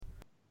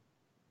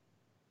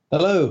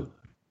Hello,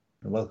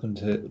 and welcome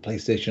to the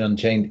PlayStation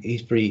Unchained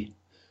E3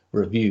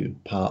 review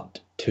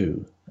part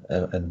 2.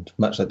 And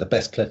much like the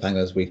best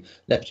cliffhangers, we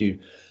left you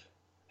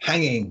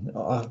hanging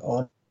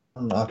on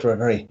after a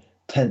very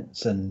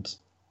tense and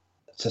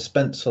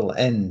suspenseful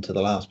end to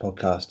the last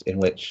podcast, in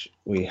which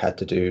we had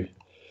to do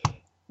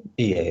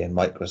EA and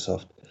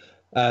Microsoft.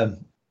 But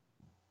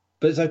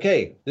it's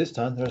okay. This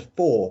time there are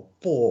four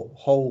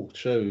whole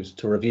shows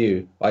to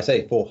review. I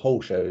say four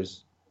whole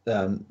shows.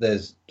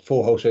 There's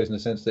four whole shows in the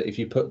sense that if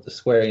you put the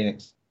Square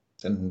Enix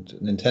and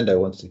Nintendo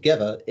ones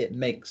together, it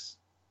makes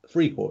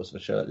three-quarters of a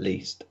show at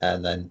least.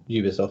 And then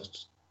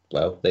Ubisoft,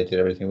 well, they did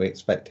everything we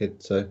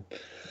expected, so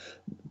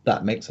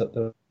that makes up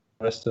the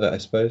rest of it, I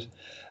suppose.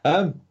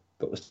 But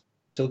we're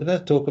still going to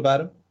talk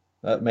about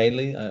them.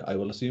 Mainly, I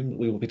will assume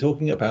we will be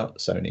talking about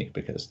Sony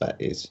because that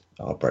is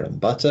our bread and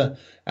butter.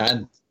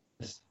 And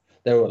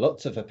there were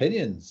lots of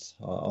opinions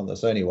on the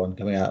Sony one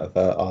coming out of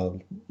our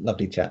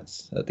lovely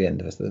chats at the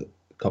end of the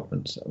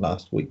conference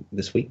last week,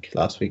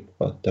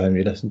 well, time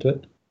you listen to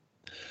it.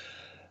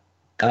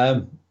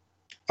 I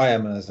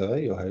am, as ever,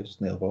 your host,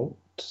 Neil Bolt,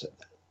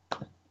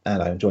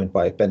 and I'm joined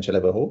by Ben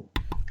Chaleba Hall.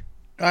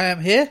 I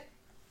am here,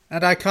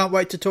 and I can't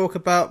wait to talk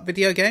about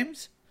video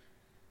games.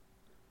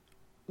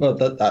 Well,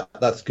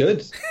 that's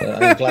good.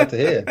 I'm glad to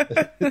hear.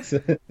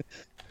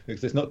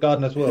 Because it's not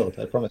Gardener's World,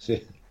 I promise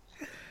you.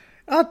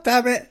 Oh,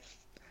 damn it.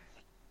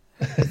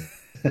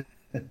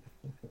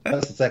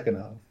 That's the second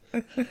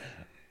half.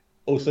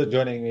 Also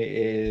joining me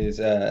is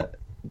Gary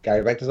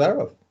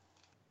Bagdasarov.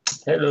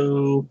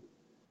 Hello.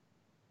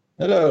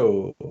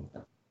 Hello.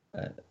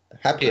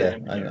 Happier,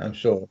 I'm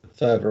sure,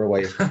 further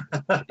away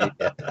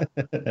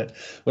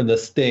when the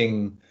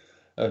sting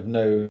of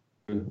no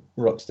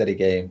Rocksteady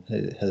game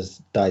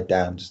has died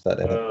down just that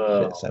they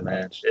haven't so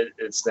much.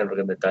 It's never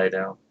going to die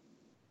down.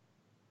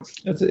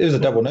 It was a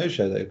double no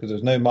show though, because there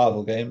was no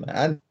Marvel game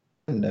and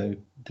no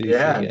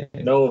DC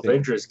game. No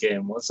Avengers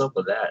game. What's up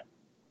with that?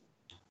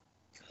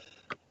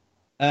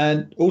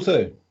 And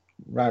also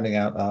rounding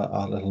out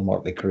our little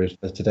motley crew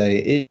for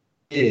today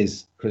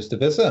is Krista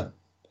Visser,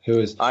 who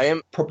is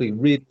probably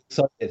really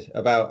excited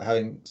about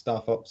having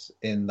Star Fox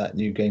in that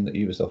new game that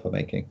Ubisoft are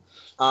making.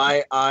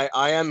 I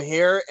am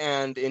here,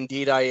 and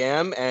indeed I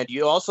am. And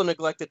you also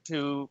neglected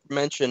to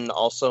mention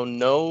also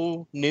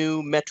no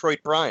new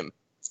Metroid Prime,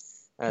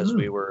 as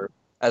we were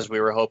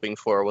hoping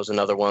for, was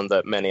another one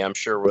that many, I'm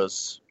sure,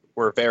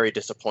 were very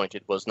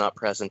disappointed was not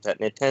present at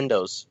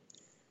Nintendo's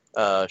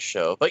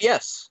show. But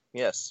yes,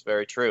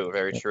 very true.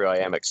 I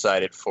am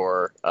excited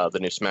for the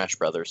new Smash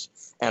Brothers,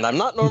 and I'm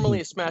not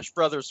normally a Smash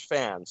Brothers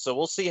fan, so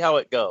we'll see how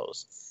it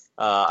goes.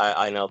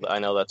 I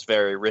know that's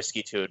very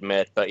risky to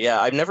admit, but yeah,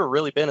 I've never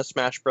really been a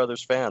Smash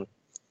Brothers fan.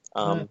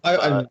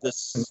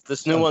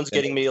 This new one's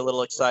getting me a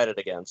little excited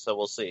again, so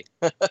we'll see.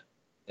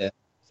 Yeah,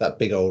 that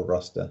big old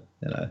roster,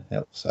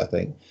 helps. I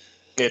think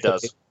it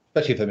does,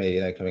 especially for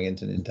me, coming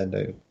into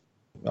Nintendo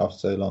after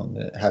so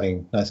long,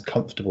 having nice,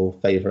 comfortable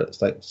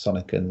favorites like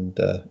Sonic and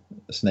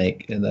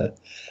Snake in the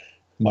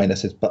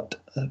minus his butt,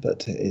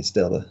 but it's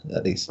still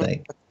at least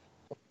Snake.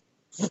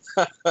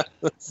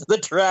 The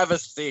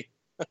travesty.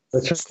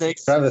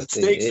 Snake's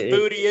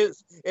booty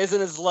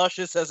isn't as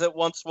luscious as it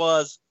once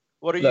was.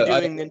 What are you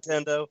doing,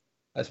 Nintendo?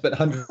 I spent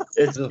hundreds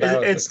of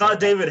hours. It's not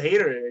David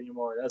Hayter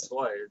anymore. That's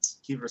why. It's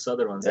Kiefer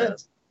Sutherland's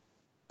ass.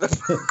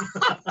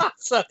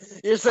 So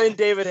you're saying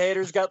David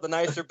Hayter's got the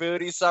nicer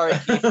booty? Sorry,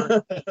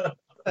 Kiefer.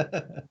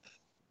 It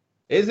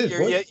is his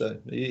voice, though.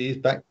 He's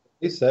back.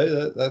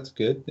 So that's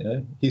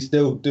good. He's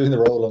still doing the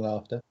role long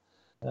after.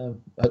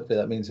 Hopefully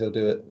that means he'll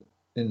do it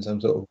in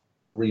some sort of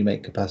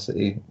remake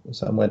capacity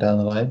somewhere down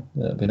the line.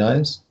 That'd be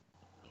nice.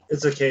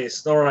 It's okay.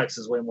 Snorlax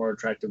is way more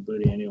attractive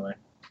booty anyway.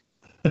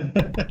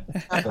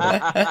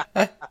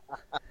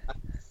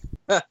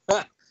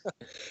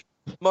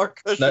 More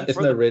cushion it's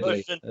for no the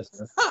Ridley. cushion.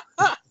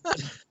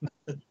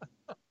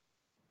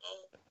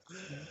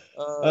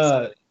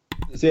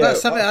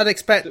 That's something I'd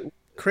expect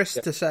Chris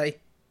to say.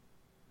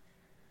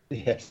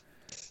 Yes.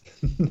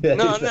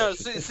 No.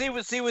 See,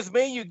 with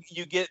me,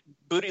 you get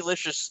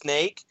Bootylicious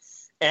Snake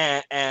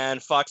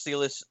and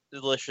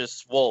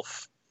Foxylicious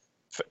Wolf.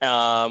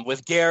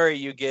 With Gary,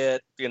 you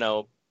get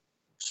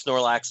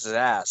Snorlax's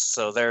ass.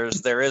 So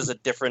there is a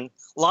different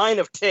line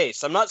of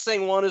taste. I'm not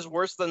saying one is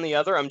worse than the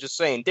other. I'm just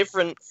saying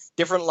different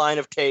line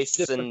of tastes.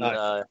 Different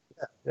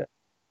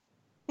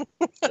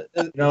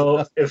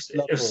if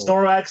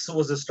Snorlax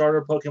was a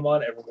starter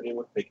Pokemon, everybody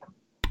would pick him.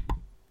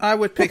 I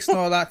would pick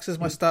Snorlax as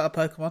my starter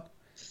Pokemon.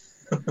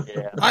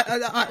 Yeah.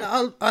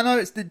 I know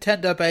it's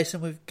Nintendo based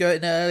and we've got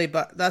it early,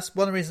 but that's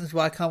one of the reasons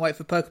why I can't wait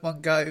for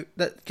Pokemon Go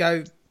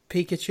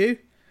Pikachu.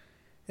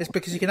 It's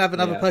because you can have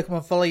another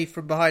Pokemon follow you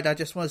from behind. I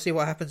just want to see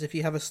what happens if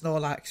you have a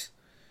Snorlax.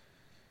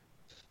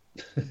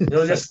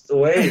 You'll just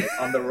wait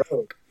on the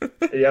road.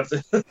 You have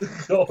to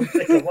go and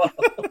pick him up.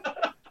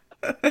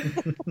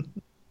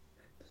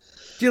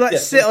 Do you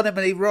sit on him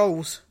and he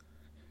rolls?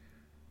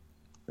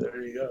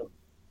 There you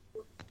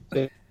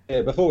go.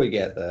 Yeah, before we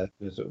get there,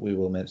 because we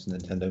will mention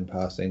Nintendo in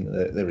passing,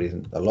 there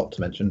isn't a lot to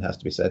mention, has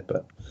to be said,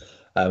 but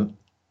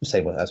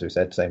Same with, as we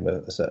said, same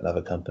with a certain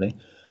other company.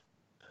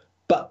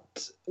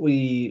 But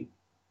we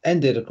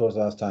ended, of course,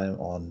 last time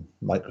on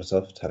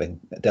Microsoft having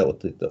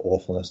dealt with the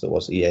awfulness that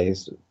was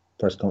EA's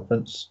press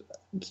conference.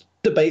 It's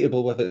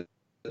debatable whether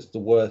it's the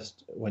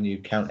worst when you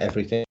count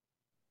everything.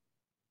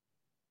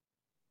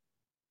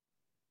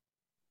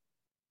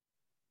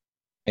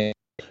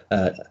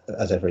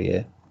 As every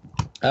year.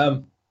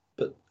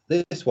 But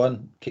this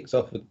one kicks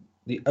off with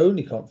the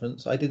only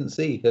conference I didn't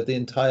see of the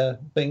entire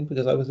thing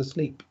because I was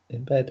asleep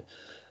in bed,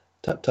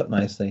 tucked up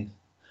nicely.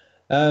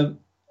 And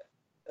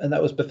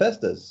that was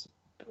Bethesda's,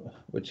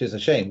 which is a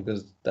shame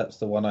because that's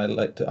the one I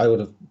like to. I would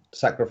have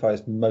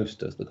sacrificed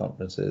most of the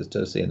conferences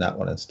to seeing that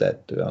one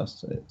instead. To be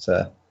honest, it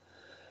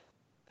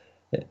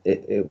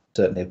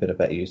certainly a bit of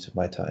better use of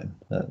my time.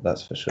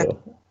 That's for sure.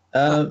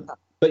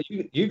 But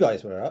you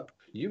guys were up.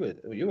 You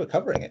were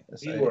covering it.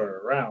 So. We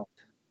were around.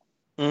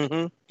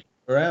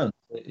 Mm-hmm. Around.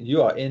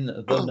 You are in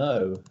the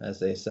know, as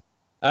they say.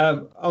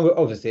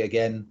 Obviously,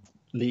 again,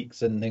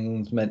 leaks and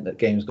things meant that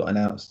games got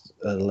announced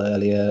a little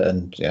earlier,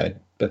 and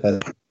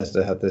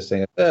Bethesda had this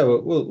thing.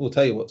 We'll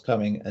tell you what's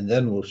coming, and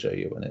then we'll show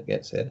you when it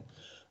gets here.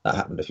 That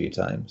happened a few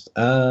times,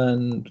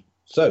 and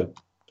so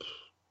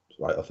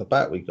right off the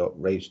bat, we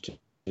got Rage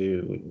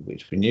 2,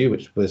 which we knew,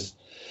 which was.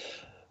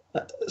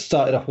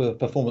 Started off with a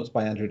performance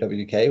by Andrew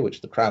WK,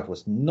 which the crowd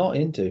was not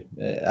into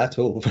at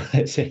all.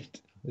 It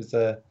was,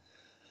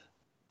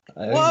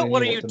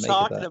 what are you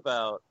talking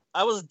about?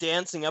 I was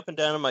dancing up and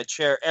down in my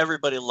chair.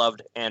 Everybody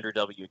loved Andrew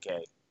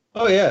WK.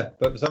 Oh, yeah,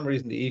 but for some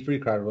reason the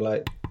E3 crowd were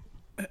like...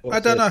 I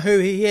don't know who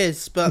he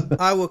is, but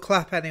I will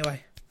clap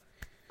anyway.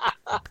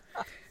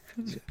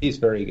 He's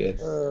very good.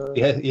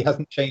 He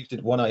hasn't changed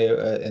it one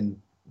iota in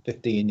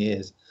 15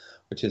 years,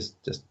 which is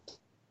just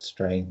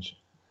strange.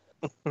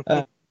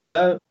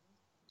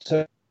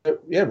 So,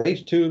 yeah,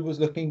 Rage 2 was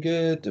looking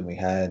good, and we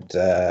had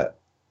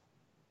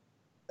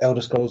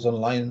Elder Scrolls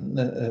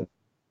Online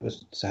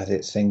had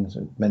its things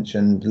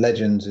mentioned.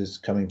 Legends is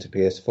coming to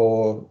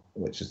PS4,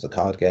 which is the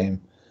card game.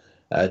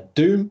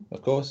 Doom,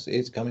 of course,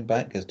 is coming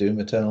back as Doom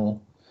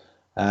Eternal.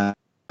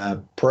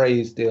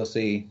 Praise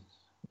DLC,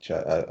 which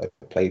I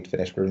played,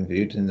 finished,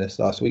 reviewed in this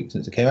last week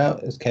since it came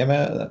out. It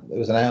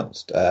was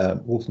announced.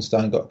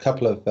 Wolfenstein got a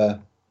couple of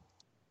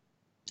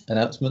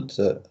announcements,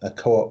 a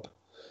co-op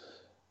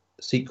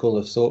sequel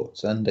of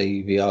sorts and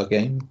a VR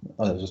game.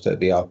 There's also a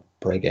VR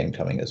Prey game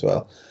coming as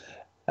well.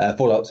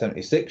 Fallout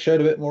 76 showed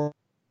a bit more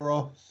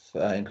off,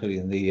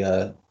 including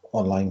the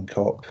online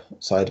co-op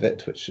side of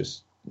it, which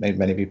just made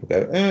many people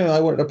go, I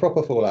wanted a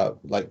proper Fallout,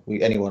 like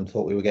anyone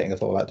thought we were getting a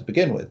Fallout to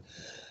begin with.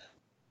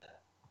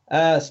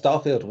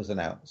 Starfield was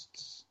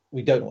announced.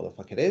 We don't know what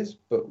the fuck it is,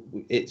 but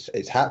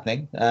it's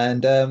happening.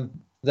 And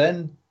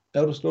then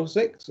Elder Scrolls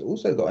 6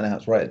 also got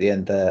announced right at the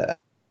end there.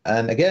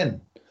 And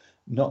again,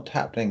 not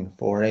happening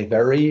for a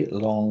very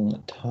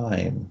long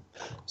time.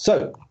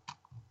 So,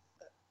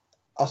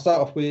 I'll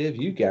start off with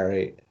you,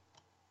 Gary.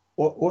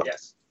 What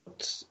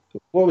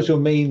was your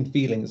main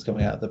feelings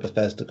coming out of the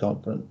Bethesda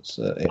conference?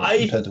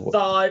 I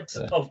thought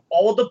of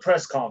all the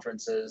press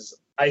conferences,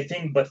 I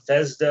think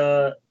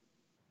Bethesda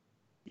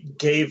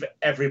gave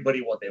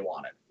everybody what they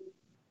wanted.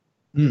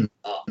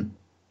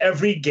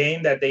 Every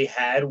game that they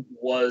had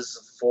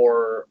was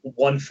for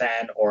one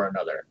fan or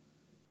another.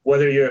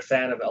 Whether you're a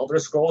fan of Elder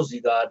Scrolls,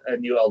 you got a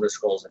new Elder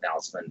Scrolls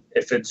announcement.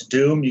 If it's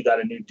Doom, you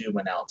got a new Doom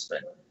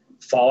announcement.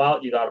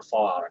 Fallout, you got a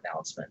Fallout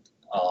announcement.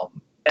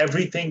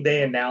 Everything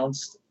they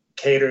announced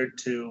catered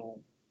to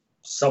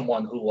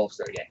someone who loves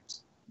their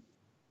games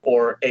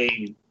or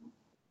a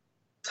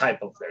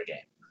type of their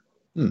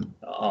game.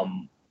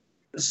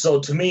 So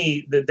to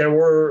me, there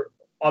were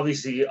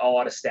obviously a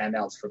lot of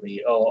standouts for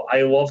me.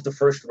 I love the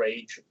first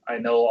Rage. I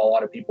know a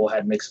lot of people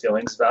had mixed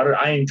feelings about it.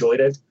 I enjoyed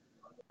it.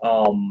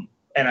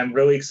 And I'm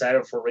really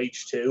excited for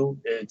Rage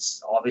 2.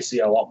 It's obviously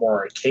a lot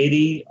more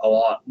arcadey, a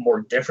lot more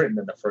different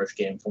than the first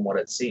game from what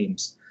it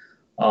seems.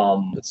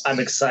 I'm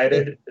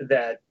excited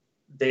that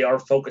they are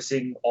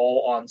focusing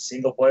all on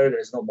single player.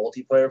 There's no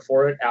multiplayer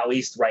for it, at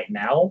least right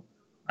now.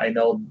 I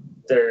know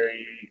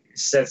they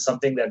said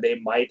something that they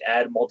might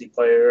add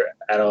multiplayer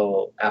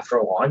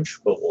after launch,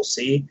 but we'll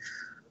see.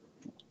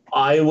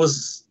 I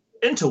was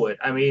into it.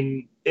 I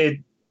mean, it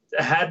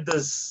had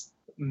this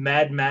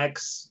Mad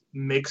Max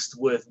mixed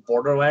with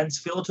Borderlands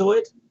feel to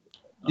it.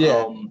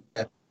 Yeah,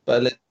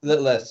 but a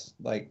little less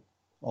like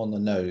on the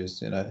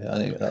nose, I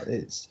think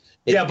it's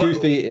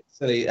goofy, it's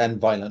silly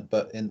and violent,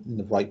 but in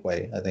the right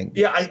way, I think.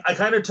 Yeah, I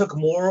kind of took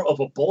more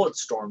of a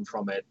Bulletstorm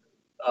from it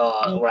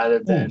rather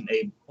than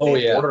a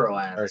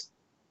Borderlands.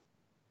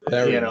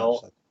 Very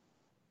much.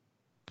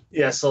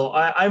 Yeah, so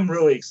I'm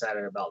really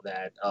excited about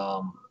that.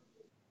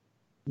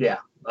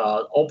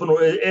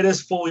 It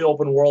is fully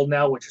open world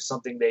now, which is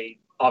something they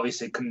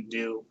obviously couldn't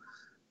do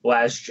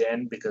last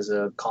gen because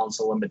of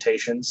console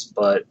limitations.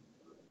 But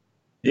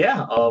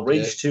yeah,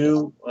 Rage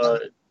 2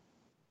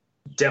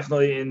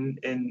 definitely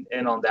in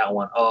on that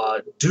one.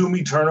 Doom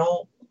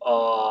Eternal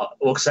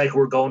looks like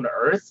we're going to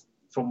Earth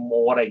from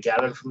what I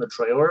gathered from the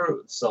trailer,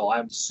 so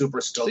I'm super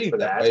stoked for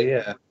that. Way,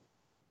 yeah.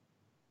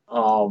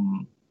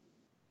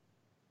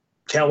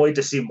 can't wait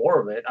to see more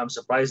of it. I'm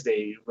surprised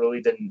they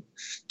really didn't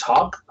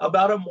talk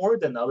about it more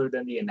than other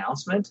than the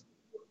announcement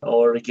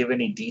or give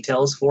any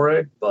details for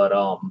it. But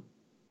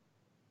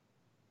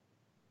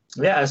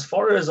yeah, as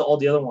far as all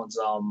the other ones,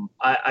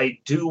 I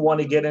do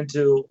want to get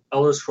into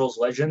Elder Scrolls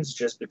Legends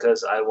just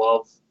because I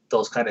love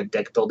those kind of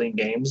deck building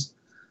games.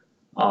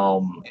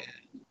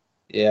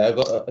 Yeah, I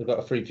got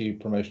a free few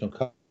promotional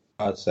card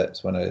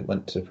sets when I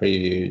went to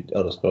preview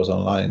Elder Scrolls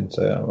Online,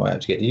 so I might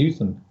actually get to use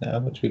them now,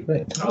 which would be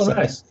great. Oh,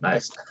 nice.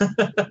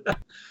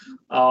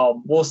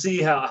 We'll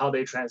see how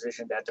they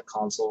transition that to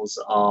consoles.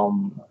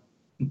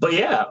 But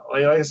yeah,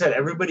 like I said,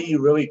 everybody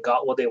really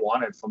got what they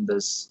wanted from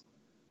this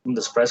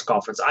press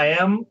conference. I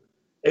am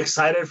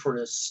excited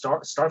for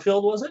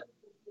Starfield, was it?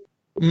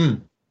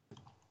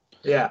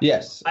 Yeah.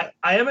 Yes.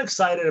 I am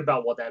excited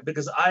about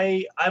because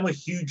I'm a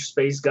huge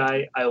space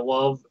guy. I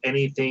love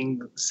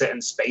anything set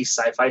in space,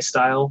 sci-fi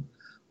style.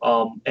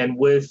 And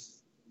with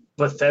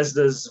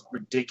Bethesda's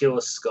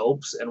ridiculous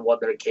scopes and what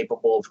they're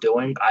capable of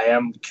doing, I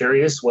am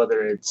curious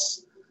whether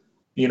it's,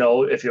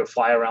 if you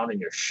fly around in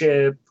your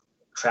ship,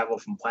 travel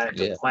from planet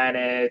to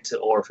planet,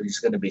 or if it's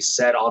going to be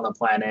set on the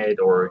planet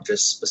or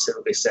just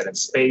specifically set in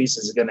space.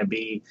 Is it going to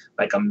be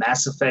like a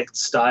Mass Effect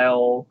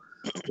style?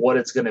 What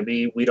it's going to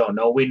be, we don't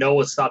know. We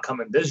know it's not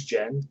coming this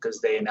gen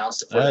because they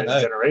announced it for the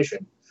next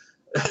generation.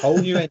 Whole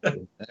new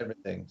engine and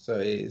everything. So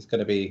it's going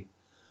to be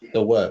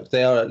the work.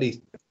 They are at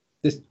least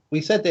this.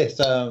 We said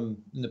this in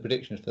the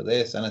predictions for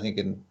this, and I think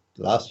in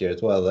last year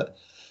as well, that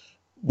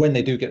when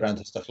they do get around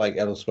to stuff like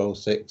Elder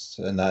Scrolls 6,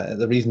 and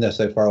the reason they're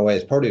so far away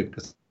is probably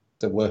because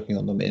they're working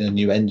on them in a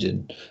new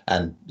engine,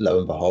 and lo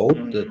and behold,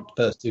 the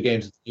first two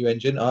games of the new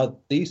engine are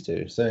these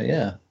two. So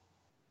yeah,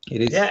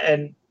 it is. Yeah,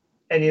 and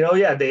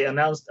they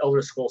announced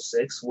Elder Scrolls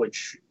 6,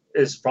 which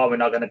is probably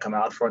not going to come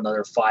out for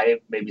another 5,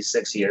 maybe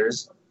 6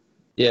 years.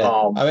 Yeah,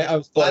 I mean, I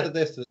was glad of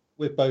this.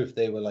 With both,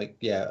 they were like,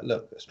 yeah,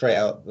 look, straight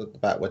out the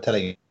bat, we're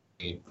telling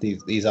you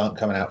these aren't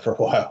coming out for a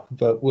while,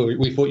 but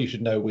we thought you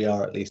should know we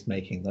are at least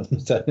making them.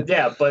 So.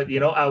 Yeah, but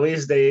at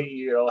least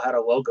they had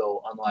a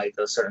logo, unlike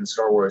a certain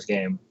Star Wars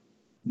game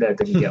that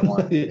didn't get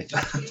one. It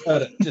has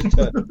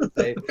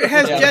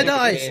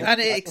Jedi's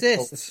and it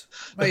exists.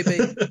 Maybe.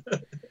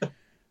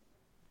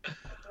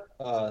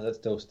 That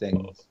still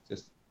stings.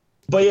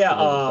 But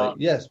yeah,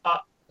 yes.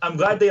 I'm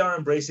glad they are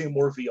embracing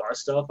more VR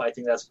stuff. I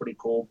think that's pretty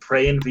cool.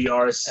 Prey in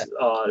VR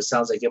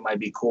sounds like it might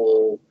be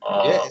cool.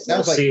 It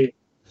sounds like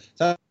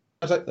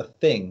the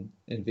Thing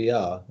in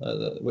VR,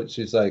 which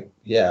is like,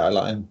 yeah,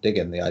 I'm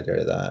digging the idea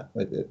of that.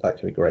 That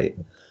could be great.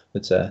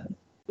 But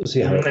we'll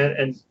see how.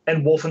 And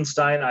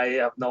Wolfenstein, I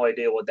have no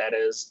idea what that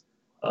is.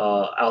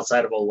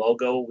 Outside of a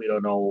logo, we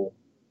don't know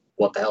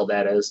what the hell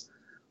that is.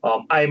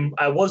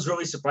 I was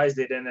really surprised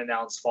they didn't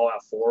announce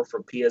Fallout 4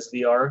 for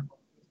PSVR.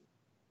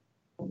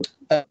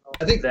 I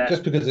think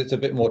just because it's a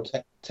bit more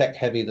tech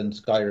heavy than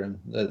Skyrim,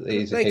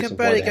 they can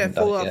barely get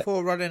Fallout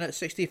 4 running at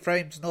 60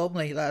 frames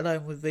normally, let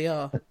alone with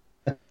VR.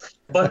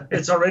 But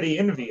it's already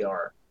in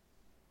VR,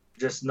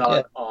 just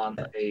not on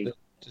a.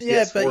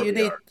 Yeah, but you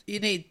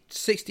need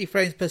 60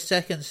 frames per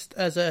second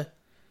as a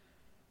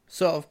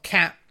sort of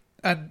cap,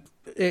 and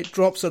it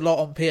drops a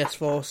lot on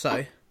PS4.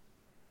 So.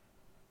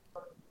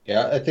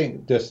 Yeah, I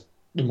think just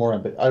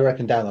more. I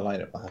reckon down the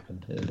line it will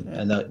happen,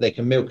 and they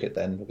can milk it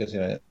then because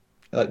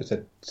like I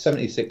said,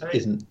 76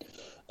 isn't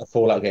a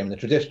Fallout game in the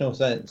traditional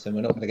sense, and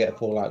we're not going to get a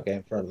Fallout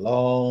game for a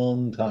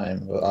long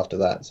time after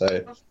that.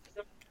 So,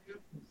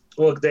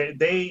 look,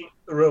 they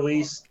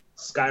released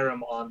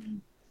Skyrim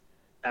on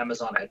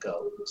Amazon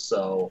Echo,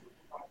 so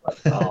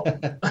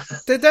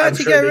did that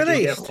actually get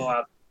released?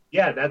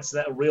 Yeah, that's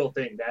that real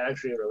thing. That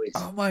actually released.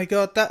 Oh my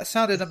god, that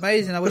sounded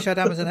amazing! I wish I had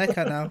Amazon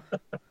Echo now.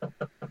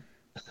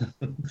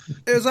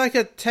 It was like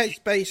a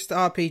text-based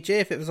RPG.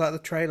 If it was like the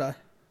trailer.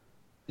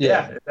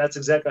 Yeah, that's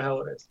exactly how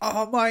it is.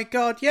 Oh my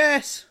god,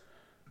 yes!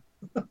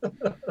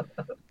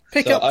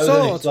 Pick so up I was sword.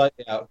 only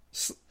slightly out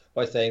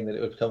by saying that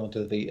it would come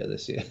onto the Vita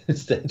this year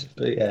instead.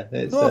 But yeah,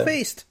 it's,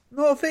 northeast.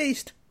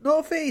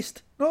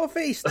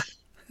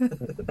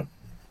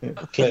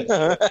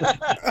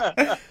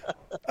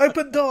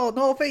 Open door,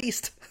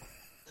 northeast.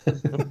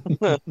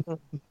 But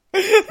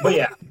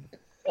yeah,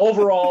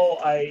 overall,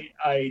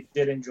 I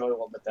did enjoy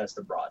what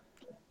Bethesda brought.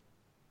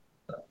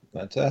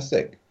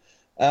 Fantastic.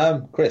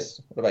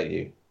 Chris, what about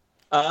you?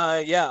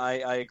 Yeah,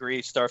 I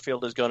agree.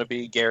 Starfield is going to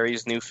be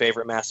Gary's new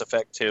favorite Mass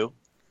Effect 2.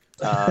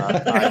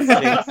 I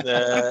think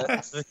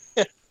that...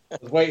 I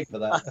was waiting for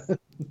that.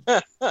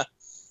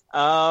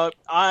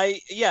 I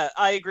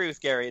agree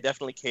with Gary. It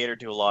definitely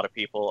catered to a lot of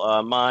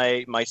people.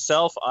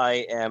 Myself,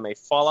 I am a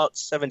Fallout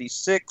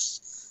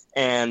 76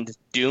 and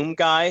Doom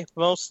guy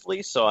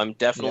mostly, so I'm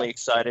definitely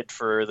excited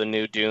for the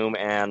new Doom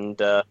and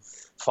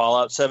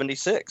Fallout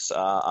 76.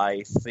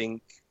 I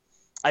think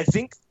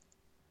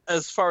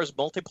as far as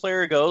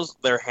multiplayer goes,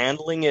 they're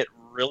handling it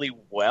really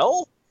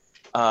well.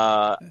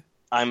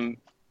 I'm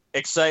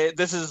excited.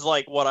 This is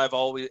like what I've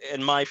always,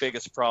 and my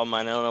biggest problem,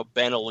 I don't know,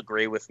 Ben will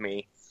agree with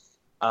me.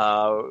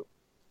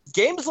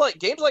 games like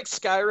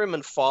Skyrim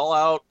and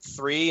Fallout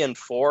 3 and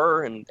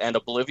 4 and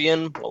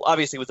Oblivion. Well,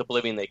 obviously with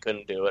Oblivion they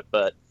couldn't do it,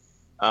 but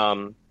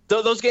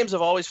those games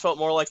have always felt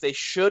more like they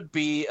should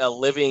be a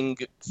living,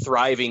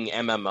 thriving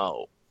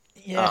MMO.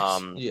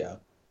 Yes. Yeah.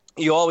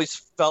 You always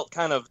felt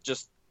kind of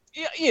just,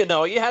 you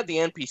know, you had the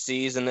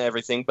NPCs and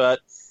everything, but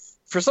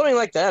for something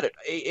like that,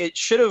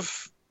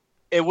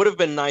 it would have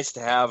been nice to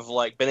have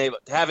been able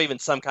to have even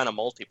some kind of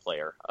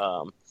multiplayer.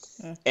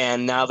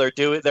 And now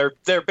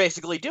they're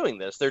basically doing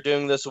this. They're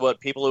doing this. What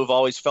people who've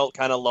always felt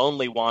kind of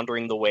lonely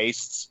wandering the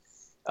wastes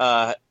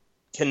can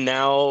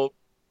now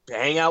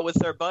hang out with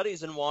their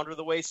buddies and wander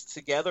the wastes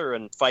together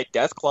and fight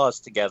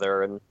Deathclaws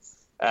together. And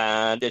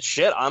it's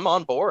shit. I'm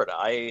on board.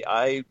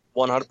 I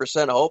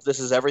 100% hope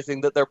this is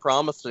everything that they're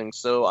promising.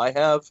 So I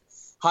have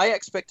high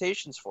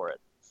expectations for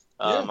it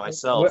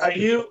myself.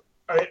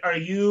 Are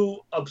you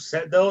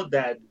upset though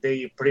that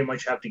they pretty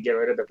much have to get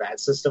rid of the VAT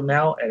system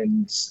now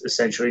and it's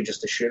essentially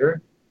just a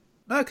shooter?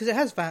 No, because it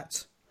has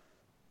VATs.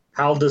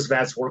 How does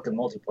VATs work in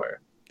multiplayer?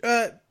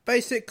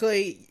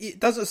 Basically, it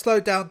doesn't slow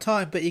down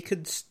time, but you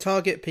can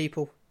target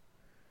people.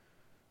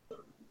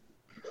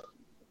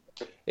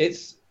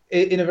 It's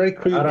in a very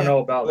crude. I don't know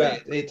about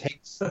that.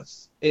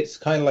 It's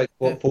kind of like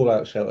what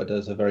Fallout Shelter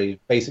does, a very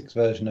basics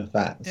version of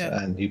VATs,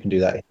 and you can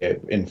do that here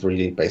in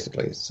 3D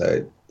basically.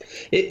 So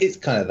it's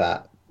kind of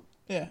that.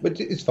 Yeah, but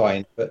it's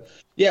fine. But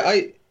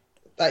yeah,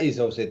 that is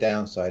obviously a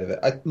downside of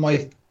it.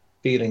 My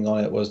feeling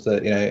on it was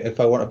that, you know, if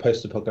I want a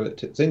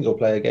post-apocalyptic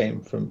single-player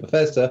game from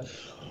Bethesda,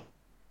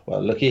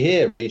 well, looky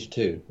here, Age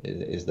 2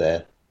 is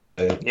there.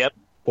 So, yep.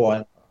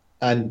 Boy,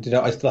 and you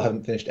know, I still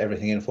haven't finished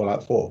everything in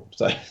Fallout 4,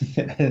 so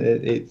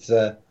it's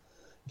if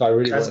I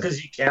really. That's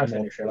because you can't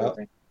finish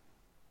everything.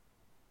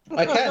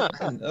 I can.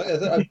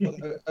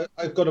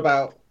 I've got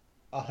about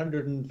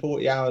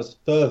 140 hours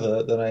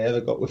further than I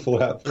ever got with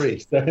Fallout 3.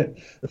 So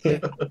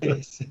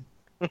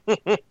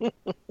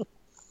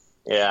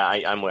yeah,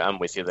 I'm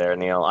with you there,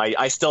 Neil.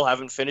 I still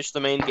haven't finished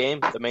the main game,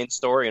 the main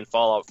story in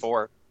Fallout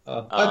 4.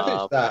 I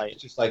finished that.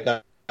 It's just like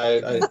I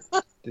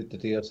did the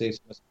DLC.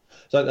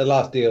 So the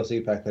last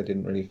DLC pack I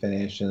didn't really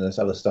finish, and there's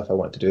other stuff I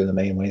want to do in the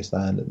main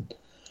wasteland, and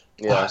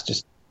it's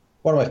just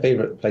one of my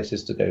favorite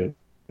places to go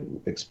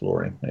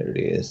exploring. It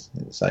really is.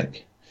 It's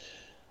like.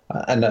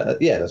 And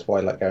that's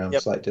why, like, I'm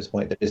slightly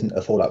disappointed there isn't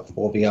a Fallout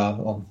 4 VR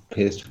on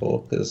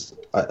PS4, because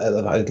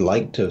I'd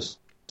like to have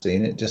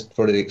seen it just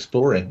for the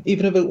exploring.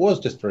 Even if it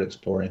was just for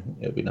exploring,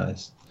 it would be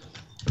nice.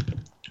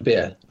 But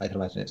yeah, I can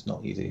imagine it's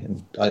not easy,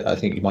 and I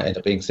think you might end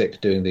up being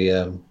sick doing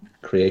the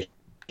creation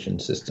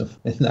system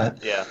in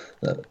that. Yeah.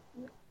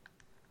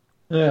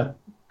 Yeah.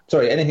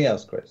 Sorry, anything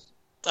else, Chris?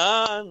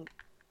 No,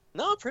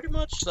 pretty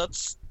much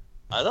that's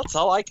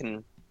all I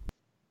can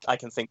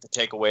think to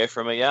take away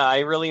from it. Yeah, I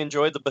really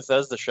enjoyed the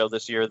Bethesda show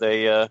this year.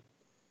 They've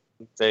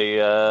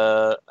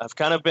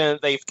kind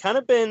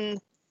of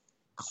been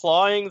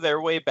clawing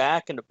their way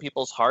back into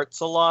people's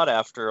hearts a lot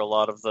after a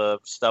lot of the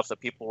stuff that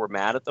people were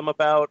mad at them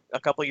about a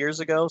couple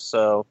years ago.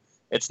 So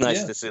it's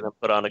nice to see them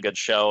put on a good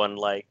show and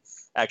like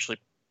actually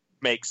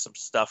make some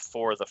stuff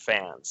for the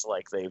fans.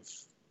 Like they've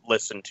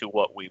listened to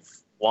what we've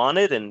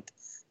wanted and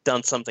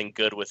done something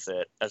good with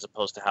it, as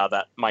opposed to how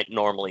that might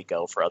normally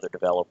go for other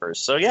developers.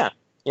 So yeah,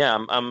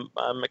 I'm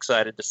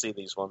excited to see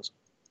these ones.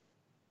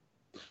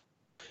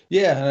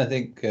 Yeah, and I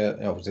think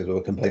obviously there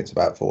were complaints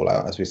about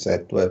Fallout, as we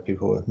said, where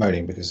people were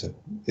moaning because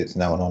it's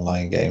now an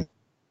online game.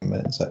 And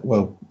it's like,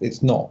 well,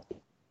 it's not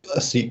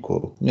a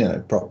sequel,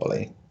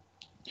 properly,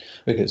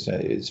 because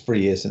it's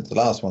 3 years since the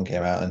last one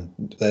came out,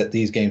 and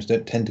these games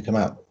don't tend to come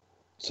out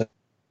so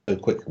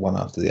quick, one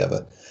after the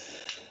other.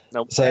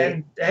 Nope. So,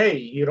 and hey,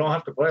 you don't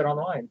have to play it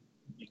online.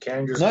 You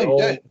can just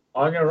go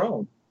on your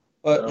own.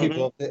 But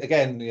people,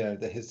 again,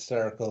 the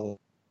hysterical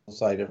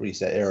side of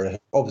Reset Era,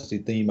 obviously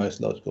the most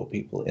logical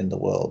people in the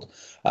world,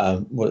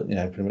 were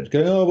pretty much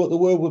going, oh, but the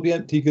world would be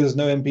empty because there's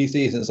no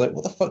NPCs. And it's like,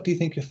 what the fuck do you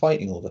think you're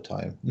fighting all the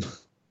time?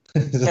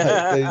 It's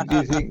like, do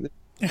you think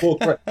it's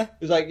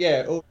like,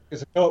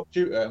 it's a co-op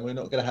shooter and we're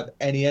not going to have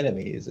any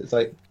enemies. It's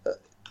like,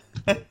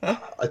 I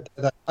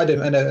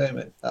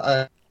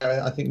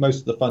think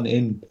most of the fun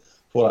in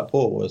Fallout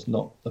 4 was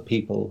not the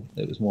people.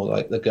 It was more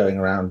like the going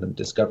around and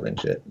discovering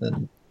shit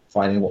and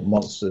finding what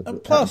monsters.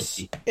 And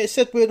plus, it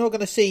said we're not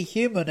going to see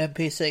human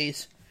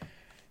NPCs.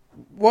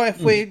 What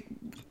if we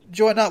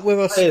join up with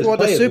a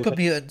squad of super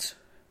mutants?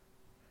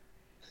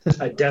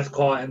 A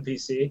Deathclaw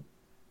NPC.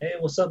 Hey,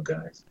 what's up,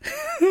 guys?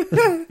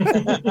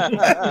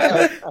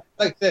 Like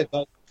I said,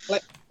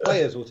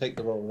 players will take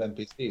the role of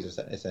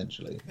NPCs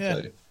essentially.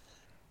 Yeah.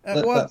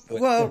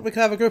 So we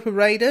can have a group of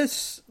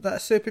raiders that are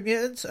super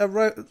mutants,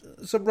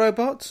 some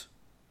robots.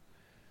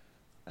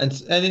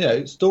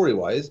 And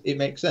story-wise, it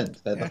makes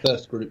sense. They're the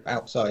first group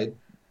outside.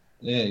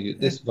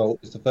 This vault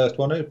is the first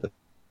one open.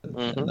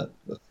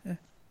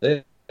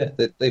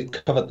 They've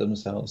covered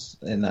themselves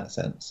in that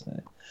sense.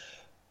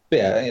 But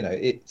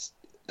it's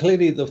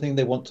clearly the thing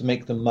they want to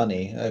make the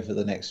money over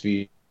the next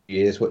few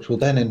years, which will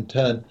then in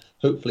turn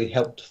hopefully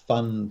help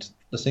fund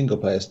the single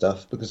player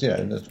stuff because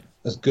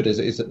as good as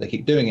it is that they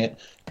keep doing it,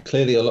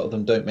 clearly a lot of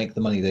them don't make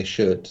the money they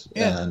should,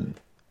 and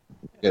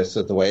because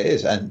of the way it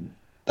is, and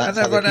that's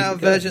they've run out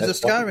of versions of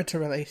Skyrim to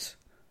release.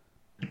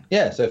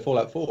 Yeah, so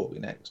Fallout 4 will be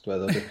next, where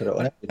they'll just put it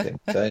on everything.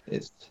 So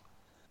it's.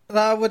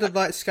 I would have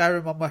liked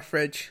Skyrim on my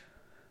fridge.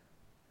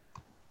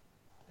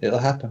 It'll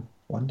happen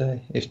one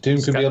day. If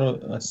Doom can be on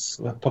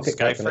a pocket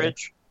Sky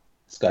fridge.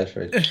 Sky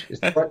fridge. It's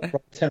the right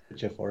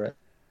temperature for it.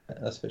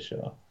 That's for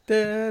sure.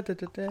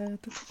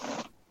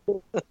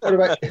 What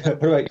about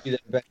you then,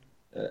 Ben?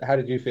 How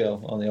did you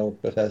feel on the old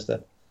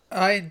Bethesda?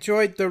 I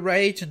enjoyed the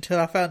rage until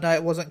I found out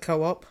it wasn't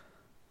co-op.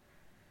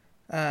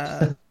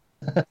 And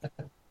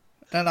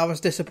I was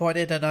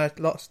disappointed and I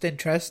lost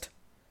interest.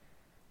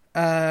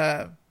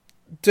 Doom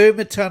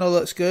Eternal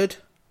looks good.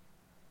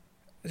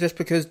 Just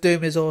because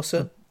Doom is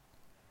awesome.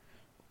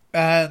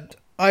 And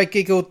I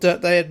giggled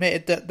that they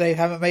admitted that they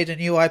haven't made a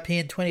new IP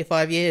in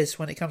 25 years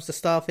when it comes to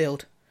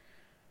Starfield.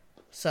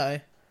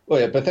 So... Well,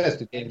 yeah,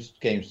 Bethesda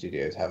game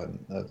studios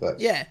haven't. That's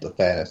the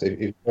fairness.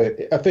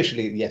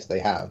 Officially, yes, they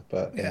have,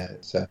 but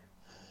it's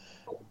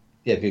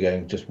if you're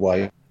going just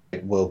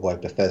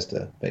worldwide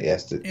Bethesda, but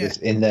yes, it's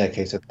in their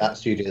case of that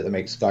studio that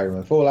makes Skyrim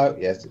and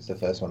Fallout. Yes, it's the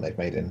first one they've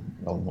made in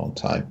a long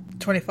time.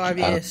 25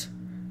 years.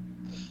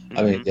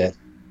 I mean,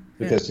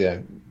 because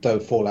though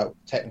Fallout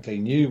technically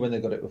new when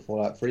they got it with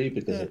Fallout 3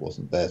 because it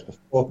wasn't theirs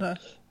before,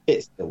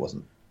 it still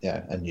wasn't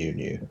a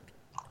new.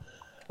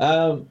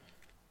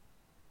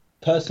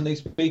 Personally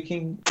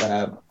speaking,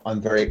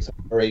 I'm very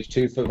excited for Age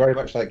 2. For very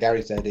much like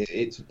Gary said,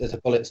 there's a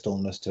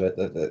bulletstormness to it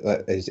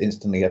that is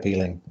instantly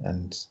appealing.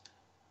 And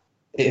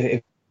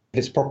if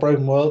it's proper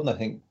open world, and I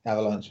think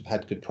Avalanche have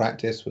had good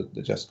practice with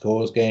the Just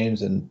Cause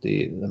games and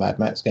the Mad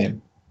Max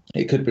game,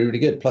 it could be really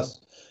good. Plus,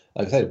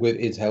 like I said, with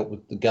its help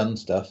with the gun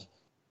stuff,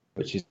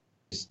 which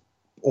is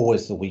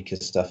always the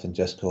weakest stuff in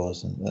Just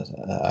Cause, and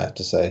I have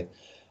to say,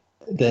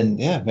 then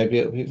maybe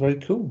it'll be very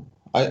cool.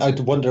 I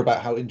wonder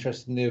about how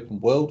interesting the open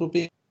world will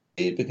be.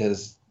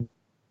 Because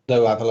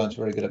though Avalanche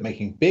are very good at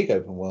making big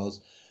open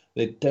worlds,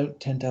 they don't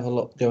tend to have a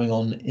lot going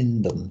on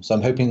in them. So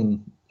I'm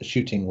hoping the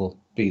shooting will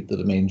be the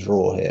main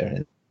draw here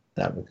in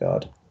that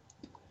regard.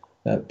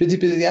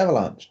 Busy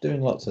Avalanche,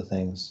 doing lots of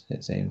things,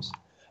 it seems.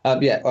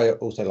 I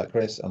also like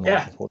Chris.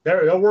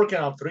 They're working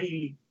on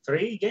three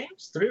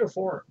games, 3 or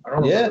 4. I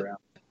don't remember.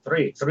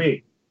 Three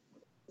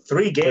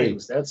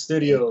games. That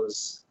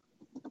studio's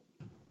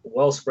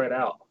well spread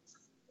out.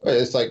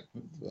 It's like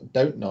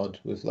Don't Nod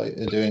with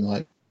they're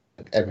doing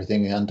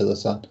everything under the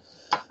sun.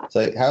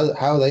 So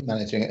how are they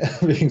managing it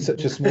being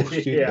such a small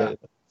studio?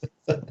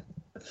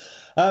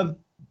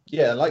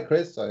 Like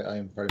Chris, I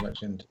am very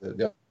much into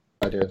the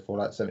idea of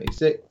Fallout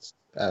 76.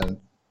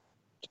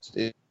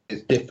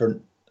 It's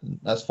different.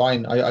 That's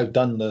fine. I've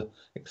done the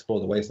Explore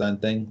the Wasteland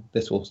thing.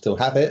 This will still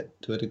have it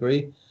to a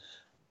degree.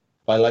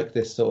 I like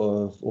this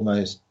sort of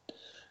almost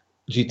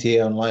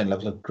GTA Online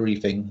level of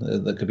griefing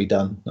that could be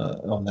done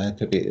on there.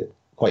 Could be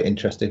quite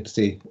interesting to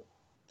see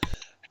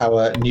how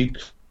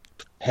nuke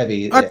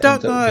heavy. I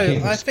don't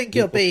know. I think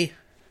it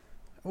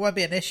won't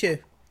be an issue.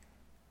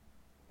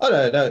 Oh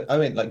no. I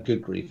mean,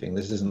 good griefing.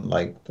 This isn't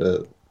like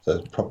the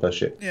proper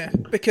shit. Yeah,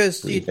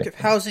 because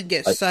housing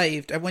gets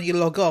saved, and when you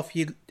log off,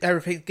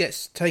 everything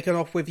gets taken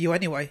off with you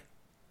anyway.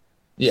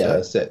 Yeah,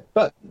 that's it.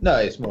 But no,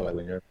 it's more like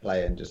when you're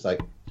playing, just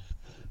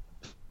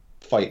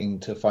fighting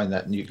to find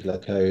that nuclear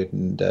code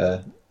and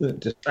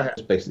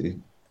just basically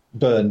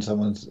burn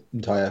someone's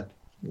entire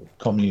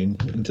commune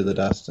into the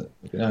dust.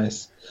 It'd be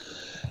nice.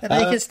 And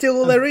they can steal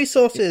all their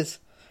resources.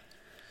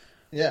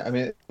 Yeah, I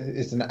mean,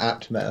 it's an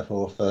apt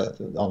metaphor for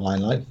online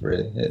life,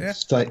 really.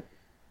 It's like,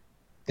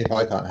 if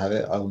I can't have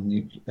it, I'll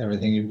nuke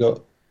everything you've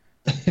got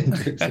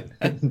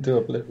into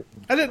oblivion.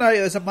 I didn't know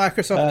it was a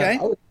Microsoft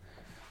game.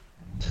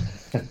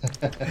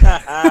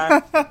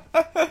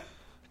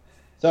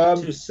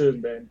 Too soon,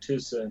 Ben. Too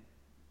soon.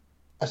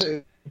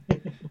 A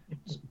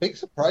big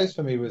surprise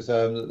for me was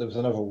that there was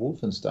another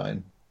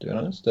Wolfenstein, to be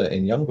honest,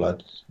 in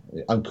Youngblood.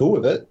 I'm cool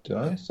with it, to be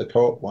honest. A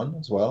co-op one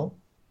as well.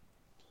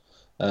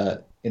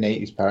 In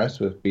 80s Paris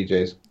with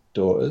BJ's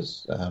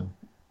daughters. I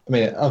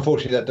mean,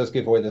 unfortunately, that does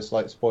give away the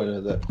slight spoiler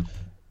that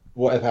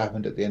whatever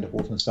happened at the end of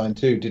Wolfenstein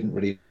 2 didn't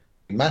really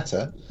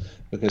matter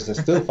because they're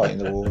still fighting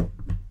the war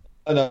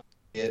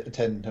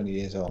 10, 20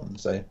 years on.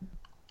 So,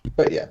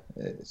 but yeah,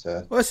 it's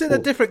it's in a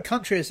different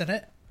country, isn't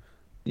it?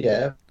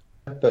 Yeah,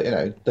 but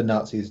the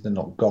Nazis are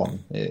not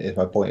gone. If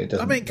my point, it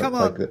doesn't. I mean, come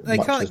on, they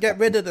can't get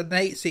rid of the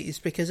Nazis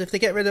because if they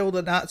get rid of all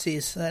the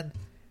Nazis, then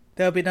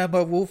there'll be no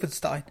more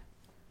Wolfenstein.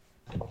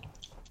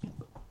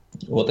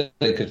 Well,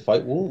 they could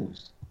fight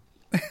wolves.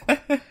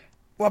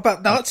 What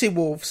about Nazi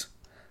wolves?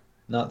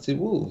 Nazi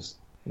wolves?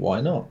 Why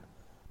not?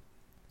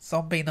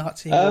 Zombie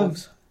Nazi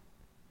wolves.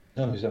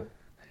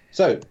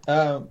 So,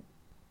 I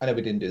know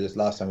we didn't do this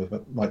last time with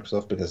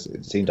Microsoft because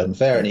it seemed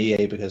unfair, and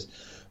EA because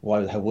why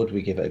the hell would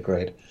we give it a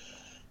grade?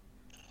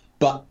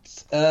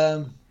 But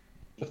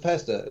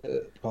Bethesda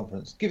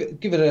conference, give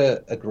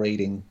it a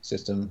grading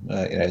system.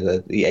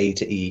 The A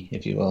to E,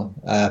 if you will.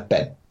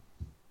 Ben.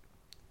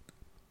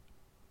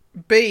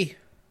 B++.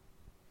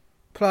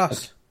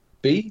 plus.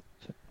 B?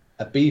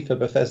 A B for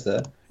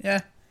Bethesda. Yeah.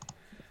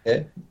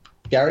 Yeah.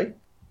 Gary?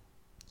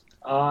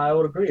 I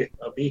would agree.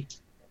 A B.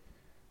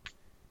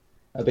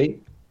 A B.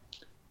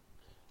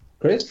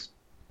 Chris?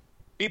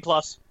 B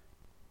plus.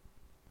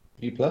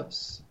 B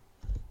plus.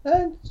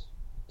 And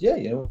yeah,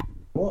 you know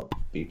what?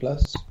 B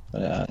plus.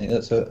 I think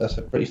that's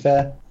a pretty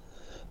fair.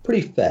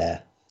 Pretty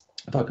fair.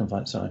 If I can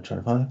find, sorry, I'm trying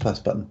to find the plus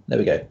button. There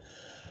we go.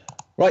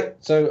 Right.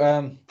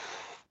 So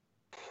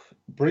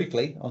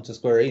briefly onto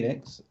Square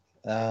Enix.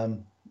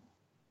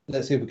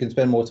 Let's see if we can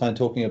spend more time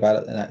talking about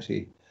it than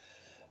actually,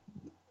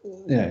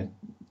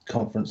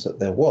 conference that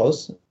there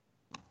was.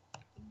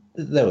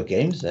 There were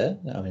games there.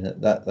 I mean,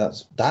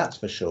 that's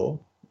for sure.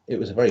 It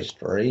was a very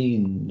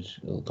strange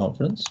little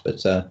conference,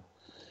 but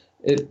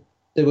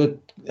they were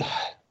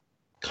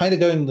kind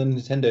of going the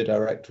Nintendo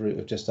Direct route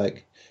of just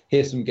like,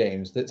 here's some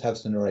games, let's have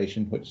some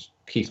narration, which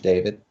Keith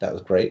David, that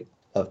was great,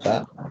 loved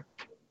that.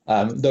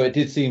 Though it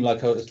did seem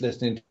like I was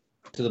listening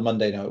to the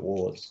Monday Night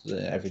Wars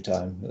every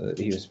time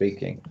he was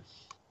speaking.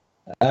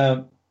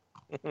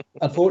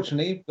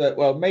 Unfortunately,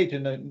 but major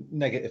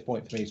negative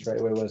point for me straight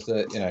away was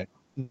that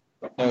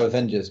no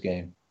Avengers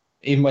game.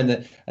 Even when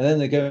and then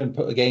they go and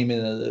put a game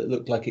in that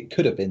looked like it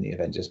could have been the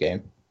Avengers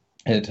game,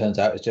 and it turns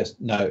out it's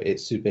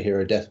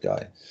superhero Death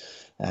Guy,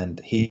 and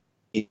he's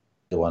the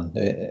one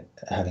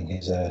having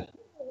his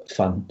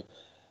fun.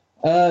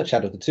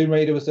 Shadow of the Tomb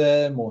Raider was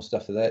there, more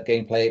stuff for that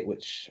gameplay,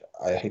 which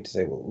I hate to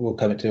say we'll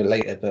come into it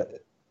later,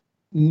 but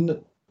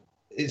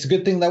it's a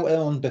good thing that went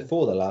on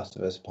before The Last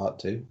of Us Part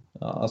 2.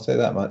 I'll say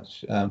that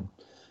much.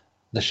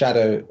 The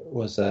Shadow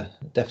was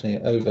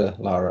definitely over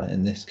Lara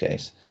in this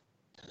case.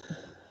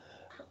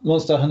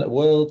 Monster Hunter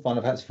World,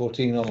 Final Fantasy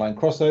 14 online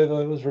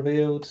crossover was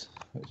revealed,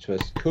 which was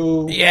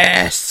cool.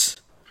 Yes!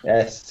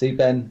 Yes, see,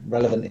 Ben,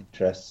 relevant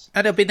interests.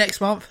 And it'll be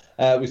next month.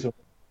 We saw,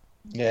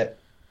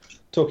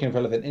 talking of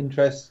relevant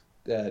interests,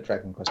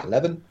 Dragon Quest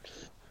XI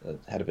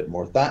had a bit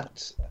more of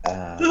that.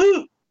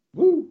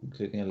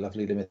 Including a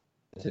lovely limited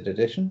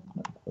edition,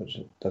 which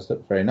does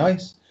look very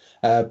nice.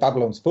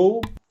 Babylon's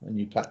Fall, a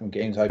new Platinum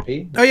Games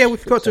IP. Oh yeah, we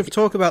forgot to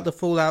talk about the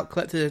Fallout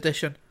Collector's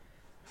Edition.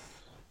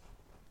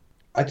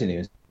 I didn't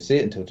even see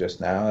it until just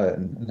now,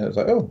 and I was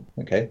like, oh,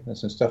 okay,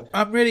 there's some stuff.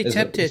 I'm really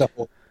tempted.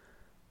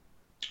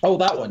 Oh,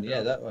 that one, yeah,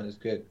 that one is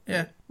good.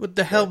 Yeah, with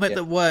the helmet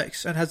that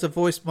works and has a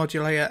voice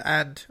modulator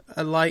and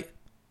a light.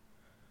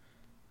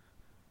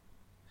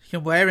 You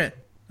can wear it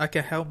like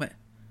a helmet.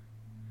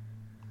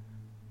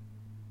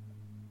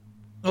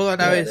 All I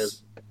know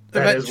is...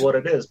 That is what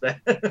it is,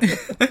 man.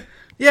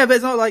 Yeah, but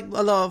it's not like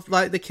a lot of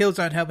like the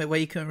Killzone helmet where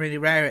you couldn't really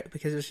wear it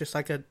because it's just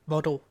like a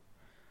model.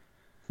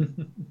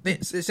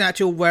 It's an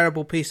actual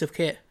wearable piece of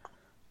kit.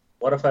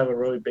 What if I have a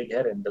really big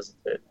head and it doesn't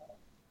fit?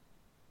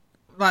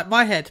 Like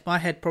my head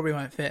probably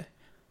won't fit.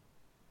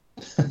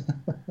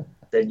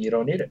 Then you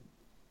don't need it.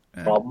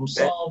 Problem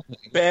solved.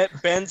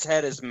 Ben's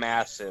head is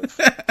massive.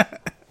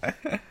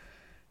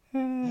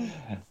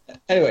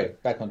 Anyway,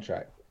 back on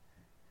track.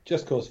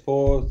 Just Cause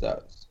 4,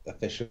 that's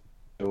official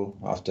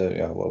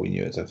after, we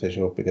knew it was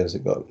official because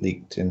it got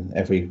leaked in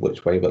every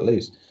which way but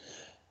loose.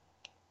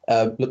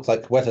 Looks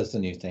like weather's the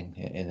new thing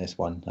in this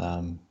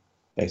one.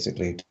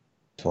 Basically,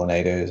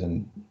 tornadoes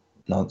and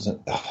nonsense.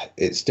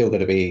 It's still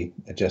going to be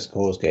a Just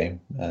Cause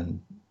game,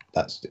 and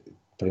that's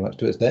pretty much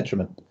to its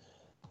detriment.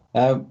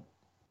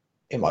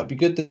 It might be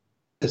good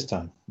this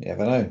time. You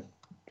never know.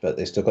 But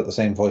they still got the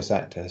same voice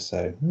actor,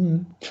 so...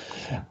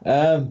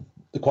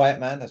 The Quiet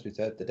Man, as we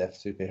said, the death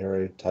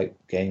superhero type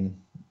game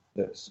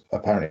that's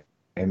apparently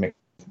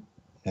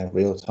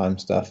real-time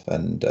stuff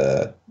and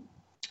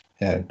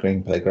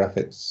screenplay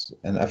graphics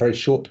and a very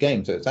short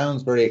game. So it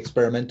sounds very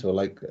experimental,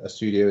 like a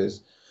studio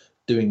is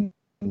doing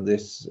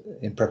this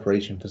in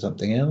preparation for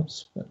something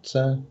else. But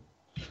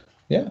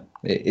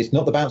it's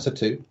not the Bouncer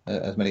 2,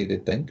 as many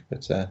did think,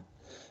 but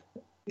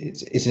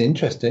it's an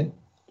interesting.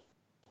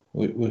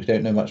 We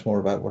don't know much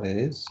more about what it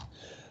is.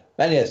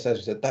 And yes, as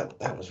we said,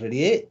 that was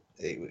really it.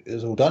 It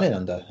was all done in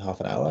under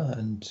half an hour,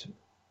 and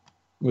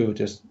we were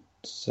just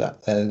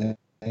sat there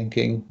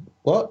thinking,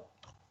 what?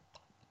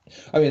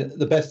 I mean,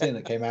 the best thing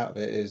that came out of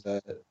it is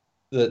that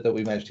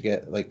we managed to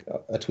get like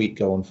a tweet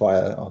go on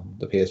fire on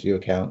the PSU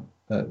account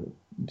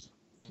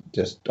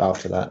just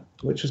after that,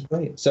 which was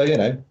great. So,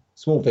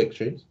 small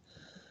victories.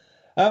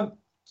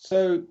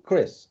 So,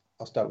 Chris,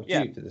 I'll start with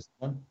you for this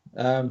one.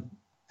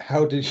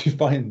 How did you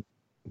find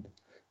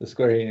the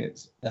Square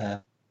Enix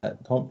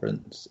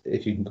conference,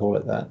 if you can call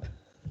it that?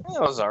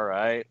 It was all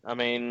right. I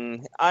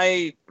mean,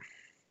 I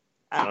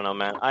don't know,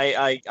 man.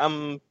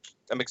 I'm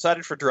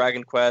excited for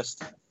Dragon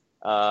Quest,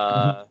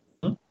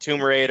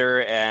 Tomb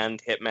Raider, and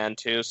Hitman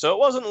 2. So it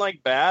wasn't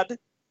like bad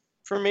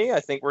for me. I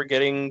think we're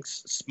getting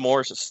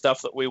more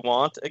stuff that we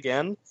want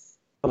again.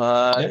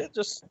 It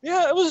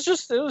was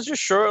just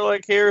short.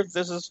 Like, here,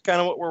 this is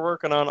kind of what we're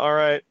working on. All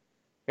right,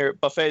 here,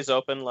 buffet's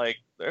open. Like,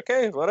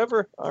 okay,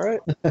 whatever. All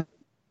right.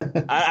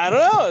 I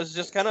don't know. It's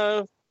just kind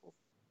of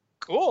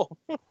cool.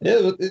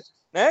 Yeah.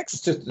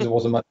 Next. There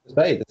wasn't much to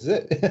say. This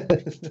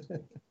is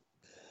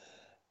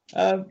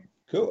it.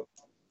 Cool.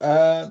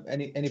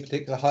 Any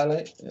particular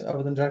highlight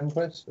other than Dragon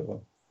Quest?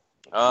 Or?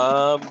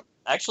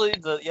 Actually,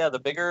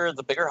 the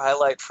bigger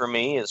highlight for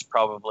me is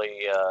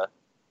probably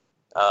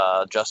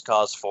Just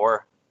Cause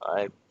 4.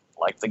 I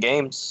like the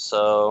games,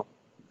 so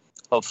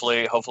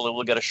hopefully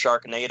we'll get a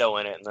Sharknado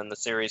in it, and then the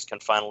series can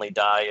finally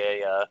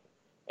die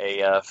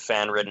a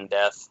fan-ridden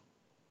death.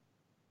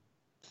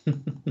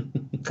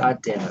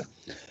 God damn it!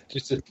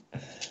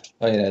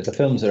 The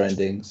films are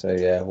ending, so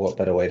yeah, what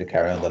better way to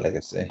carry on the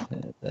legacy?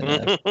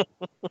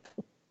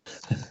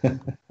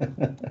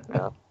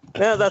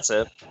 Yeah, that's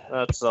it.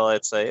 That's all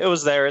I'd say. It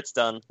was there. It's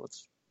done.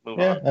 Let's move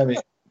on. I mean,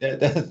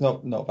 that's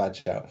not a bad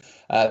shout.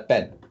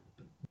 Ben.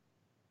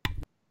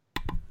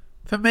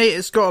 For me,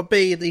 it's got to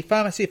be the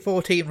Final Fantasy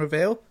 14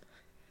 reveal,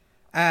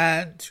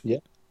 and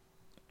the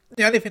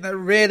only thing that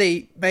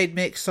really made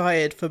me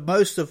excited for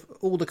most of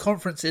all the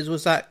conferences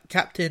was that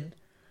Captain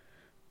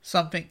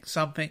something.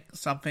 The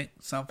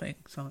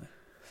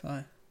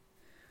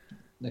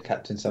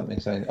Captain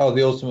something. Oh,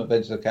 the Ultimate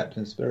Adventure of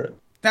Captain Spirit.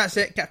 That's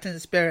it, Captain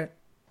Spirit.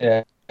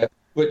 Yeah,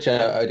 which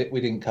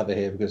we didn't cover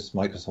here because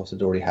Microsoft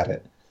had already had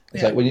it.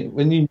 It's like when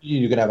you knew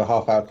you were going to have a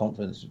half-hour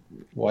conference,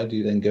 why do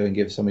you then go and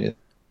give some of your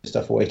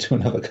stuff away to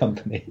another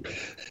company?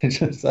 It's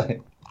just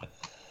like...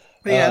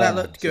 But yeah, that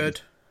looked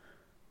good.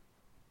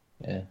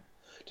 Yeah.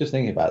 Just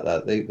thinking about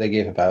that, they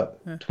gave about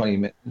 20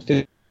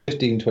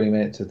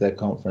 minutes of their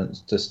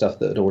conference to stuff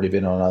that had already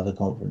been on other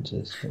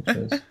conferences. Which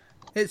was...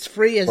 It's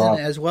free, isn't it,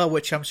 as well,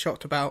 which I'm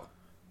shocked about.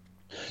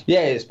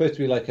 Yeah, it's supposed to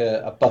be like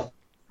a buffer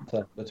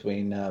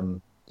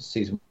between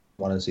season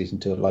 1 and season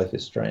 2 of Life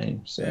is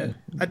Strange. So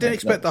I didn't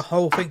expect the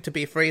whole thing to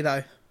be free,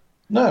 though.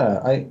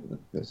 No,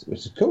 which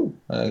is cool.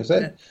 Like I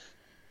said,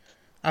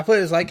 I thought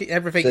it was like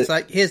everything's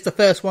like, here's the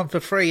first one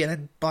for free, and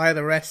then buy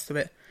the rest of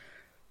it.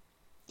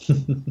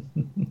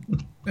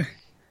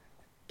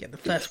 Get the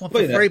first one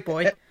for free,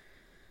 boy.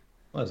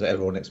 Well, so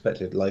everyone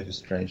expected Life is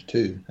Strange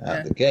 2 out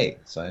of the gate,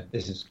 so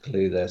this is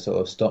clearly their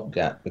sort of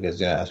stopgap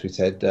because, as we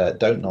said,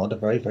 Don't Nod are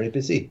very, very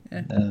busy.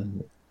 Yeah.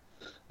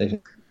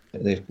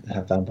 They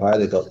have Vampire,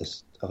 they've got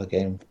this other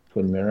game,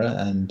 Twin Mirror,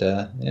 and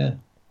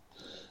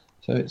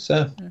so it's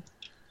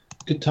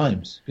good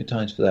times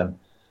for them.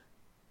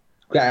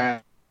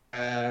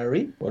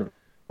 Gary, what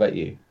about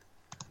you?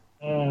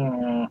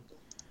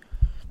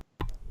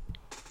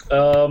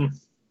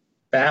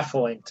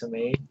 Baffling to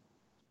me.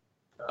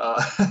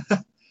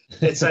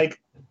 It's like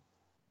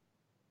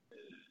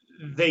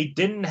they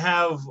didn't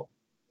have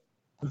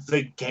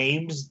the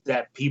games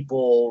that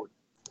people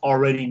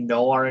already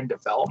know are in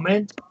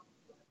development,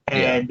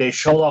 and they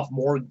showed off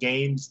more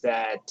games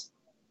that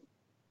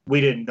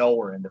we didn't know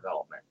were in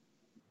development.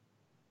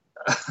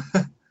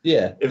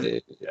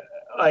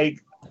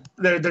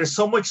 There's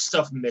so much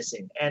stuff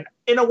missing, and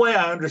in a way,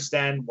 I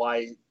understand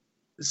why,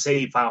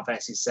 say, Final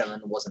Fantasy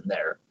VII wasn't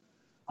there,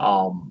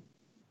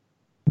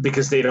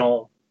 because they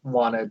don't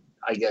want to,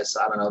 I guess,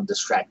 I don't know,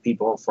 distract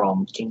people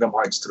from Kingdom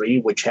Hearts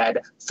 3, which had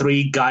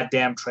 3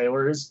 goddamn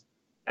trailers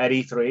at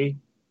E3.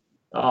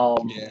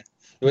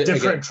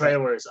 Different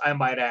trailers, I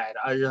might add.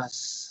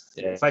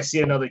 If I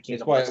see another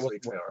Kingdom Hearts 3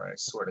 trailer, I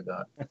swear to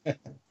God.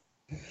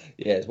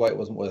 It's why it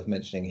wasn't worth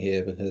mentioning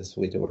here, because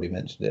we'd already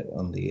mentioned it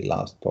on the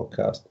last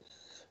podcast,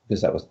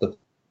 because that was the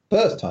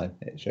first time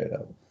it showed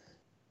up.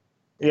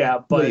 Yeah,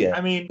 but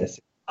I mean,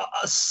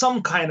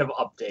 some kind of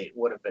update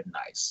would have been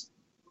nice.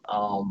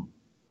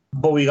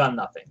 But we got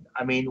nothing.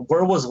 I mean,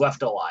 where was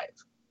Left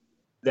Alive?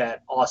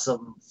 That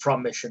awesome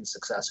From Mission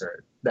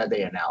successor that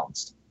they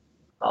announced.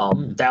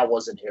 That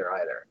wasn't here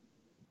either.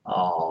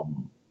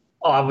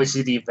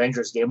 Obviously, the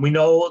Avengers game. We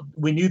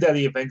knew that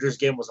the Avengers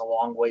game was a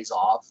long ways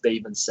off. They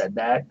even said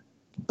that.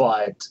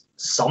 But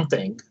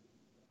something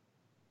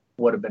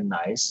would have been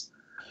nice.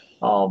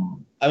 I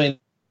mean,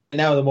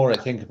 now the more I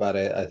think about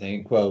it, I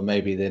think, well,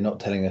 maybe they're not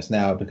telling us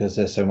now because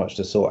there's so much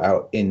to sort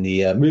out in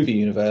the movie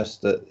universe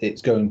that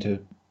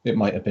it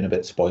might have been a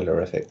bit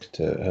spoilerific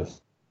to have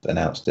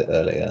announced it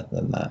earlier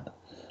than that.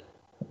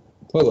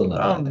 Well,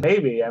 no.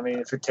 Maybe. I mean,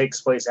 if it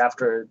takes place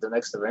after the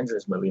next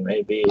Avengers movie,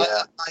 maybe.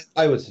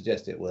 I would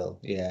suggest it will,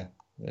 yeah.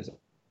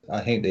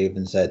 I think they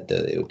even said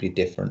that it would be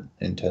different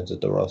in terms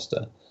of the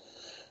roster.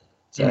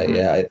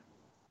 So,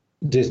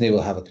 Disney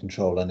will have a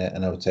control on it,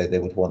 and I would say they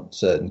would want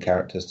certain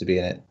characters to be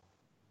in it.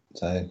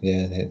 So,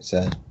 it's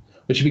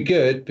which would be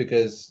good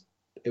because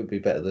it would be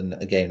better than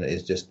a game that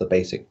is just the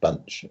basic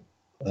bunch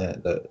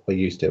that we're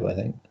used to, I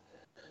think.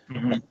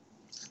 Mm-hmm.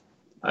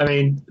 I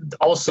mean,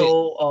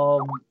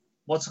 also,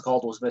 what's it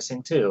called was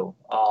missing too.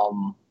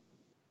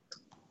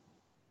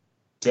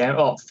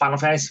 Final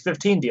Fantasy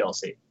 15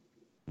 DLC.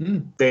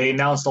 They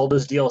announced all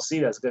this DLC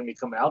that's going to be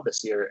coming out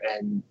this year,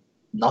 and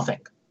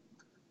nothing.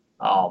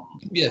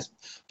 Yes,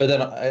 but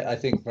then I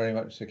think very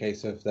much the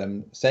case of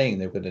them saying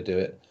they were going to do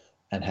it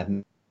and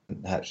hadn't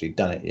actually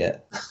done it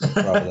yet.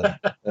 Rather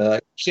than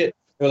like shit.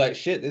 We're like,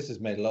 shit, this has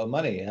made a lot of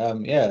money.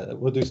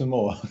 We'll do some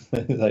more.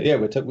 It's like,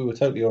 we were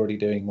totally already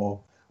doing more.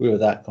 We were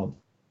that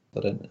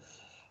confident.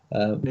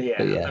 I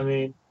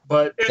mean,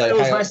 but it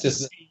was nice to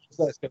see.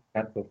 Let's go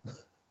cancel.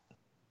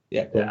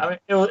 Yeah, cool. I mean,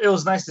 it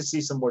was nice to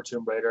see some more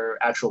Tomb Raider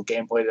actual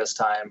gameplay this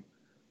time.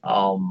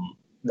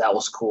 That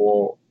was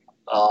cool.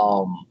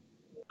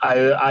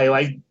 I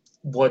like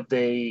what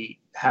they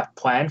have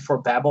planned for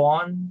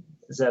Babylon.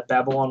 Is that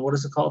Babylon? What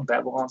is it called?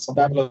 Babylon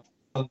something?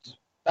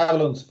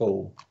 Babylon's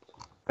Fall.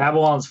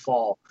 Babylon's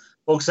Fall.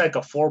 Looks like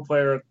a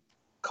 4-player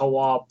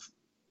co-op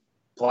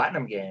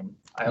platinum game.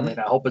 I mean,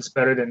 I hope it's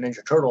better than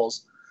Ninja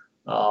Turtles,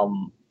 but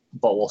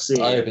we'll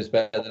see. I hope it's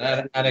better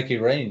than Anarchy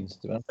Reigns,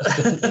 to be honest.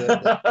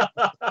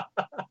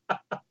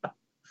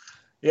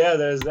 Yeah,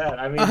 there's that.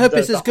 I mean, I hope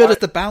it's as good as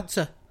the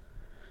Bouncer.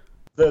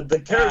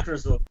 The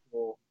characters look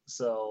cool,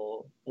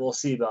 so we'll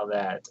see about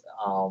that.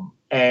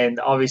 And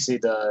obviously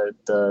the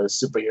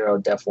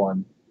superhero Def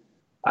one,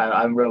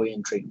 I'm really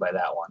intrigued by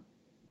that one.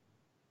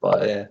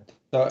 But yeah,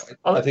 so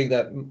I think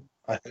that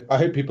I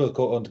hope people have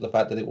caught on to the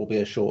fact that it will be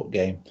a short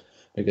game,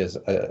 because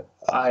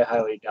I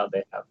highly doubt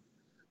they have.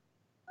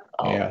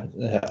 Yeah,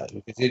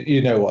 because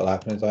you know what will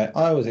happen. It's like,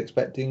 I was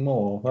expecting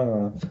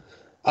more.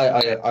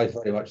 I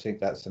very much think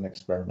that's an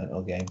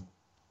experimental game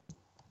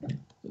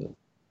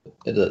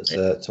that's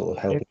sort of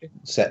helping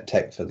set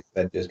tech for the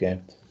Avengers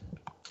game.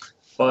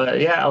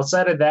 But yeah,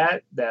 outside of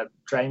that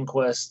Dragon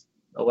Quest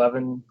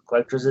 11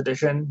 Collector's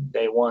Edition,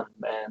 day one,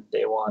 man,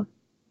 day one.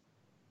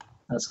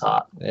 That's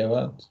hot. Yeah,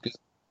 well, it's good.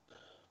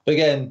 But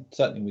again,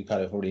 something we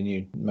kind of already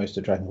knew most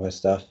of Dragon Quest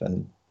stuff,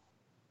 and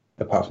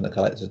apart from the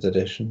Collector's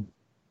Edition.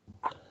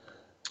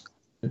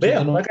 But yeah,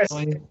 like I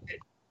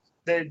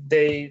said,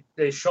 they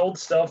showed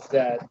stuff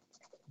that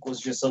was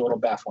just a little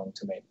baffling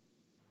to me.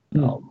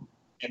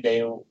 And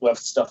they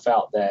left stuff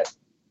out that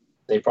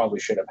they probably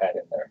should have had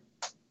in there.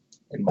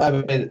 I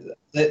mean,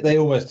 they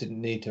almost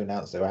didn't need to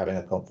announce they were having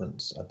a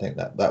conference. I think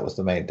that was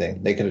the main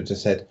thing. They could have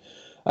just said,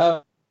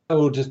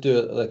 we'll just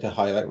do like a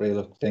highlight reel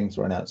of things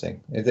we're announcing.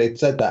 If they'd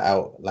said that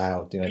out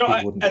loud, people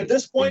wouldn't. At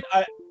this point,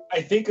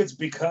 I think it's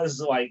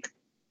because like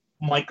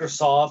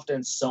Microsoft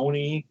and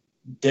Sony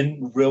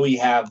didn't really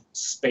have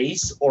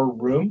space or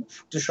room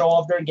to show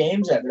off their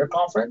games at their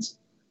conference.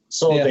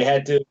 So they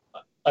had to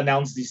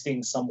announce these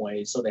things some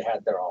way, so they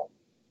had their own.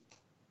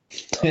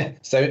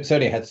 So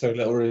Sony had so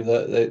little room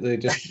that they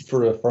just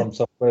threw a From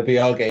Software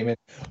VR game in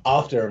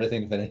after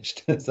everything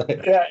finished.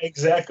 Yeah,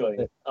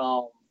 exactly.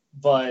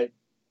 But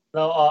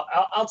no,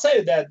 I'll tell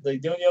you that the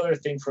only other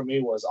thing for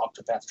me was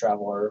Octopath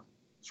Traveler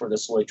for the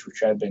Switch,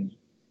 which I've been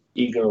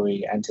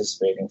eagerly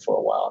anticipating for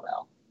a while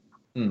now.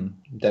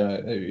 Demo.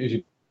 Have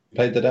you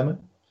played the demo?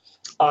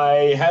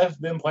 I have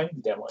been playing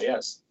the demo,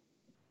 yes.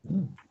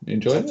 You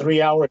enjoy it? It's a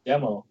 3-hour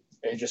demo.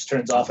 It just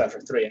turns off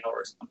after 3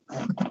 hours.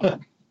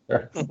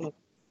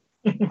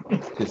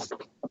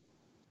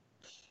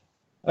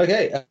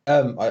 Okay,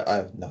 I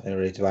have nothing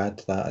really to add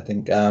to that. I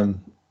think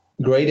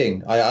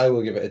grading, I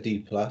will give it a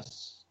D+,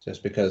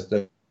 just because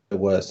there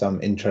were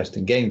some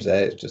interesting games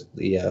there. It's just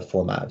the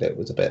format of it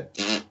was a bit.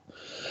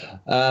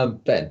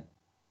 Ben?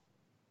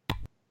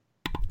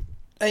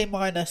 A-.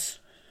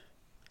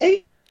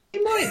 A-?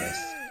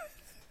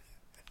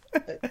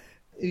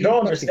 You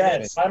don't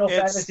understand. Final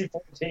Fantasy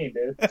 14,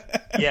 dude.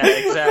 Yeah,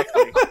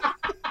 exactly.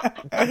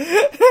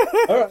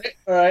 All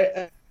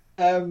right.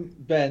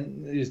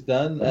 Ben is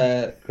done.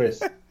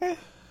 Chris?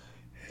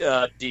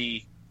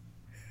 D.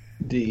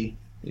 D.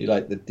 You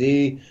like the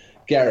D.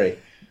 Gary?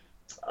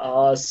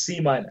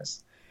 C-.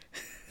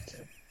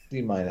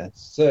 C-.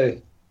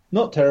 So,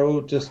 not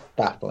terrible, just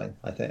baffling,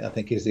 I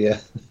think is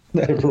the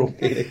overall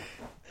feeling.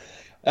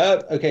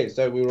 Okay,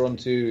 so we were on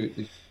to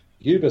the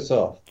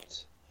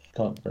Ubisoft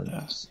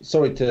conference.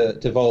 Sorry to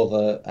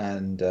Devolver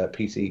and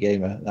PC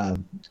Gamer.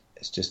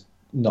 It's just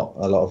not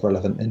a lot of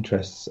relevant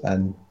interests,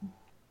 but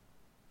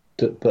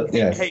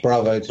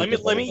bravo to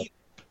Devolver.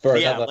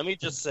 Let me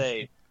just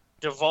say,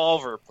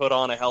 Devolver put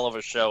on a hell of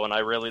a show, and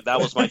that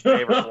was my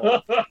favorite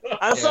one.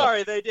 I'm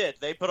sorry, they did.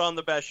 They put on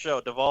the best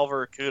show.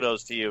 Devolver,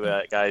 kudos to you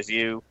guys.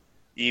 You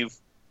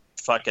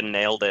fucking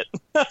nailed it.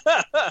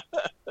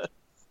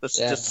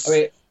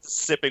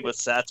 Sipping with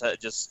satire,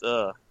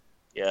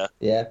 yeah.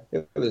 Yeah,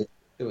 it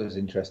was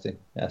interesting,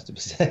 it has to be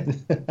said.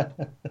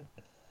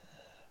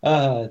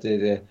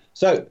 Dear.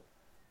 So,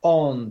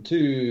 on to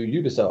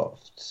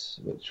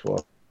Ubisoft, which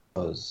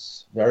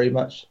was very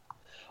much...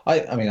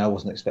 I mean, I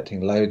wasn't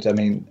expecting loads. I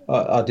mean,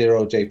 our dear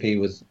old JP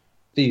was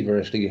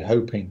feverishly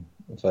hoping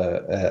for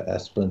a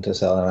Splinter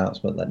Cell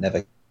announcement that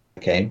never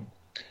came.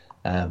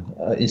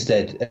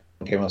 Instead,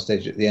 everyone came on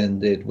stage at the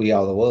end, did We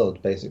Are the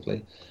World,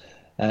 basically.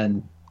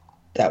 And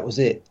that was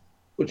it,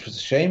 which was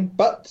a shame,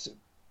 but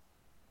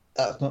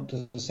that's not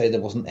to say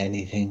there wasn't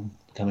anything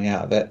coming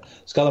out of it.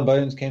 Skull and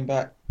Bones came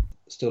back,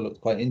 still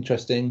looked quite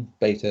interesting.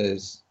 Beta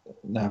is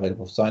now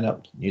available for sign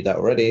up. Knew that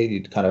already.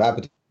 You'd kind of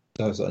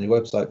advertise it on your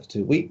website for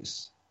 2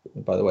 weeks.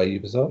 By the way,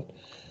 Ubisoft.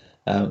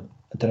 I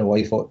don't know why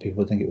you thought people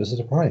would think it was a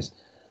surprise.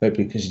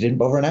 Maybe because you didn't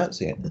bother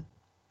announcing it.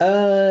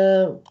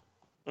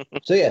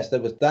 So yes,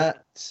 there was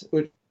that,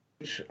 which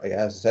as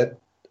I said,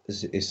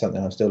 is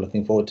something I'm still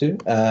looking forward to.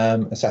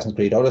 Assassin's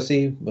Creed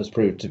Odyssey was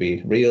proved to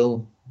be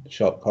real,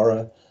 shock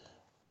horror.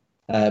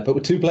 But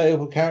with 2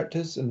 playable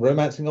characters and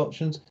romancing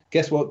options,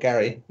 guess what,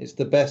 Gary? It's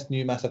the best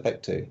new Mass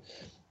Effect 2.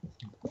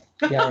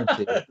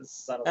 Guaranteed.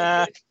 Son of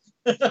a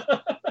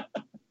bitch.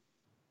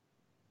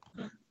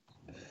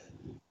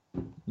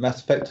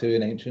 Mass Effect 2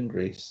 in ancient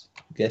Greece.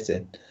 Get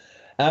in.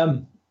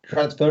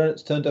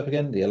 Transference turned up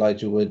again. The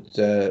Elijah Wood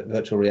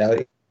virtual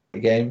reality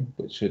game,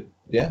 which should,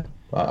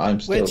 I'm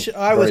still. Which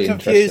I was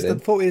confused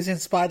and thought he was in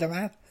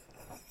Spider-Man.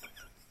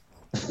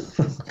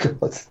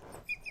 God.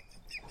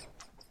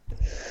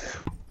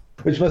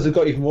 Which must have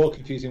got even more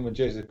confusing when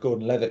Joseph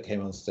Gordon-Levitt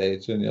came on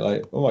stage, and you're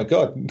like, "Oh my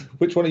God,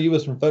 which one of you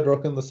was from Third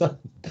Rock and the Sun?"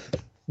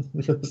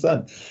 From the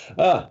Sun.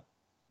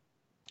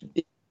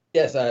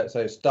 Yes.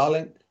 So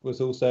Starlink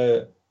was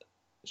also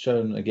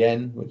shown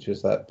again, which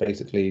was that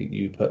basically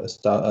you put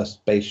a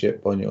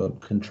spaceship on your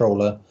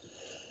controller.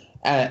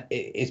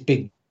 Its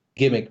big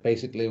gimmick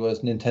basically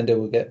was Nintendo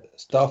will get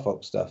Star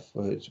Fox stuff,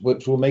 which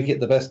will make it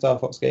the best Star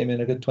Fox game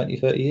in a good 20,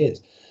 30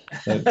 years.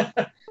 So,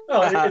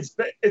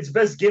 its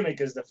best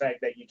gimmick is the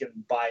fact that you can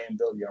buy and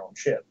build your own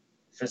ship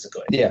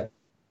physically. Yeah.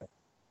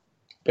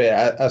 But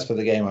as for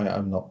the game,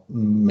 I'm not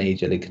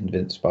majorly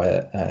convinced by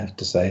it, I have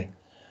to say.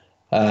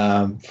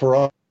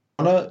 For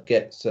Honor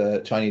gets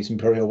Chinese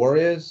Imperial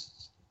Warriors.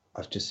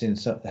 I've just seen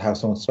how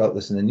someone spelt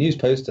this in the news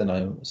post, and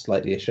I'm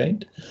slightly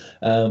ashamed.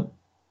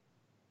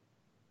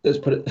 Let's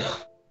put it...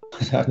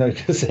 I don't know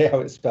to say how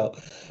it's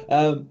spelled.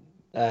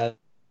 The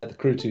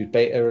Crew 2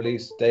 beta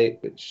release date,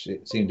 which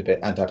it seemed a bit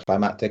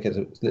anticlimactic, as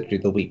it was literally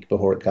the week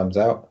before it comes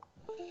out.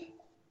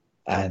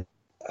 And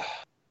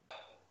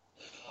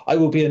I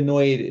will be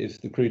annoyed if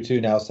the Crew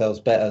 2 now sells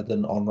better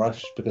than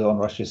Onrush, because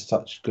Onrush is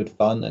such good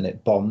fun and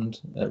it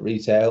bombed at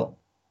retail.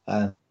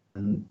 And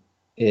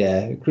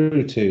yeah,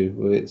 Crew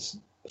 2, it's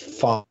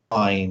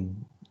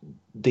fine,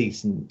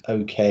 decent,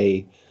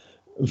 okay,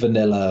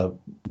 vanilla,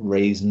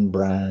 raisin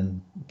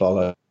bran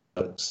bollocks.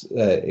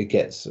 It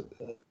gets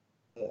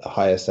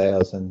higher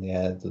sales, and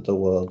the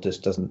world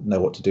just doesn't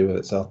know what to do with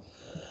itself.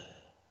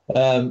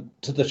 To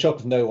the shock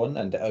of no one,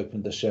 and it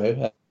opened the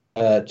show,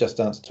 Just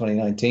Dance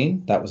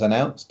 2019, that was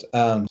announced.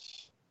 For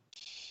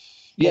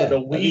the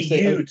Wii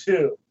U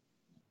too.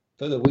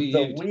 For the Wii U.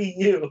 The Wii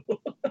U.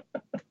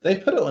 They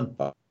put it on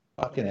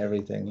fucking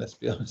everything, let's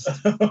be honest,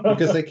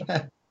 because they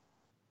can.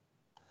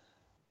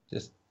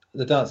 Just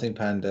the Dancing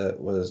Panda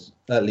was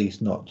at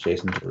least not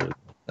Jason Derulo.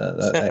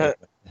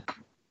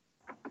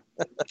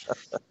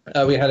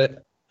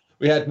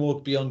 We had more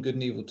Beyond Good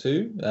and Evil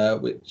 2,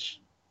 which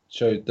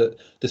showed that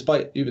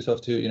despite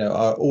Ubisoft, who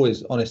are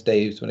always honest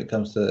Daves when it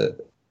comes to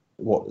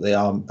what they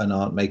are and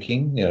aren't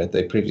making,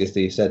 they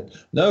previously said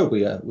no,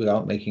 we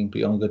aren't making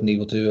Beyond Good and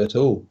Evil 2 at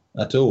all,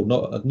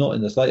 not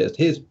in the slightest.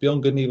 Here's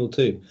Beyond Good and Evil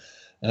 2.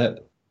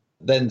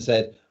 Then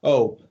said,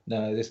 oh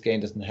no, this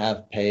game doesn't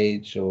have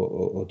Paige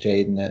or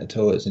Jade in it at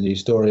all. It's a new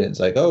story. And it's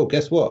like, oh,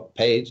 guess what?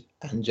 Paige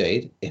and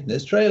Jade in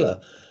this trailer,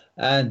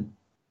 and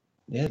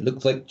yeah, it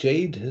looks like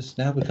Jade has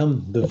now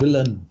become the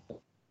villain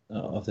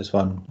of this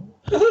one.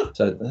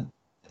 So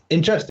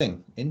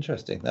interesting.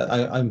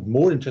 I'm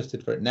more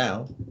interested for it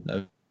now,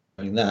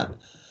 knowing that.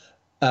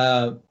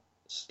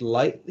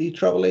 Slightly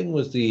troubling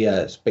was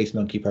the Space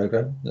Monkey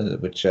program,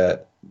 which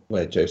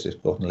where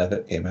Joseph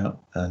Gordon-Levitt came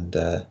out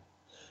and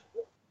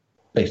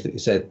basically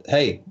said,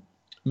 "Hey,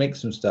 make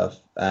some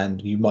stuff,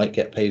 and you might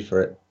get paid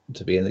for it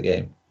to be in the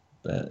game."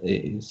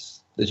 It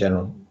is the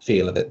general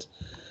feel of it,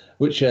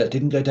 which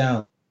didn't go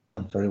down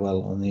very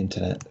well on the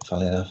internet,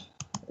 funnily enough,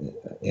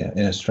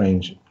 in a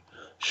strange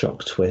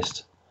shock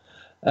twist.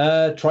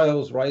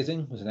 Trials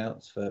Rising was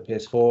announced for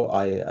PS4.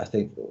 I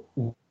think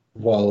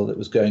while it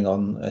was going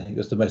on, I think it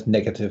was the most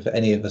negative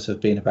any of us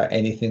have been about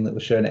anything that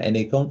was shown at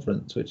any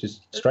conference, which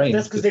is strange.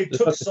 That's because they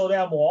took so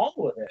damn long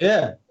with it.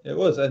 Yeah, it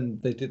was,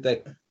 and they did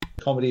their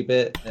comedy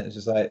bit, and it's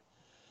just like...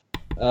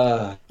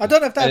 I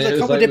don't know if that was a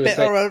comedy bit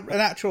or an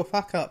actual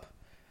fuck-up.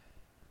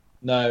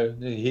 No,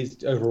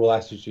 his overall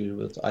attitude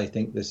was, I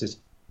think this is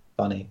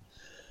funny,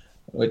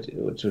 which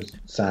was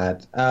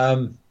sad.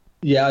 I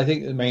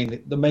think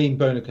the main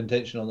bone of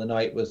contention on the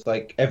night was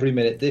like every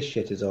minute this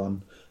shit is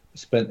on,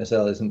 Splinter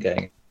Cell isn't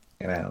getting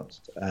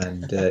announced,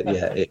 and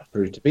it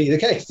proved to be the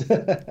case.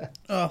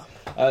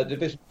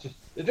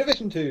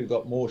 Division 2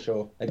 got more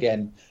show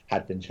again,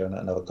 had been shown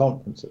at another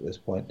conference at this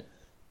point,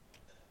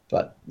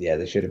 but yeah,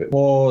 they showed a bit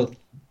more,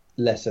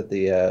 less of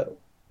the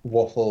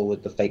waffle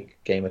with the fake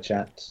gamer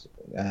chat.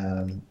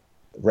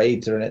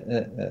 Raids are in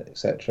it,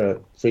 etc.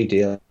 Free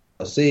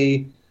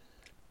DLC,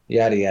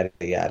 yada yada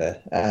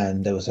yada,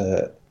 and that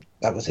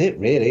was it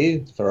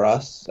really for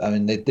us. I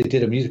mean, they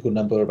did a musical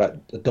number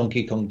about the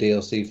Donkey Kong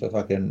DLC for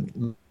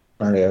fucking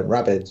Mario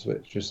Rabbids,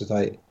 which was just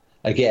like,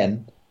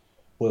 again,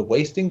 we're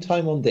wasting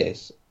time on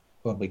this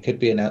when we could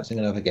be announcing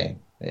another game.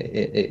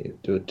 It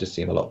would just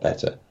seem a lot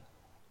better.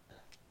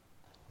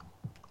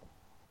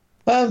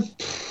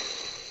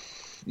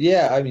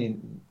 Yeah, I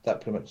mean, that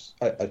pretty much,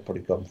 I've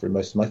probably gone through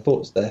most of my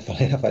thoughts there,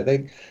 funny enough, I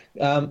think.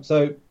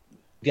 So,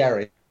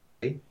 Gary,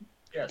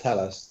 yes. Tell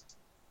us,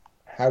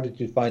 how did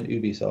you find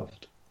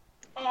Ubisoft?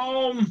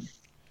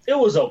 It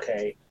was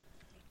okay.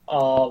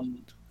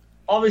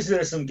 Obviously,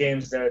 there's some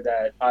games there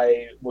that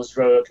I was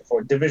really looking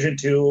for. Division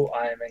 2,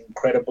 I'm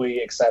incredibly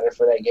excited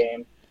for that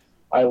game.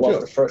 I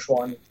love the first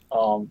one.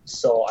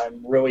 So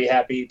I'm really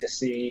happy to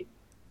see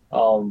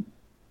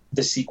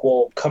the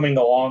sequel coming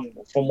along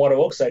from what it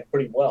looks like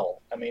pretty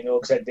well. I mean, it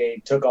looks like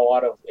they took a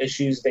lot of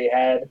issues they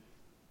had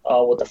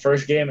with the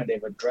first game and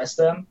they've addressed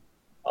them.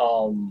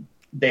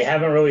 They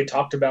haven't really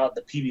talked about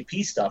the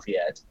PvP stuff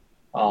yet,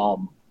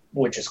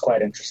 which is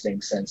quite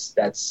interesting since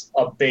that's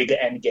a big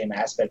end game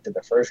aspect of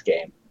the first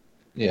game.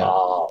 Yeah.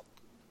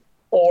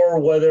 Or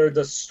whether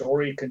the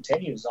story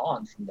continues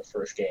on from the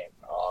first game,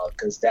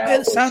 because that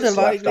it sounded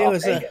like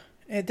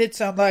it did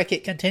sound like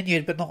it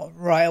continued, but not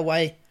right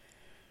away.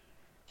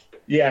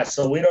 Yeah,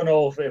 so we don't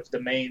know if the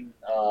main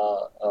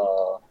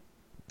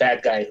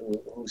bad guy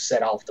who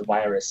set off the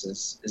virus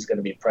is going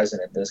to be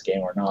present in this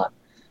game or not.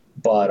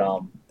 But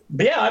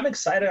yeah, I'm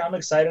excited. I'm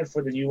excited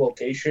for the new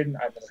location.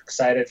 I'm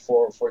excited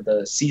for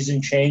the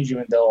season change,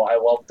 even though I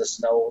love the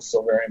snow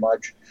so very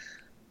much.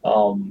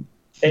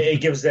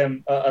 It gives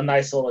them a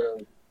nice little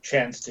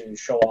chance to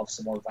show off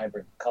some more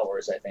vibrant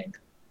colors, I think.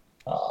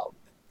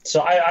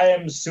 So I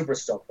am super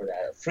stoked for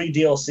that. Free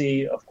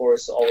DLC, of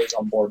course, always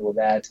on board with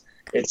that.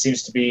 It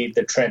seems to be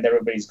the trend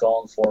everybody's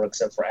going for,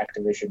 except for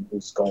Activision,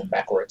 who's going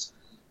backwards.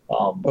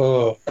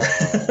 We'll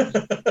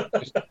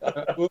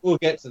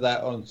get to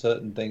that on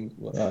certain things.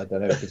 Well, I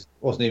don't know, because it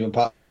wasn't even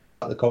part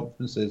of the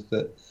conferences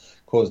that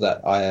caused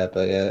that ire,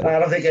 but yeah. I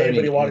don't think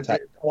anybody wanted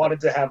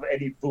to have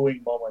any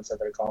booing moments at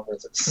their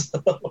conferences.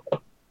 That's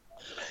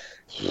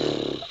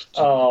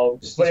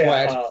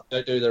why I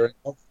don't do their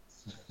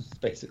conferences,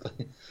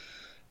 basically.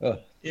 Oh,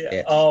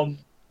 yeah.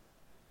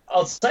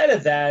 Outside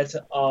of that,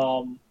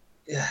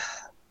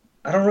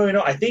 I don't really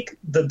know. I think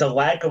the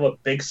lack of a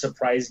big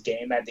surprise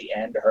game at the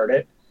end hurt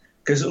it,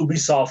 because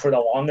Ubisoft, for the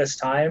longest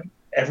time,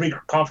 every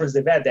conference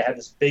they've had, they had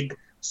this big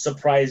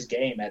surprise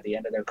game at the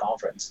end of their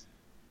conference,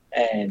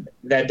 and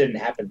that didn't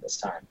happen this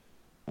time,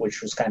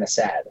 which was kind of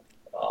sad.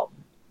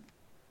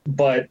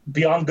 But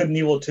Beyond Good and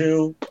Evil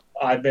 2,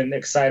 I've been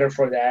excited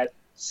for that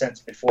since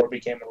before it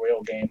became a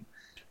real game.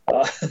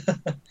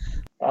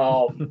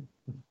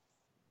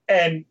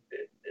 And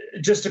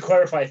just to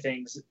clarify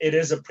things, it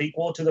is a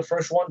prequel to the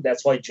first one.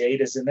 That's why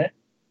Jade is in it.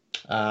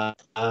 Yeah,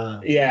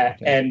 okay.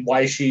 And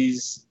why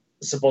she's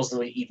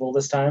supposedly evil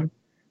this time.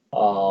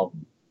 So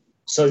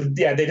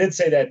yeah, they did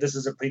say that this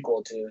is a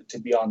prequel to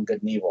Beyond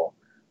Good and Evil.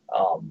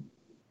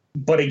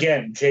 But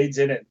again, Jade's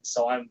in it,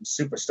 so I'm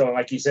super stoked.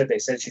 Like you said, they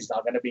said she's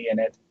not going to be in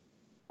it.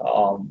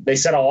 They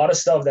said a lot of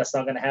stuff that's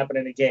not going to happen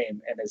in the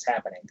game, and it's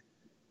happening.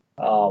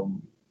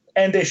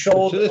 And they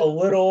showed a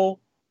little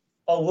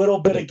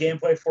bit of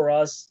gameplay for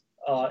us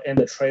in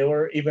the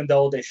trailer, even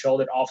though they showed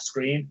it off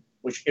screen,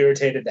 which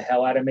irritated the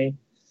hell out of me.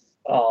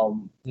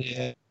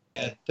 Yeah,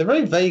 they're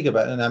very vague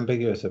about and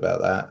ambiguous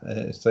about that.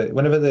 It's like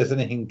whenever there's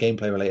anything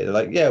gameplay related, they're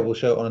like, yeah, we'll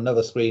show it on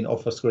another screen,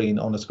 off a screen,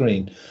 on a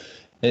screen.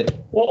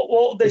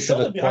 Well, they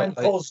showed it behind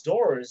closed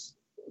doors.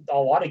 A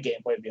lot of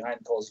gameplay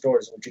behind closed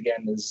doors, which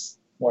again is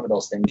one of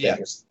those things that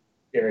just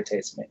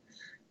irritates me.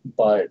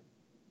 But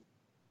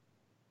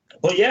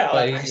yeah,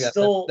 I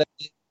still.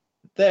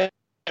 There,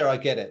 I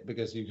get it,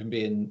 because you can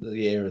be in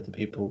the ear of the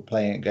people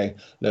playing it going,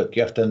 look,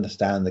 you have to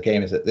understand the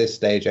game is at this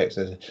stage,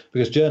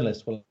 because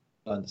journalists will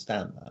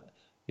understand that.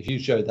 If you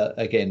show that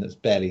a game that's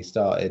barely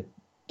started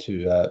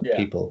to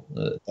people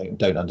that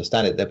don't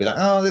understand it, they'll be like,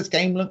 oh, this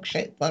game looks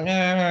shit, like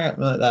that,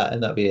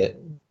 and that'll be it.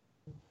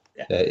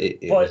 Yeah.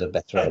 It was a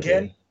better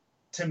idea.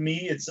 To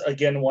me, it's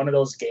again one of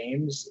those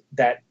games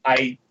that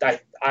I'm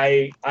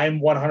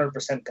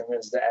 100%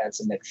 convinced that it's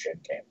a next gen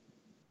game.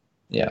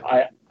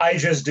 Yeah, I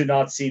just do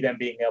not see them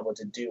being able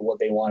to do what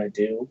they want to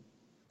do,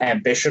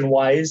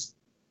 ambition-wise,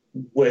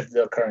 with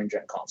the current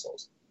gen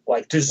consoles.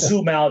 Like to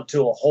zoom out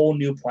to a whole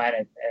new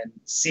planet and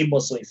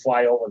seamlessly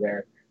fly over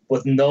there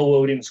with no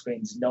loading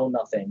screens, no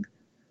nothing.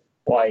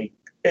 Like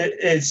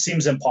it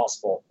seems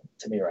impossible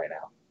to me right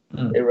now.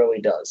 It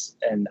really does,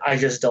 and I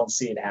just don't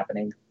see it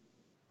happening.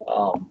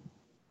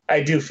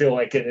 I do feel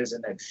like it is a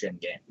next gen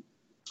game,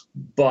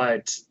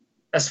 but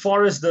as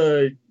far as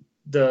the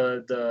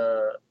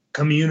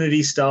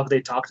community stuff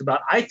they talked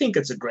about, I think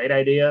it's a great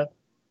idea.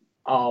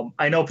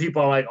 I know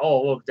people are like,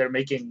 oh, look, they're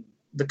making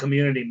the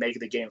community make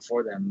the game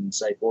for them.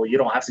 It's like, well, you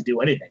don't have to do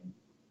anything,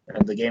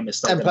 and the game is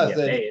still going to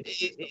get made.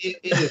 It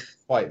is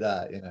quite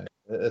that,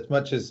 as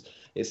much as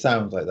it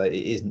sounds like that,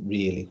 it isn't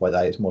really quite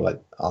that. It's more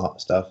like art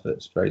stuff.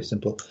 It's very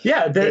simple.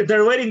 Yeah,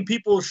 they're letting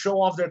people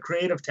show off their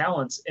creative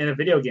talents in a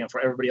video game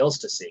for everybody else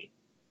to see.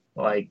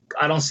 Like,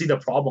 I don't see the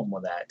problem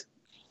with that,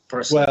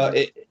 personally. Well,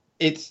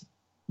 it's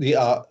the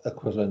art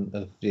equivalent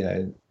of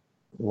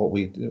what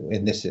we do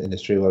in this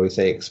industry, where we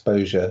say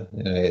exposure.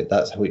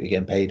 That's what you're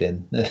getting paid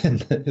in.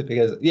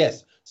 Because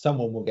yes,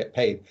 someone will get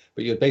paid,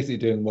 but you're basically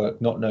doing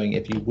work not knowing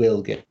if you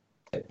will get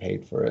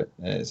paid for it.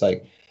 And it's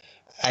like,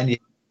 and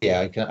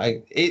yeah,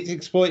 it's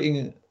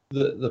exploiting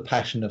the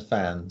passion of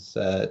fans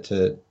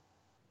to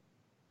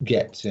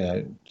get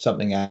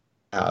something out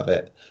of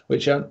it,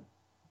 which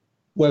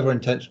whether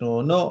intentional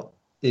or not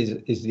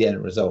is the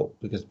end result,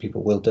 because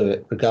people will do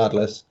it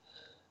regardless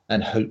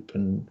and hope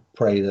and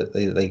pray that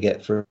they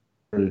get through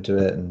to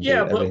it and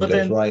everything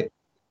goes right.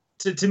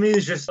 to me,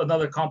 it's just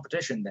another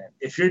competition. Then,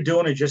 if you're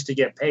doing it just to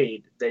get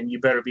paid, then you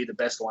better be the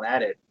best one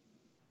at it.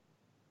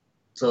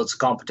 So it's a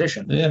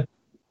competition. Yeah,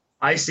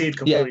 I see it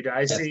completely.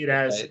 I see it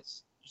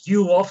as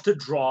you love to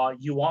draw.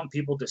 You want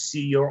people to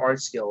see your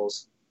art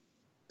skills.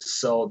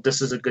 So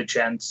this is a good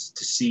chance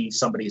to see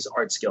somebody's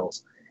art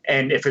skills.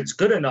 And if it's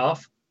good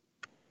enough,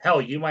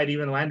 hell, you might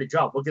even land a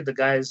job. Look at the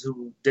guys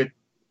who did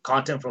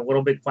content for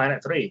Little Big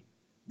Planet 3.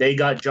 They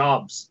got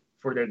jobs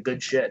for their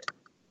good shit.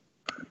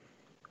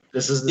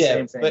 This is the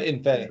same thing. But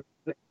in fairness,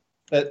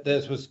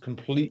 this was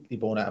completely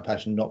born out of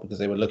passion, not because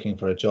they were looking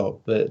for a job.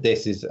 But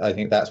this is, I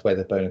think that's where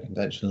the bone of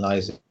contention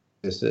lies,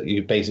 is that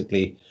you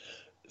basically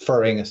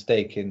throwing a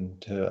stake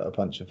into a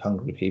bunch of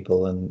hungry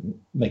people and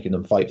making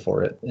them fight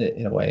for it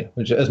in a way,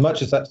 which, as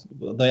much as that's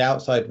the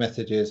outside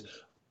message is,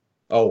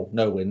 oh,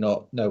 no, we're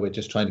not. No, we're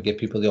just trying to give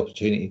people the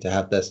opportunity to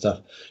have their stuff,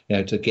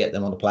 to get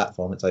them on the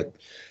platform. It's like,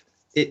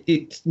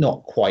 it's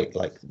not quite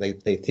like they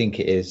think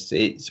it is.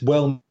 It's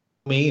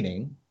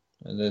well-meaning,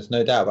 and there's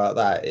no doubt about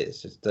that.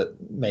 It's just that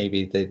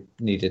maybe they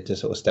needed to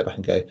sort of step back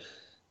and go,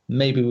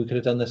 maybe we could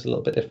have done this a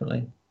little bit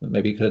differently.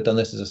 Maybe you could have done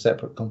this as a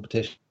separate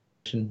competition.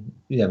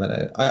 Yeah,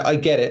 man, I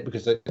get it,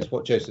 because that's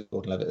what Joseph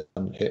Gordon-Levitt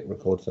hit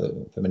record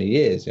for many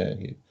years.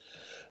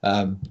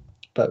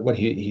 But when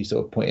he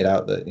sort of pointed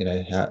out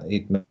that how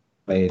he'd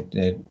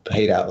made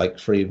paid out like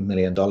 $3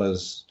 million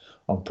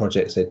on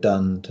projects they'd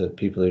done to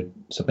people who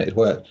submitted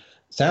work,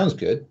 sounds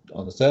good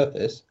on the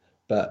surface,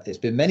 but it's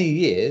been many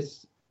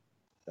years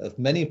of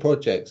many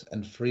projects,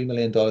 and $3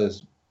 million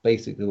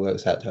basically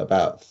works out to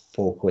about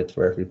 £4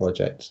 for every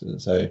project.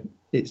 And so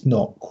it's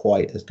not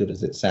quite as good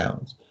as it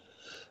sounds.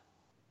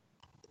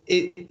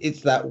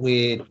 It's that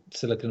weird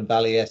Silicon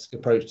Valley-esque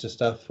approach to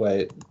stuff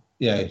where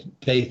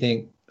they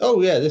think,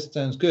 oh yeah, this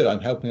sounds good,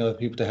 I'm helping other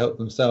people to help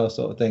themselves,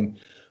 sort of thing,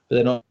 but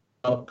they're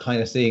not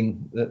kind of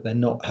seeing that they're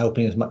not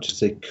helping as much as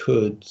they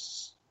could,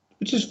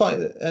 which is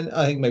fine. And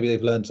I think maybe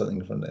they've learned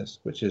something from this,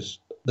 which is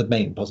the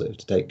main positive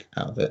to take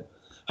out of it,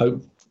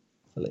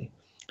 hopefully.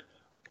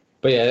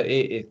 But yeah,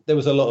 there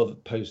was a lot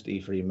of post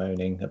E3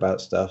 moaning about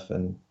stuff,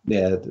 and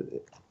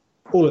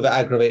all of it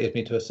aggravated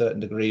me to a certain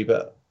degree.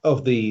 But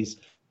of these,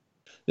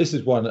 this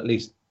is one at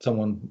least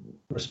someone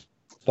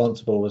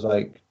responsible was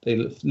like, they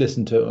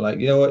listened to it and were like,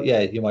 you know what,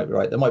 yeah, you might be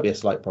right. There might be a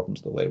slight problem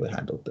to the way we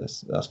handled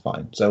this. That's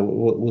fine. So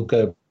we'll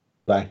go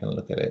back and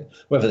look at it.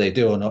 Whether they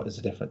do or not is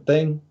a different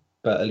thing.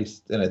 But at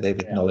least they've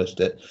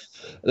acknowledged it.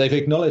 They've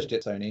acknowledged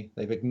it, Sony.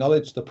 They've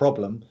acknowledged the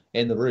problem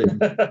in the room.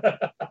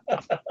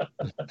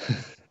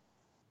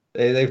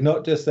 They've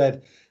not just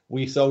said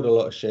we sold a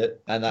lot of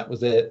shit and that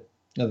was it.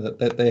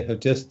 They have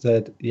just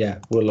said, yeah,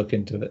 we'll look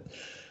into it.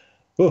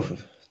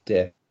 Oof,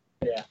 dear.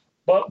 Yeah,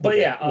 but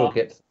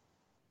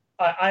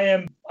I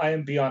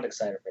am beyond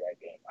excited for that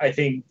game. I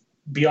think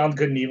Beyond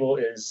Good and Evil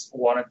is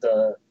one of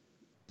the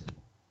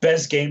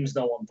best games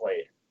no one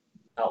played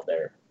out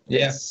there.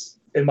 Yes,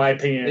 in my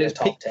opinion, in the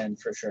top 10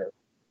 for sure.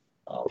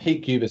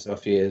 Peak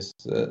Ubisoft years,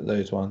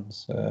 those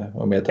ones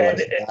when we had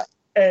the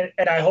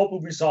and I hope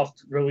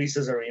Ubisoft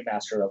releases a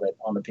remaster of it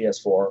on the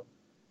PS4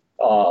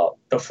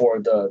 before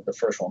the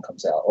first one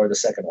comes out or the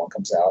second one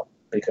comes out,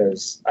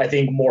 because I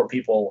think more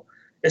people,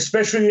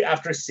 especially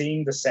after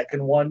seeing the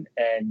second one,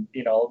 and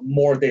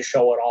more they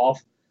show it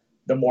off,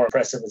 the more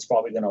impressive it's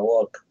probably going to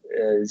look.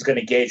 It's going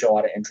to gauge a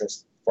lot of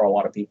interest for a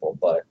lot of people.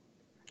 But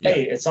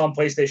hey, it's on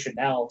PlayStation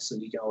now, so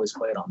you can always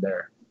play it on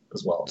there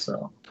as well.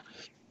 So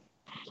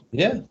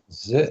yeah,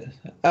 that's it.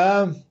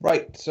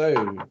 Right,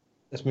 so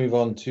let's move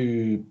on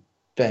to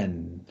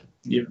Ben.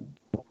 Yeah.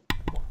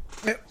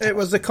 It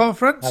was the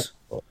conference.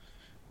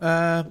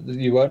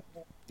 You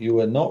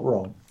were not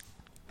wrong.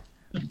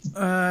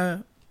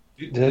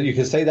 You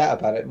can say that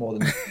about it more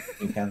than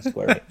you can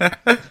swear it.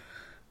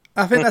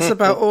 I think that's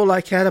about all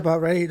I cared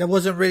about, really. There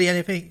wasn't really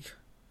anything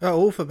at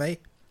all for me.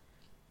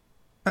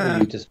 Were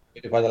you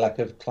disappointed by the lack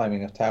of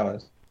climbing of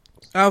towers?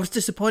 I was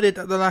disappointed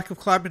at the lack of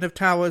climbing of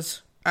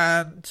towers,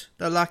 and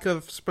the lack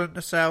of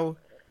Splinter Cell,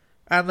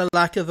 and the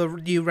lack of a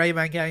new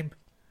Rayman game.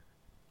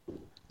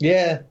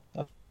 Yeah,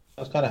 I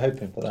was kind of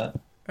hoping for that.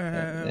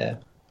 Yeah,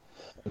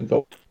 we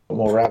got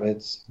more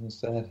rabbits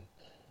instead.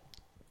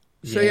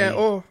 So yeah,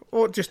 or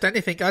just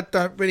anything. I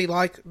don't really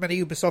like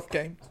many Ubisoft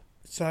games,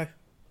 so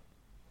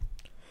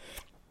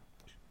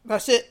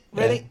that's it.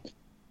 Really,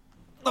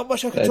 not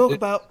much I can talk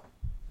about.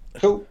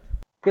 Cool,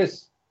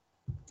 Chris.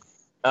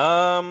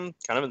 Kind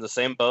of in the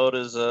same boat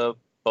as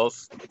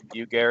both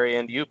you, Gary,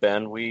 and you,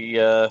 Ben.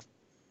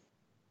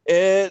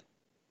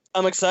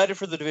 I'm excited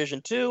for The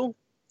Division 2.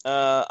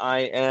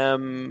 I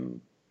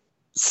am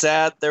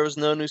sad there was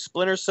no new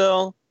Splinter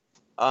Cell.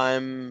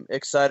 I'm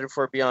excited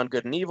for Beyond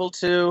Good and Evil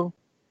 2.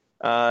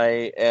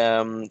 I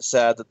am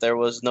sad that there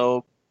was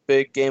no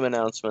big game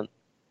announcement.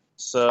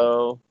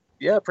 So,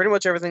 yeah, pretty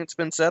much everything that's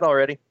been said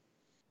already.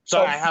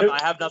 So I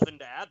have nothing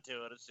to add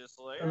to it. It's just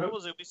like, it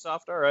was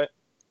Ubisoft, all right.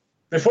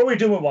 Before we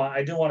do move on,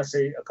 I do want to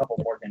say a couple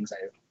more things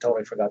I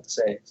totally forgot to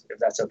say, if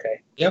that's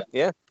okay. Yep.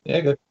 Yeah,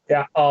 good.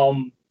 Yeah.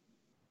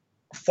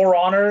 For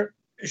Honor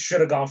should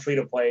have gone free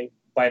to play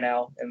by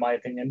now, in my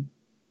opinion.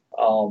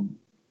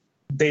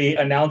 they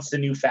announced a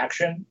new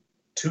faction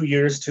 2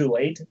 years too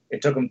late.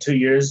 It took them 2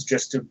 years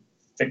just to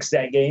fix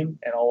that game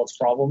and all its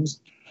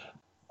problems.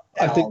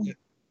 I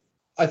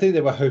think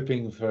they were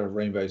hoping for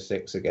Rainbow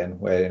Six again,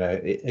 where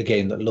a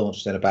game that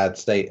launched in a bad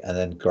state and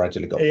then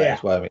gradually got better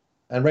as well. I mean,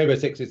 and Rainbow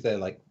Six is their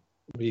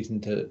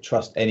reason to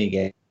trust any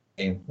game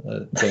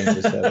as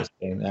a service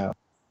game now.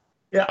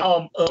 Yeah,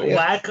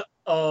 lack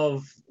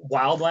of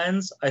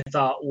Wildlands I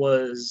thought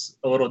was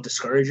a little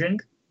discouraging,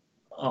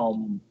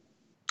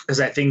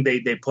 because I think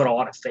they put a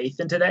lot of faith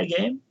into that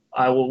game.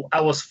 I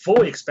was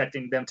fully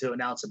expecting them to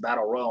announce a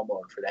battle royale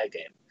mode for that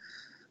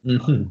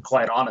game,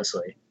 quite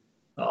honestly.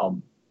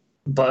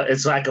 But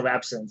its lack of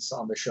absence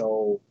on the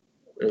show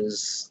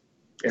is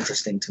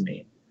interesting to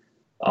me.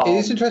 It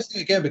is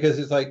interesting again because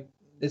it's like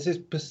there's this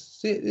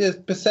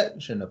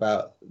perception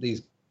about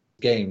these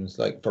games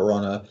like For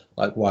Honor,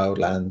 like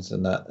Wildlands,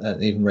 and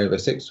even Rainbow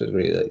Six to a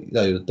degree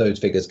that those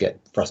figures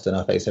get thrust in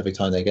our face every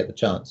time they get the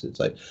chance. It's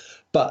like,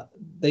 but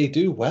they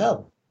do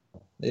well.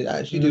 They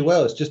actually do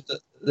well. It's just that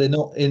they're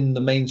not in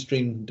the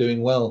mainstream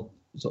doing well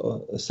sort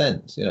of a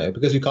sense,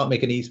 because you can't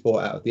make an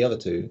esport out of the other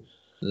two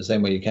the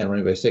same way you can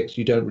Rainbow Six.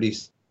 You don't really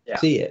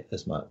see it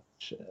as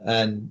much.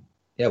 And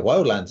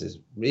Wildlands is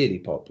really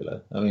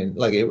popular. I mean,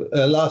 like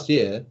last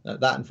year,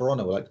 that and For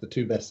Honor were like the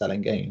two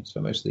best-selling games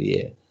for most of the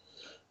year.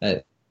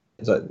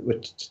 It's like,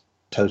 which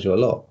tells you a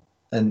lot.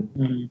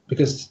 And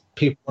because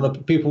people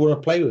want to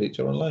play with each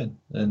other online,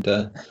 and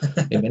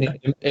in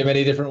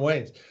many different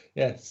ways.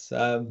 Yes.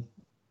 I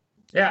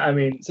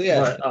mean, so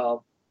but,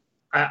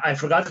 I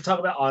forgot to talk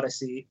about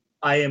Odyssey.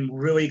 I am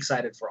really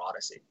excited for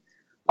Odyssey.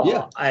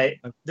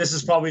 This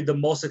is probably the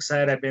most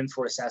excited I've been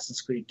for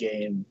Assassin's Creed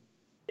game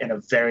in a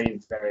very,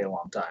 very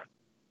long time.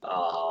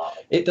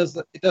 It does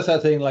that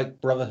thing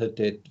like Brotherhood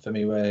did for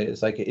me, where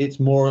it's like it's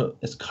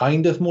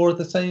kind of more of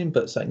the same,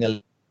 but something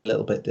a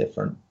little bit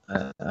different.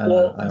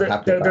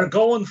 They're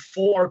going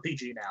full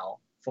RPG now,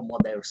 from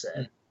what they were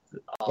saying.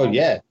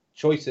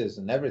 Choices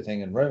and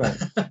everything and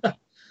romance.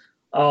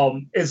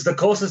 It's the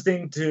closest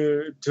thing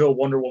to a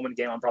Wonder Woman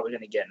game I'm probably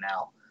going to get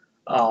now.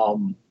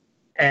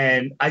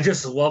 And I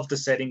just love the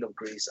setting of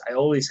Greece. I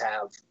always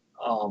have.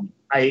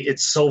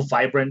 It's so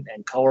vibrant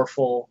and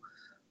colorful.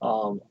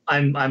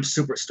 I'm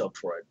super stoked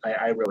for it.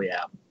 I really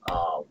am.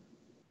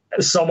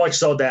 So much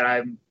so that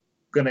I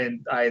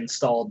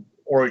installed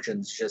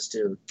Origins just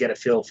to get a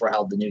feel for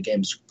how the new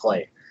games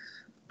play.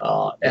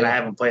 And I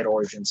haven't played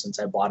Origins since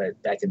I bought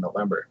it back in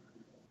November.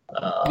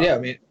 I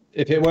mean,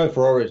 if it weren't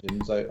for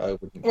Origins, I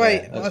wouldn't.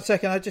 Wait 1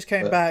 second. I just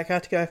came back. I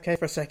had to go AFK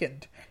for a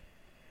second.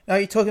 Are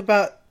you talking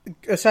about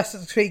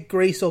Assassin's Creed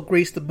Greece or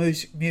Greece the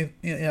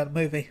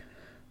movie?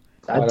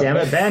 God damn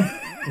it, Ben!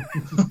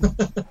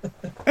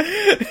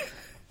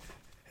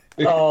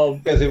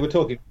 Because they were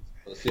talking,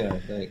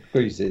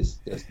 Greece is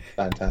just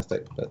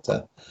fantastic. But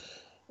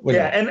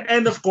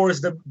and of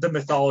course the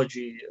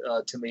mythology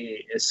to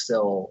me is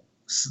still.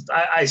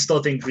 I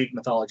still think Greek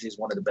mythology is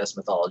one of the best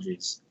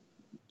mythologies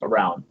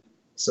around.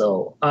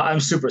 So I'm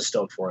super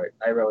stoked for it.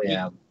 I really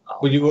am.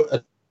 Were you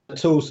at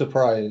all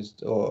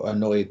surprised or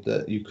annoyed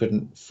that you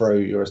couldn't throw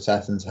your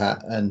assassin's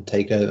hat and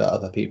take over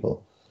other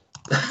people?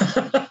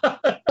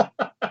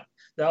 That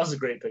was a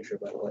great picture,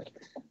 by the way.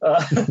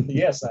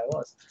 Yes, I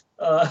was.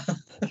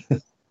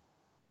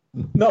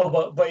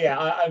 No, but yeah,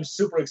 I'm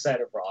super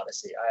excited for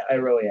Odyssey. I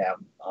really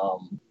am.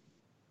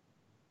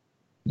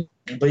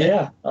 But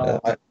yeah.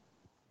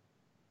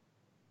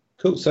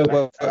 Cool.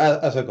 So,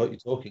 as I got you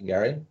talking,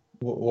 Gary,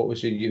 what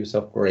was your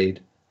Ubisoft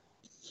grade?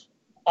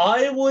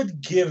 I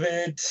would give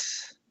it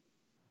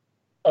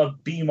a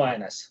B-.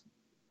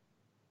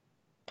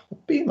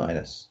 B-.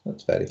 That's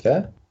fairly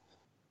fair.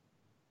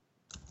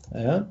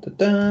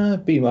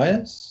 B-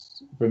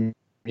 from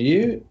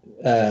you,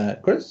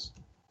 Chris.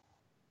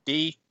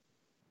 D.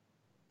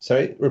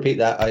 Sorry, repeat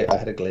that. I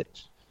had a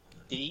glitch.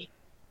 D.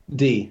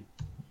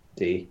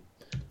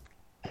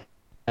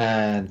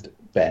 And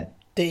Ben.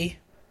 D.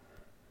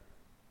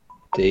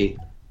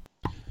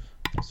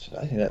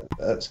 I think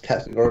that's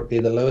categorically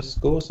the lowest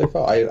score so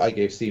far. I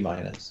gave C-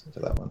 for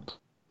that one.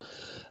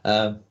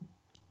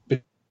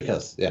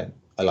 Because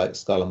I like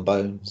Skull and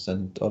Bones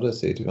and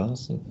Odyssey, to be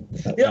honest.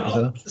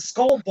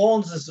 Skull and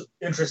Bones is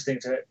interesting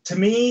to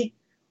me.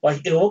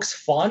 Like, it looks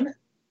fun,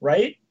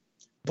 right?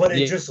 But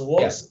it just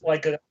looks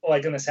like an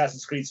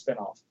Assassin's Creed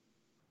spinoff.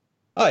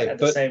 At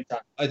the same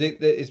time, I think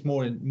that it's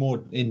more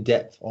in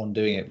depth on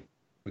doing it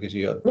because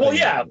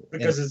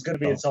because it's going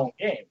to be its own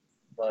game.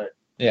 But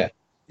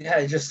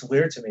it's just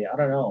weird to me. I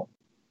don't know.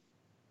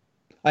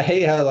 I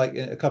hate how like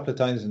a couple of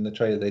times in the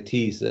trailer they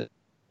tease that.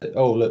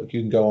 Oh, look,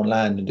 you can go on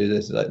land and do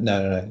this. Like,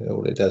 no.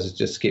 All it does is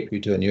just skip you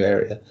to a new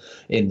area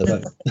in the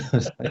boat.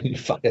 You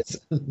fuckers.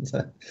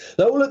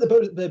 Look, they're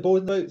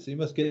boarding the boat, so you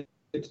must get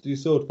to do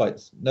sword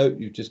fights. No,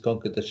 you've just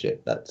conquered the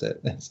ship. That's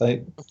it. It's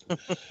like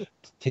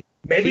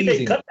maybe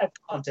they cut that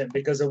content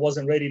because it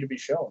wasn't ready to be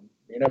shown.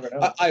 You never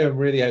know. I am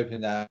really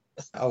hoping that.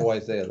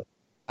 Otherwise, they're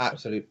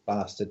absolute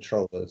bastard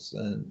trollers.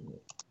 And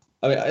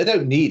I mean, I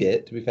don't need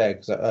it, to be fair,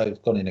 because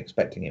I've gone in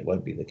expecting it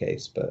won't be the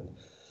case. But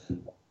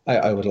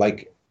I would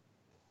like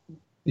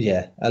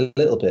Yeah, a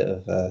little bit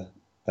of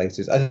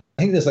places. I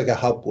think there's like a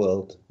hub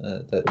world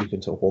that you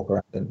can sort of walk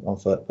around in on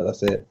foot, but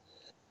that's it.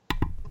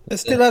 It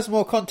still has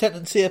more content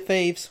than Sea of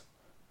Thieves.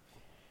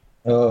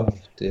 Oh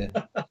dear.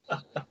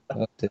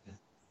 Oh dear.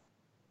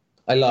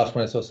 I laughed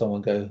when I saw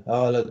someone go,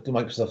 "Oh, look,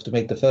 Microsoft to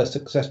make the first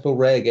successful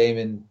Rare game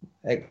in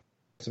X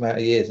amount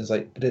of years." It's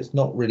like, but it's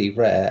not really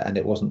Rare, and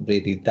it wasn't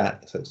really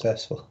that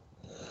successful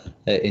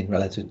in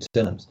relative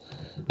terms.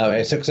 I mean,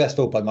 it's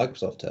successful by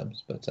Microsoft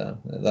terms, but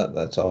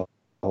that's a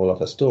whole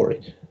other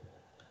story.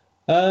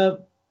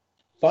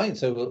 Fine,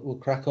 so we'll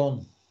crack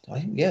on. I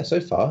think, yeah,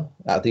 so far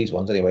out of these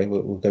ones anyway,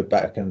 we'll go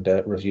back and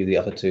review the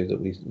other two that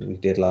we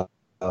did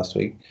last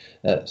week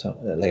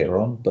later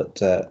on. But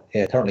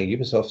yeah, currently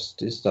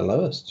Ubisoft is the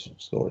lowest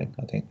scoring,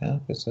 I think,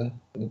 now, because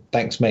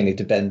thanks mainly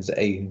to Ben's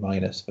A-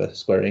 for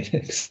Square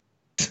Enix.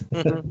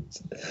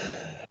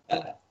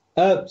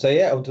 So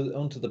yeah,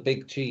 onto the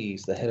big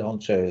cheese, the head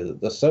honcho,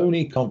 the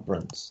Sony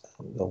conference,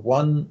 the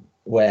one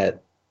where,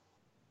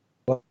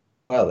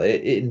 well,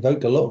 it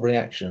invoked a lot of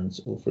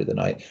reactions all through the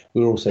night.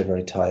 We were also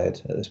very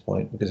tired at this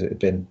point because it had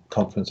been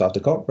conference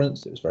after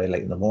conference. It was very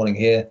late in the morning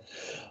here.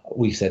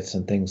 We said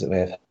some things that may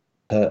have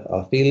hurt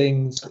our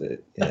feelings.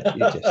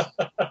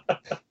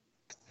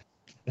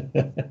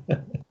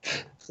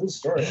 True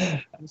story.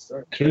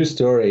 True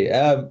story.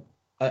 I'm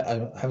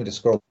having to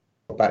scroll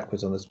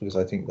backwards on this because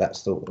I think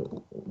that's the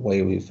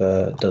way we've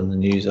done the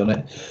news on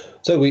it.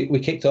 So we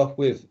kicked off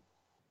with,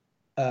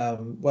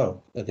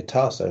 well, a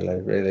guitar solo,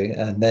 really,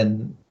 and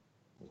then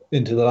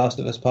into The Last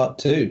of Us Part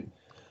 2,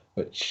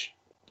 which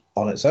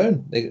on its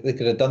own, they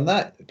could have done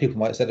that. People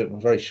might have said it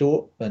was very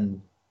short and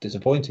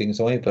disappointing in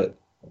some way, but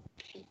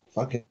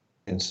fucking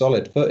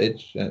solid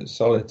footage and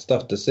solid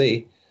stuff to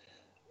see.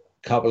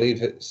 Can't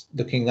believe it's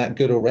looking that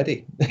good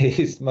already,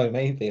 is my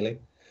main feeling.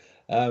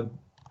 That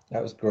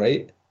was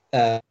great.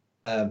 Call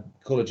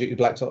of Duty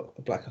Black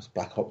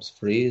Ops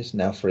 3 is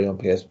now free on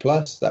PS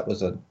Plus. That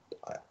was I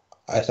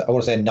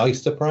want to say a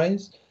nice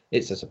surprise.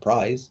 It's a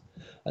surprise,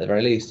 at the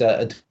very least,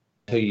 until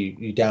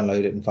you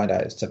download it and find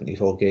out it's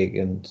 74 gig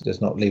and there's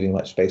not leaving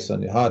much space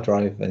on your hard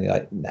drive, and you're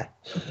like, nah.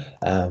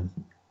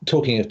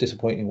 Talking of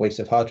disappointing waste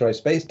of hard drive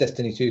space,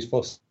 Destiny 2's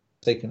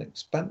Forsaken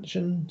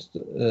expansion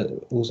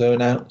also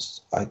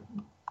announced. I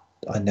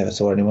never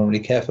saw anyone really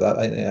care for that.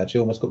 I think it actually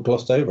almost got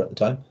glossed over at the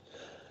time.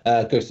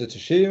 Ghost of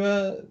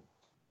Tsushima.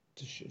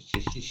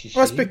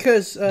 Well, that's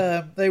because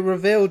they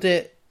revealed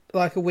it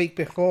like a week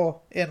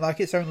before in like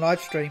its own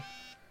live stream.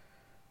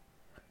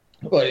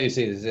 Well, you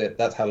see,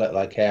 that's how little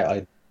I care.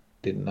 I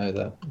didn't know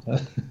that.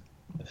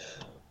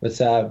 But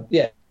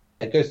yeah,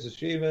 Ghost of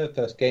Tsushima,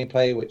 first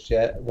gameplay, which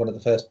one of the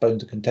first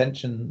bones of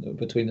contention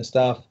between the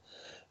staff,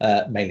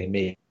 mainly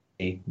me,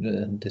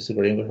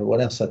 disagreeing with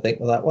everyone else, I think,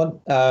 with that one.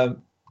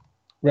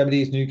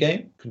 Remedy's new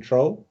game,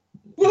 Control.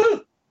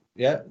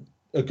 Yeah,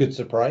 a good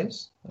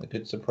surprise.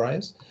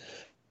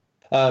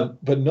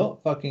 But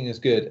not fucking as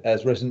good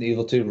as Resident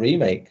Evil 2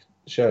 Remake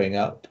showing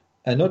up.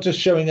 And not just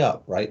showing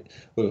up, right,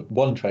 with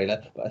one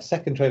trailer, but a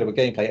second trailer with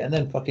gameplay, and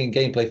then fucking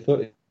gameplay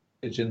footage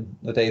in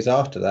the days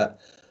after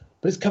that.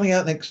 But it's coming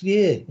out next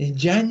year, in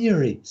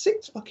January.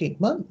 6 fucking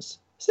months.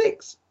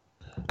 6.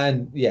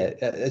 And yeah,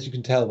 as you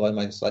can tell by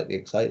my slightly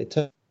excited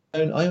tone,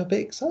 I'm a bit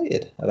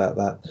excited about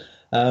that.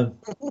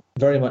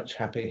 Very much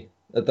happy.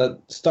 The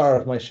star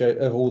of my show,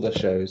 of all the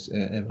shows,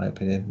 in my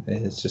opinion,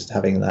 is just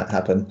having that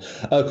happen.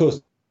 Of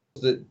course,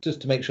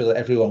 just to make sure that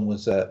everyone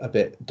was a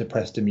bit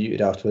depressed and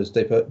muted afterwards,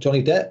 they put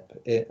Johnny Depp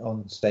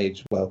on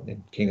stage, well,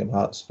 in Kingdom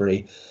Hearts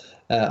 3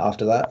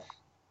 after that,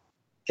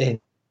 in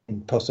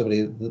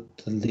possibly the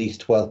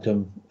least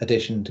welcome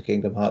addition to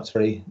Kingdom Hearts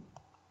 3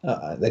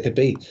 there could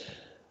be.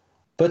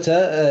 But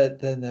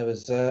then there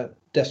was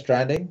Death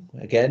Stranding,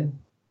 again,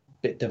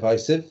 bit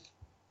divisive.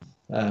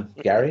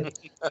 Gary,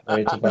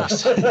 very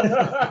divisive.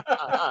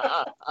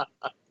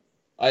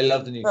 I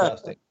love the new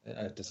casting,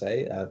 I have to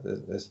say.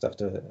 There's stuff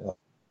to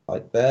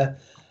like there.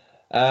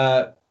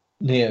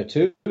 Neo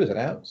 2 was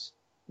announced.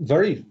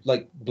 Very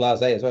like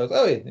blasé as well.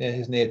 Oh yeah,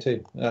 here's Neo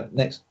 2.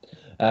 Next,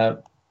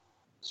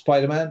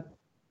 Spider-Man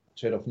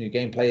showed off new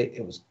gameplay.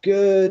 It was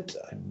good.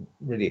 I'm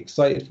really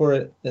excited for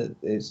it.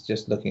 It's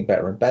just looking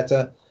better and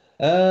better.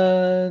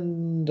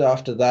 And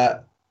after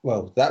that,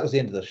 well, that was the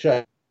end of the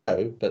show.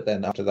 But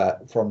then after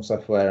that, From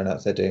Software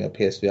announced they're doing a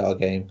PSVR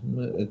game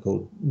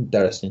called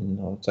Derasin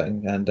or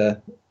something,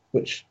 and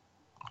which,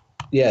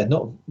 yeah,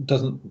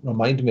 doesn't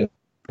remind me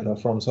of a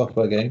From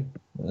Software game,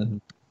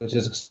 which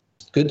is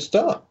a good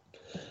start.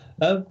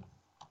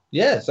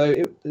 Yeah, so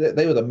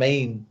they were the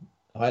main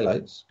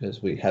highlights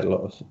because we had a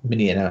lot of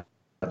mini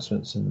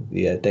announcements in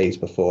the days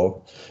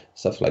before,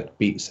 stuff like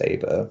Beat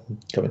Saber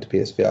coming to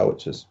PSVR,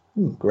 which was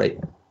great.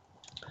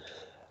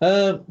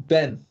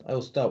 Ben, I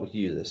will start with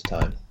you this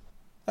time.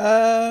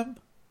 It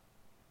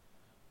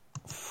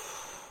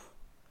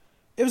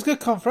was a good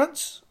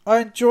conference. I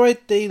enjoyed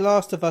The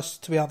Last of Us,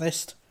 to be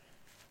honest.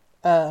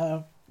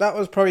 That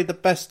was probably the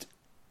best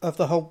of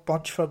the whole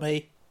bunch for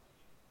me.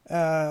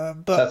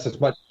 But that's as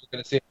much as you're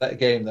going to see that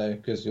game, though,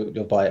 because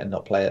you'll buy it and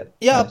not play it.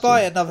 Yeah, I'll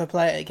buy it and never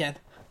play it again.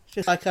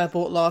 Just like I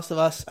bought Last of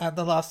Us and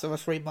The Last of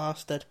Us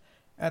Remastered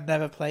and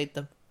never played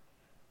them.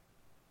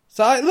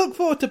 So I look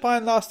forward to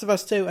buying Last of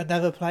Us 2 and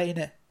never playing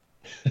it.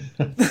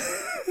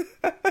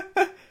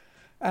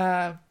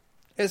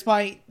 It's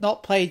my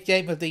not played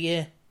game of the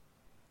year.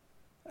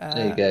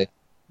 There you go.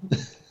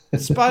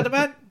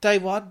 Spider-Man, day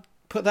one.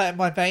 Put that in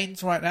my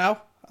veins right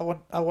now. I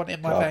want it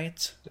in my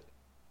veins.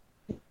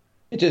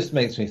 It just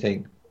makes me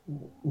think,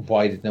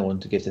 why did no one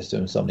to give this to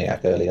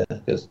Insomniac earlier?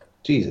 Because,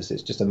 Jesus,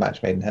 it's just a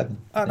match made in heaven.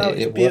 I know,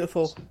 it's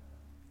beautiful.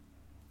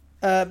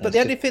 But the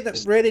only thing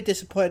that really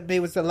disappointed me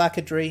was the lack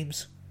of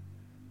dreams.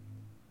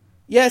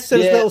 Yes,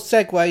 there's little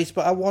segues,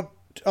 but I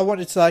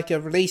wanted like a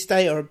release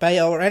date or a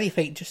beta or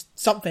anything, just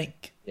something.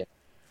 Yeah,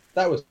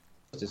 that was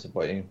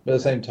disappointing. But at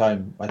the same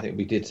time, I think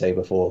we did say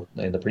before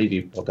in the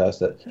preview podcast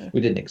that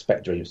we didn't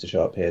expect Dreams to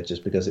show up here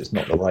just because it's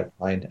not the right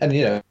kind.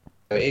 And,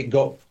 it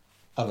got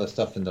other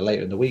stuff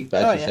later in the week,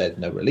 but as you said,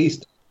 no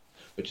release,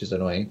 which is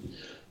annoying.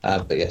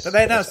 But yes. But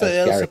they announced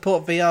that it'll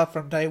support VR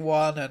from day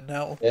one and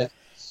now. Yes,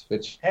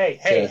 which.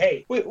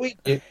 Hey.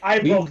 I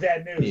broke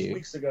that news knew.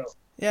 Weeks ago.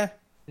 Yeah.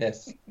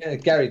 Yes. Yeah,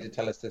 Gary did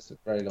tell us this a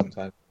very long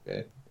time ago.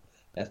 It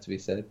has to be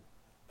said.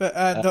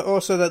 But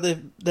also that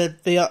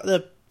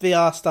the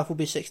VR stuff will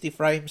be 60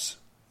 frames.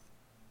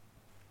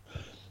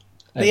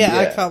 But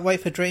I can't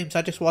wait for Dreams.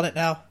 I just want it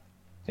now.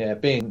 Yeah,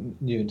 being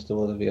new into the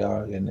world of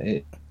VR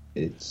again,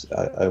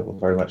 I will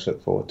very much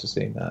look forward to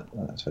seeing that.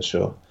 That's for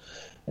sure.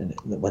 And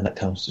when that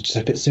comes, just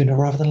a bit sooner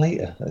rather than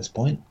later at this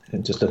point.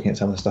 And just looking at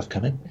some of the stuff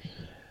coming.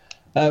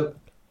 It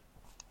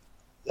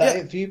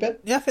for you, Ben?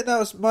 Yeah, I think that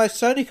was my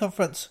Sony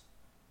conference.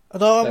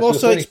 Although I'm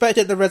also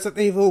expecting the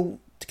Resident Evil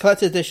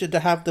Collector's Edition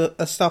to have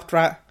a stuffed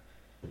rat.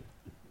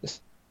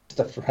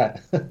 Stuffed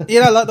rat? Like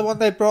the one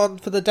they brought on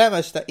for the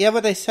demo stuff. Yeah,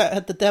 when they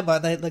had the demo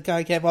and the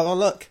guy came on, oh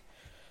look,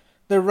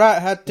 the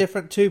rat had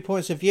different 2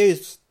 points of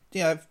views,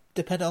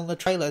 depending on the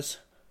trailers.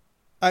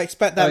 I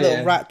expect that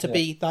little rat to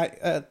be like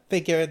a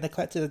figure in the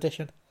Collector's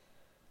Edition.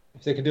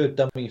 If they can do a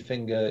dummy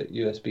finger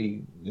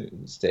USB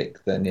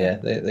stick, then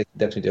they can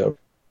definitely do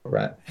a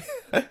rat.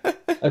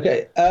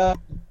 Okay,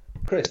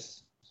 Chris.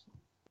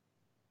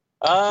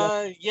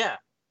 Let's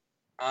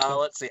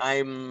see.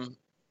 I'm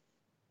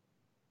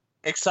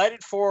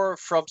excited for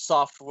From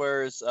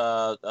Software's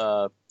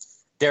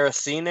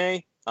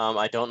Deracine.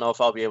 I don't know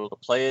if I'll be able to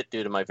play it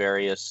due to my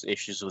various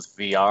issues with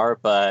VR,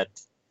 but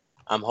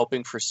I'm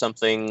hoping for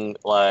something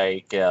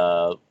like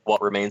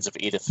What Remains of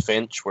Edith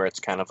Finch, where it's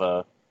kind of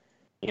a,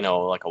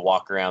 like a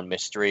walk-around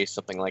mystery,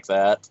 something like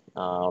that.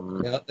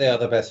 They are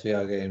the best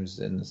VR games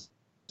in the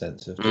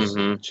sense of just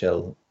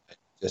chill.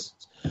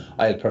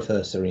 I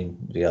prefer serene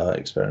VR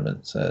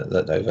experiments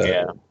that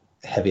over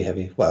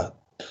heavy. Well,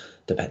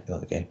 depending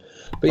on the game.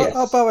 But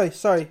yes. By the way,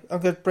 sorry,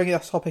 I'm going to bring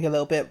us topic a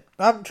little bit.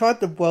 I haven't tried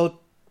the World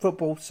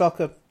Football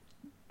Soccer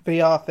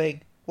VR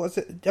thing. What's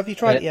it? Have you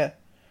tried it yet?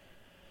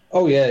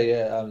 Oh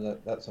yeah.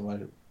 That's on my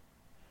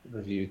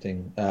review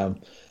thing. I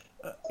mean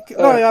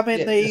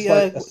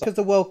because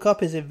the World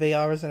Cup is in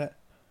VR, isn't it?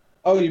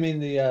 Oh, you mean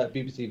the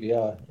BBC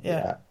VR?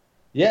 Yeah.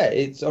 Yeah,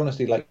 it's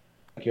honestly like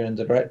you're in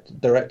the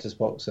director's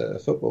box at a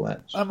football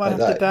match. I might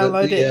have to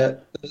download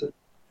it.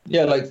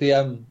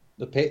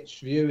 The pitch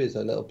view is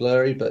a little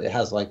blurry, but it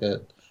has like a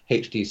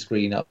HD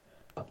screen up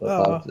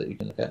above that you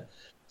can look at.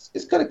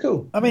 It's kind of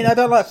cool. I mean, I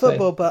don't like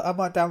football, but I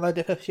might download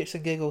it for shits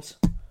and giggles.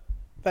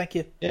 Thank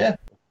you. Yeah,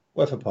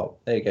 worth a pop.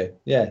 There you go.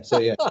 Yeah, so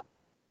if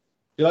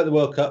you like the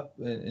World Cup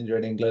and you're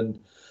in England,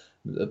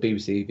 the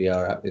BBC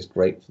VR app is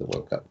great for the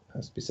World Cup,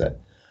 has to be said.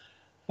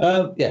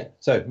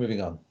 So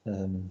moving on.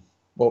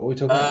 What were we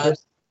talking about,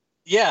 Chris?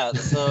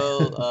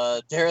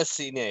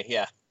 Deracine,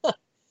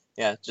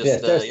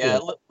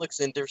 it looks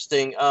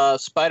interesting.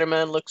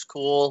 Spider-Man looks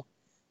cool.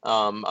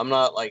 I'm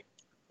not like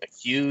a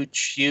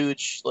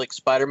huge like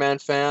Spider-Man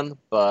fan,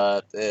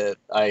 but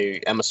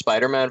I am a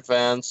Spider-Man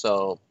fan,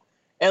 so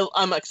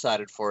I'm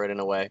excited for it in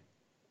a way.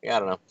 I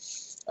don't know.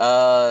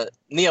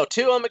 Neo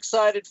 2 I'm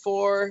excited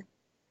for.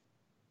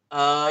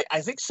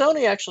 I think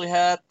Sony actually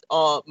had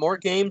more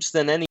games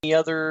than any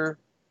other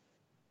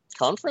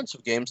conference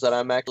of games that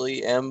I'm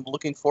actually am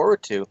looking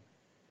forward to.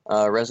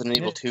 Resident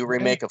Evil 2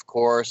 remake, of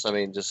course. I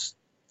mean, just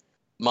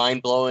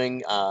mind-blowing.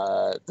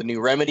 The new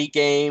Remedy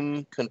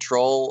game,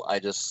 Control.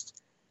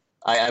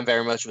 I'm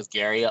very much with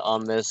Gary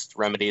on this.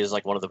 Remedy is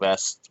like one of the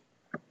best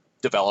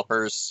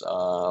developers.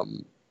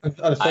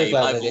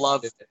 I've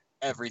loved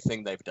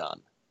everything they've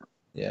done.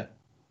 Yeah.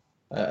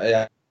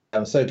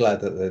 I'm so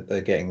glad that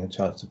they're getting a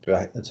chance to be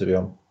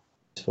on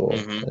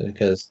PS4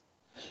 because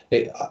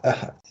it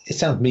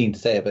sounds mean to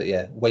say it, but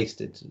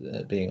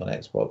wasted being on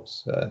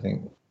Xbox. I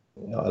think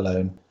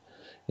alone,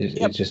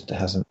 it just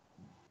hasn't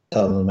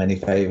done them any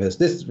favors.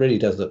 This really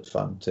does look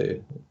fun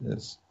too.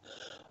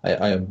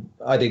 I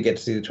didn't get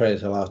to see the trailer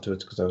till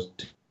afterwards because I was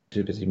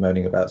too busy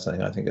moaning about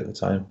something. I think at the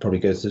time probably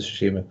goes to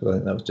Tsushima because I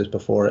think that was just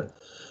before it.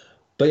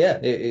 But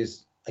it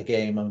is a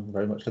game I'm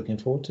very much looking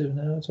forward to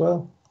now as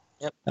well.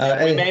 Yep.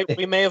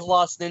 We may have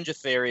lost Ninja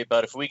Theory,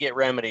 but if we get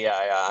Remedy,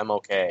 I'm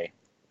okay.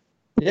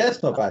 Yeah,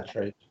 it's not a bad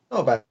trade.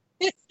 Not a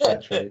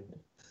bad trade.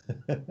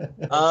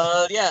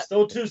 Yeah.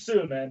 Still too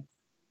soon, man.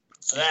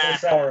 I'm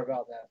so sour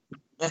about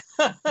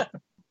that.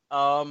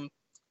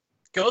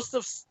 Ghost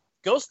of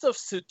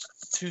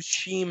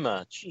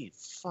Tsushima. Gee,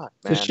 fuck,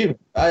 man. Tsushima.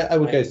 I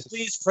would go.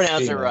 Please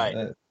pronounce it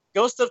right.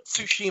 Ghost of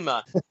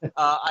Tsushima.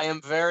 I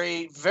am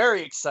very,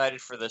 very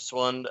excited for this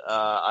one.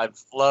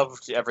 I've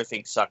loved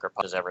everything Sucker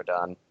Punch has ever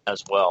done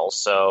as well,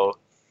 so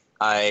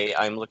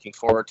I'm looking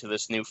forward to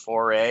this new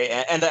foray.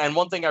 And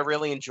one thing I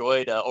really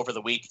enjoyed over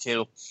the week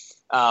too,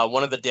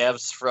 one of the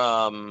devs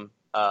from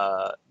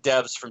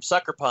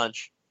Sucker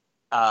Punch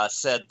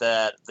said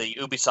that the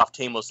Ubisoft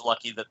team was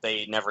lucky that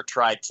they never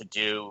tried to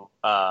do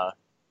what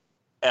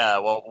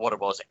it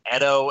was,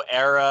 Edo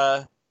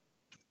era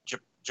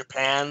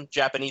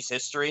Japanese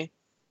history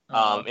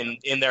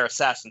in their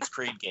Assassin's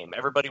Creed game.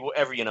 Everybody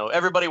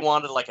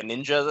wanted like a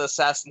ninja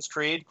Assassin's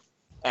Creed,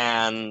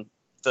 and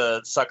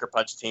the Sucker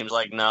Punch team's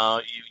like,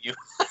 no, you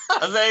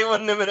they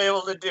wouldn't have been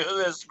able to do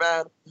this,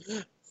 man.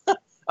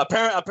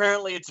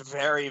 Apparently, it's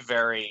very,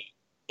 very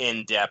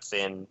in depth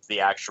in the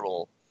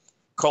actual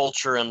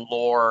culture and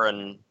lore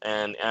and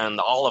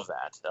all of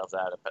that.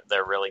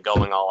 They're really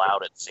going all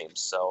out, it seems.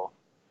 So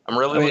I'm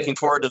really looking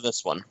forward to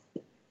this one.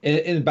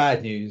 In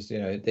bad news,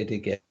 they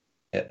did get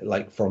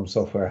like From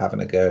Software having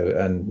a go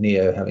and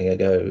Neo having a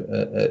go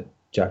at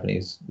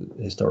Japanese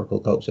historical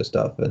culture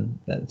stuff and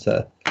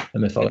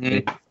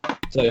mythology. Mm-hmm.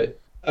 So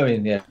I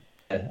mean, yeah.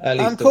 At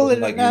least I'm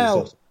calling it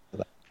now.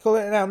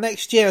 Calling it now.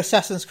 Next year,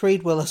 Assassin's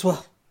Creed will as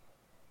well.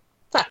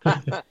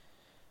 And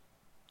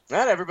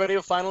everybody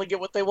will finally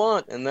get what they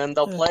want, and then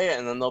they'll play it,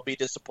 and then they'll be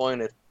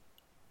disappointed.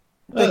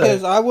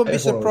 Because I wouldn't be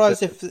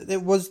surprised if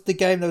it was the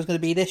game that was going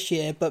to be this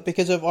year, but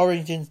because of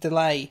Origin's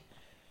delay.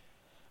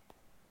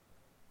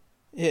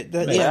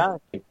 Yeah,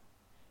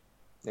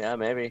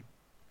 maybe.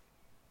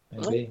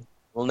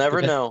 We'll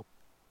never know.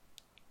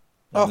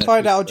 I'll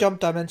find out Jump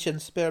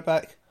Dimensions. Be right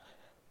back.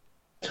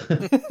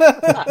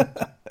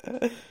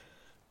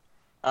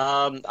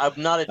 I'm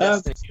not a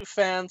Destiny 2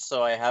 fan,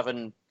 so I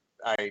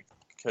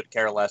could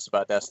care less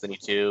about Destiny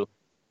 2.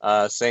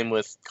 Same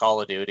with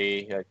Call of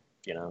Duty.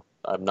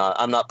 I'm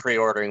not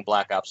pre-ordering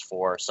Black Ops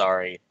 4.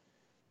 Sorry.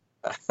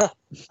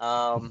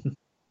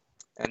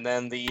 And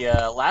then the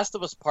Last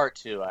of Us Part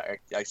 2.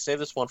 I say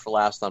this one for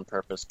last on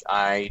purpose.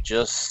 I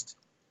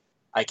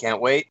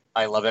can't wait.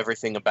 I love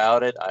everything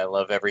about it. I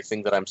love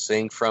everything that I'm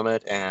seeing from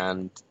it,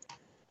 and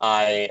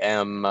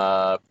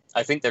I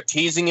think they're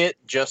teasing it.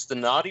 Just the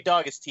Naughty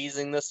Dog is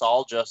teasing this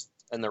all just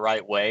in the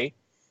right way.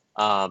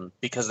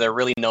 Because they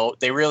really know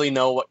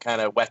what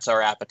kind of whets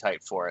our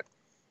appetite for it.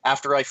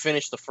 After I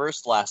finished the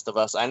first Last of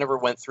Us, I never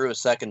went through a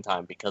second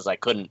time because I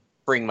couldn't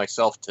bring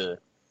myself to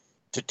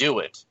do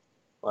it.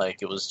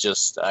 Like, it was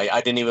just I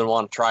didn't even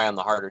want to try on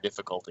the harder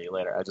difficulty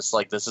later. I just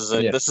this is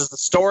the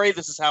story.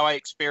 This is how I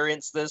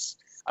experienced this.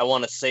 I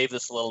want to save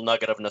this little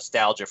nugget of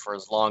nostalgia for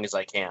as long as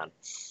I can.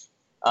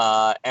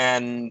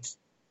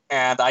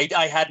 And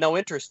I had no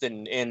interest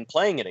in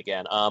playing it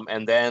again.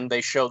 And then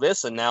they show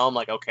this, and now I'm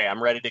like, okay,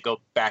 I'm ready to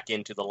go back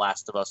into the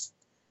Last of Us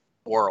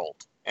world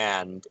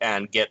and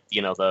get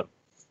the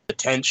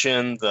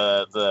tension,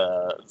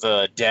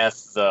 the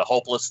death, the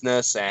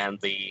hopelessness, and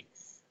the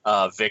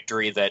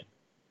victory that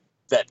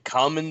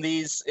come in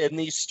these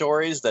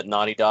stories that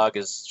Naughty Dog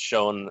has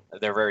shown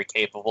they're very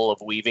capable of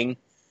weaving.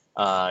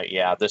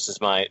 This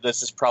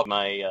is probably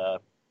my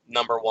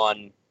number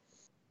one.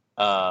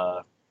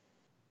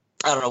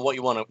 I don't know what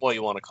you want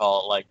to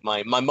call it. Like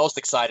my most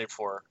excited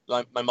for,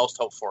 my most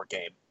hoped for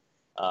game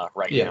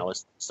right now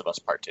is Last of Us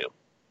Part 2.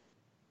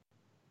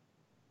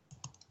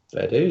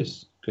 That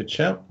is good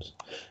shout,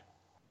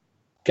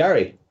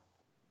 Gary.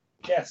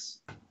 Yes.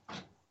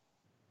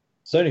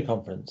 Sony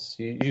conference.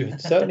 You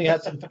certainly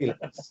had some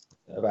feelings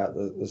about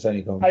the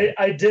Sony conference.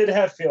 I did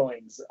have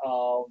feelings.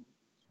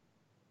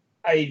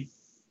 I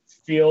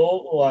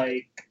feel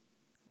like,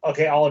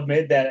 okay, I'll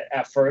admit that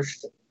at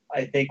first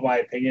I think my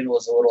opinion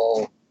was a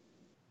little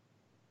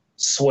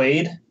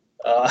swayed.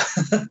 I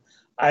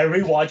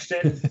rewatched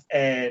it,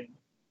 and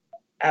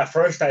at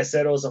first I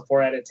said it was a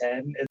 4 out of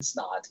 10. It's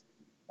not.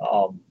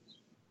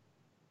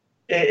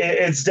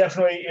 It's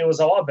definitely, it was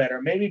a lot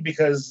better. Maybe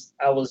because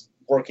I was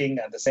working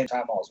at the same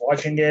time I was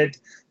watching it,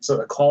 so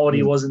the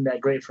quality wasn't that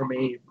great for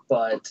me.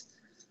 But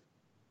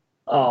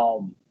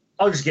I'll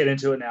just get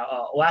into it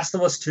now. Last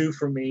of Us 2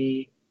 for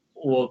me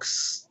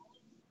looks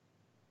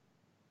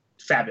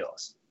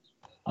fabulous.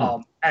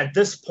 At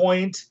this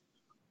point,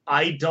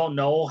 I don't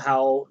know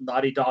how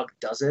Naughty Dog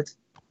does it.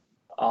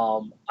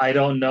 I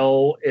don't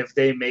know if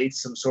they made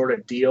some sort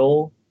of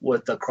deal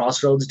with the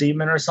Crossroads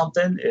demon or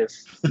something. If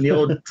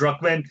Neil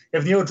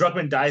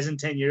Druckmann dies in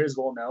 10 years,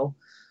 we'll know.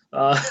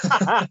 I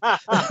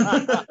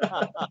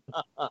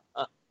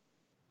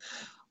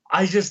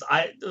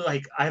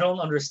don't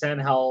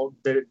understand how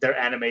their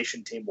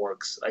animation team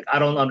works. Like, I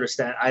don't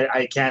understand.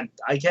 I can't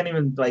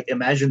even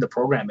imagine the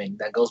programming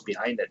that goes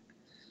behind it.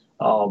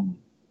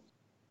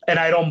 And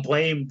I don't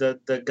blame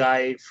the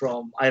guy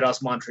from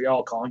Eidos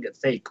Montreal calling it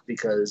fake,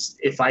 because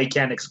if I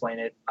can't explain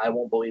it, I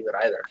won't believe it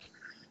either.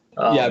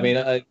 I mean,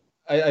 I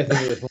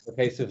think it was more a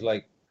case of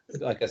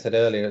like I said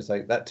earlier, it's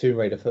like that Tomb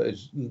Raider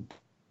footage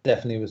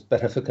definitely was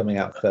better for coming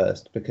out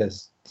first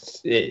because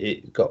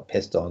it got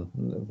pissed on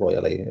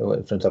royally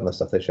from some of the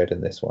stuff they showed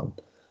in this one.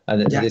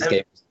 And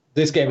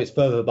this game is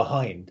further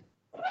behind,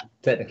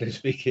 technically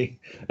speaking,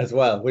 as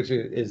well, which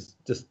is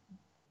just,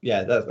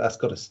 that's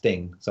got to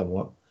sting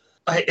somewhat.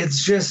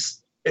 It's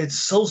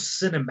so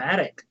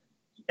cinematic,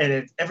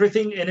 and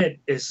everything in it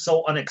is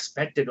so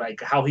unexpected,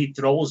 like how he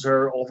throws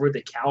her over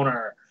the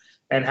counter,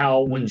 and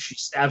how when she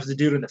stabs the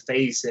dude in the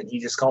face and he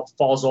just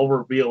falls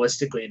over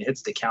realistically and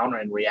hits the counter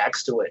and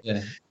reacts to it.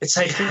 Yeah. It's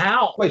like,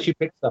 how? The way she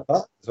picks stuff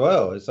up as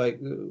well. It's like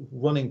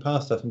running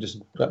past stuff and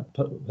just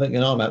putting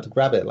an arm out to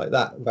grab it like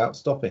that without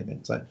stopping.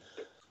 It's like,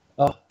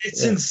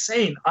 it's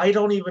insane. I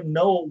don't even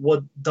know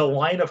what the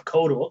line of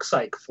code looks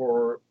like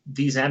for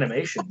these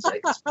animations.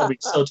 Like, it's probably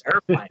so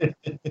terrifying.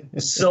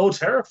 So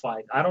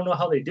terrifying. I don't know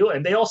how they do it.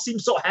 And they all seem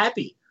so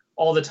happy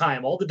all the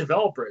time, all the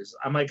developers.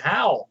 I'm like,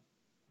 how?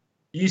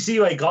 You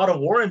see, like, God of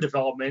War in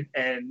development,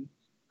 and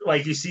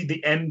like you see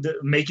the end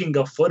making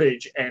of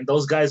footage, and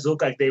those guys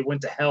look like they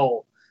went to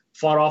hell,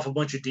 fought off a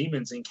bunch of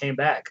demons, and came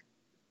back.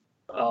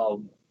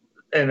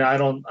 And I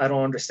don't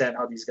understand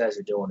how these guys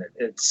are doing it.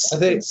 It's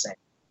insane.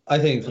 I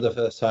think for the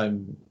first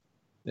time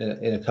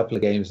in a couple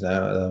of games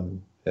now,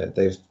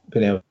 they've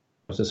been able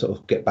to sort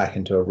of get back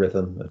into a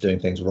rhythm of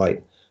doing things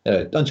right.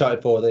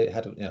 Uncharted 4, they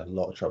had a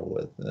lot of trouble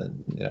with,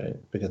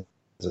 because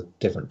of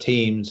different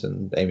teams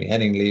and Amy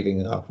Hennig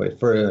leaving halfway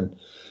through, and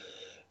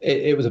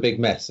it was a big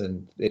mess.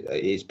 And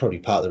it's probably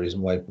part of the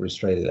reason why Bruce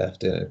Straley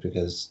left,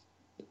 because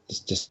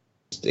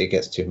it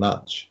gets too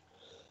much.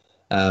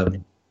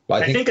 But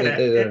I think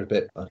they're a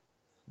bit.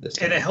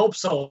 And it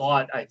helps a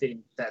lot, I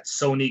think, that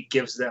Sony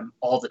gives them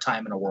all the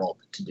time in the world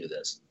to do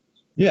this.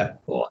 Yeah.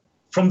 Well,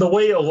 from the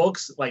way it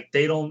looks, like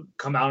they don't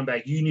come out and be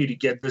like, you need to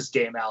get this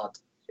game out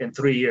in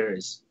 3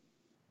 years.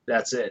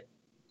 That's it.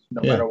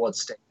 No matter what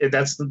state.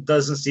 That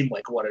doesn't seem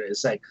like what it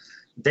is. Like,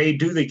 they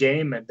do the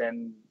game, and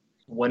then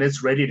when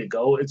it's ready to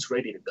go, it's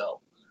ready to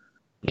go.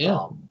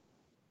 Yeah.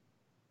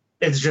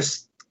 It's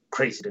just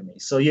crazy to me.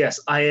 So, yes,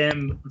 I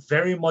am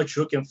very much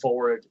looking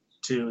forward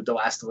to The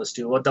Last of Us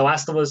 2. The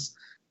Last of Us,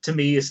 to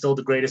me, is still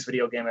the greatest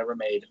video game ever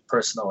made,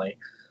 personally.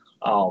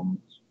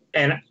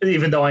 And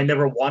even though I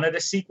never wanted a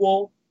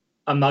sequel,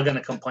 I'm not going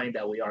to complain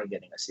that we are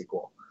getting a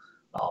sequel.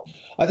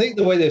 I think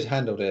the way they've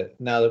handled it,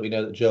 now that we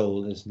know that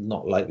Joel is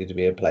not likely to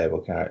be a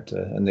playable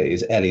character, and it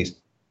is Ellie's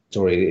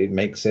story, it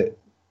makes it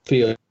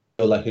feel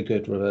like a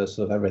good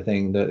reversal of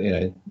everything.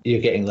 That you're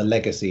getting the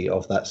legacy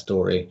of that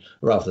story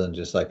rather than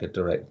just like a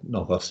direct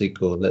knockoff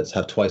sequel. Let's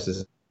have twice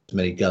as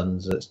many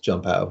guns. Let's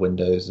jump out of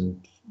windows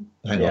and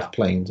hang off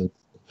planes. And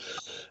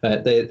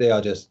they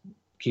are just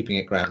keeping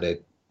it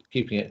grounded,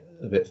 keeping it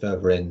a bit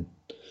further in.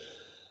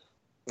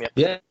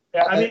 Yeah.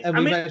 And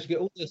we managed to get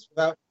all this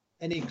without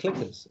any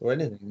clickers or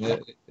anything.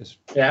 It's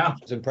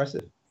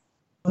impressive.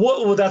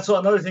 Well, that's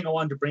another thing I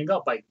wanted to bring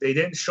up. Like, they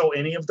didn't show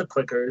any of the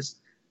clickers.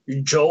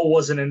 Joel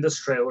wasn't in this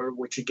trailer,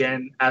 which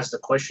again asks the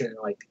question,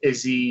 like,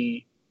 is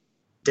he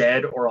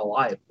dead or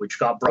alive? Which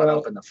got brought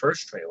up in the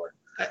first trailer.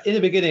 In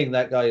the beginning,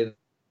 that guy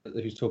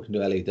who's talking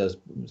to Ellie does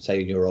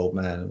say your old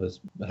man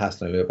has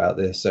to know about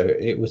this, so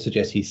it would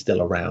suggest he's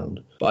still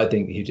around. But I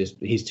think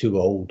he's too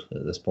old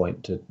at this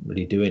point to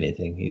really do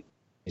anything.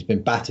 He's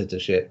been battered to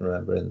shit,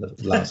 remember, in the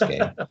last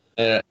game.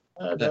 And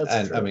true.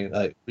 I mean,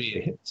 like,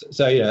 really.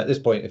 So at this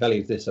point, if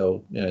Ellie's this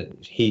old,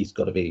 he's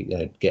got to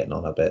be getting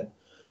on a bit.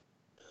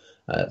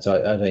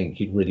 So I think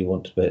he'd really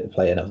want to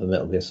play another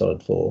Metal Gear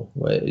Solid 4,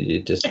 where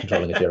you're just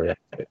controlling a Fury.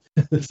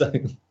 So,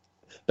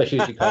 especially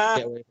if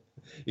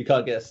you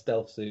can't get a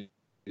stealth suit.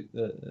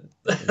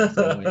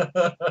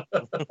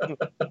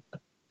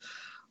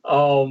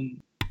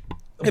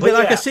 It'd be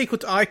like a sequel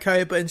to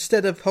Ico, but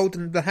instead of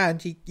holding the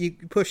hand, you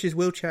push his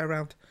wheelchair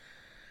around.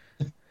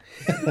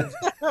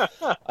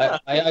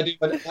 I do.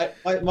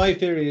 My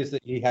theory is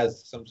that he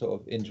has some sort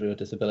of injury or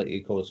disability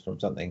caused from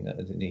something,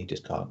 and he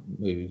just can't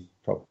move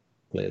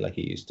properly like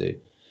he used to.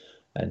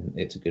 And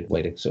it's a good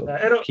way to sort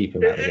of keep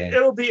him out of the game.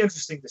 It'll be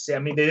interesting to see. I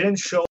mean, they didn't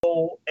show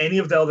any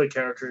of the other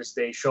characters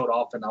they showed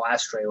off in the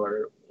last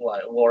trailer,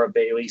 like Laura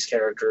Bailey's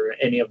character,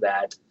 any of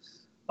that.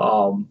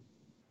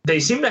 They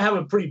seem to have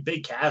a pretty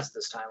big cast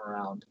this time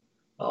around.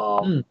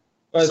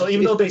 So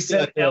even though they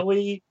said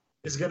Ellie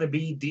is going to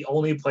be the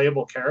only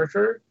playable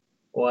character,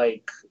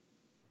 like,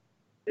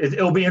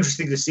 it'll be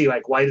interesting to see,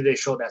 like, why did they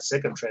show that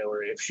second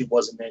trailer if she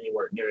wasn't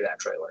anywhere near that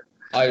trailer?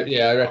 I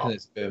reckon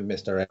it's a bit of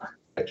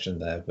misdirection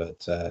there,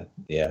 but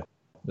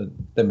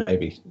there may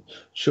be.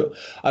 Sure.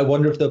 I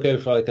wonder if they'll go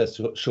for like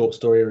a short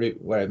story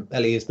route where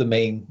Ellie is the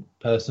main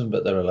person,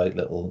 but there are like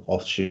little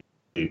offshoot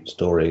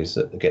stories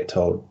that get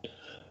told.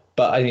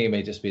 But I think it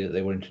may just be that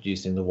they were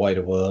introducing the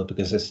wider world,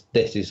 because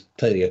this is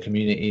clearly a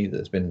community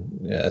that's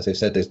been, as I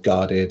said, is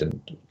guarded and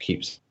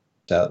keeps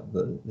out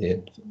the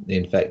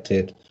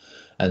infected.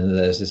 And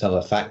there's this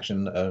other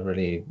faction that are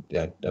really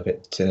a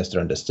bit sinister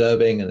and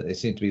disturbing. And it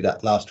seemed to be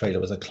that last trailer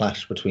was a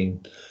clash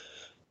between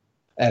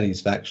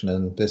Ellie's faction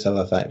and this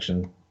other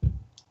faction.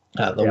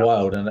 out the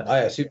wild, and I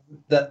assume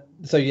that.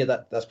 So yeah,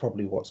 that's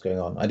probably what's going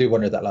on. I do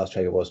wonder if that last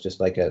trailer was just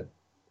like a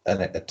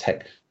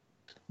tech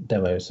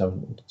demo,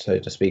 so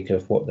to speak,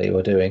 of what they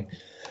were doing,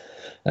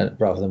 and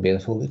rather than being a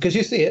full. Because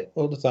you see it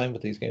all the time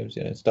with these games,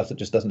 stuff that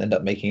just doesn't end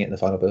up making it in the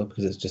final build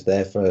because it's just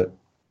there for,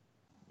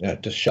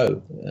 to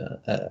show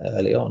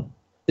early on.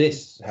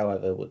 This,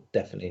 however,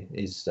 definitely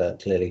is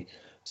clearly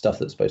stuff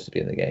that's supposed to be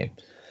in the game.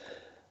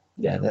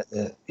 Yeah,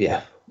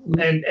 yeah,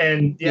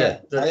 and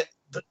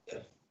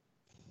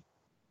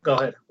go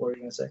ahead. What were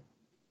you gonna say?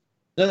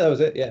 No, that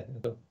was it. Yeah.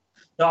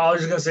 No, I was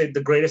just gonna say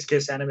the greatest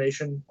kiss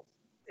animation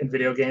in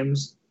video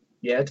games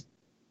yet.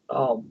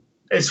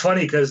 It's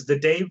funny because the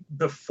day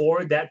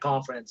before that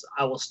conference,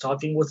 I was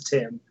talking with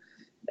Tim,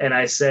 and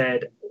I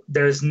said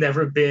there's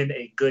never been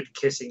a good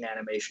kissing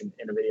animation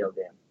in a video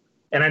game,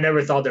 and I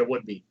never thought there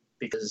would be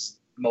because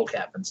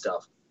mocap and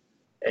stuff,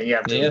 and you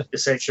have to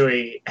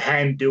essentially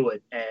hand do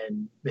it,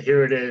 and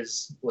here it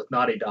is with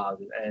Naughty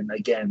Dog, and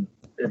again,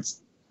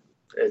 it's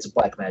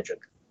black magic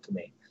to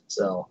me.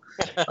 So,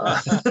 yeah,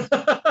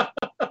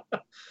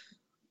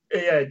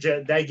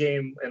 that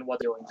game and what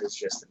they're doing is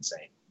just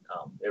insane.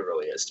 It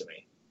really is to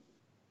me.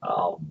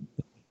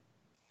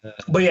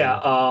 But yeah,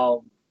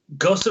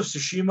 Ghost of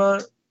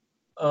Tsushima,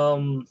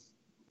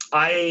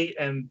 I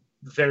am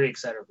very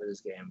excited for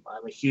this game.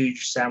 I'm a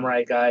huge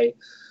samurai guy.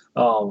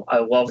 I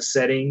love the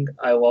setting.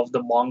 I love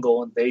the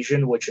Mongol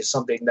invasion, which is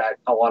something that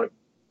a lot of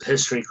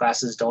history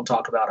classes don't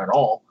talk about at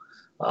all,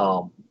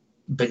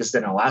 because they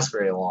don't last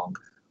very long.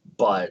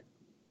 But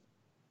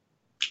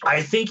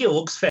I think it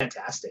looks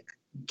fantastic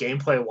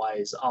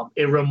gameplay-wise.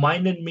 It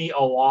reminded me a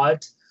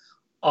lot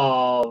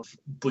of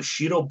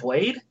Bushido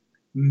Blade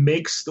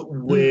mixed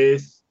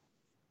with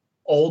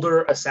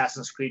older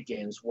Assassin's Creed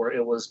games where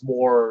it was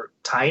more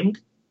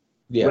timed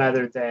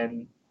rather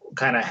than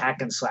kind of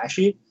hack and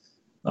slashy.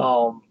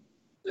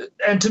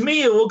 And to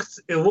me, it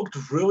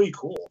looked really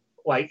cool.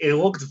 Like, it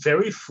looked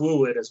very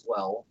fluid as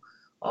well,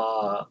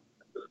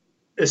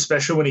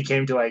 especially when it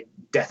came to like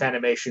death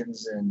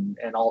animations and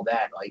all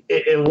that. Like,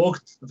 it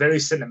looked very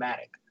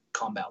cinematic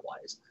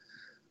combat-wise.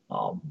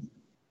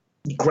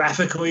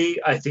 Graphically,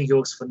 I think it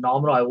looks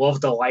phenomenal. I love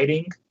the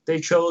lighting they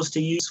chose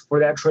to use for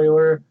that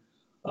trailer.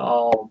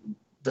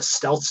 The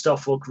stealth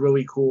stuff looked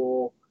really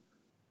cool.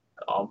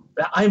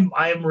 I'm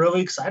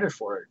really excited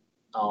for it.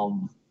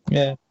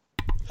 Yeah.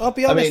 I'll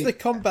be honest, the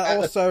combat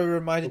also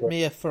reminded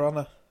me of For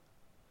Honor.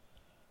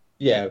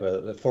 Yeah,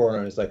 but the For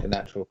Honor is like a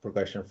natural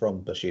progression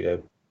from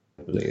Bushido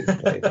Blade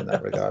in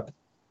that regard.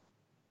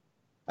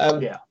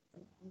 Yeah.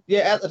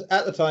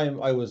 At the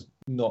time, I was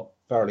not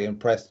thoroughly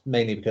impressed,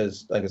 mainly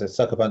because, like I said,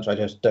 Sucker Punch, I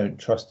just don't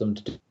trust them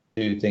to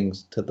do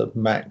things to the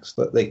max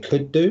that they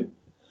could do.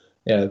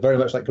 Very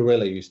much like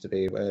Guerrilla used to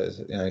be,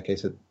 whereas, okay,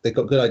 so they've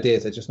got good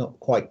ideas, they're just not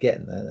quite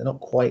getting there. They're not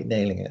quite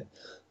nailing it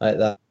like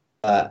that.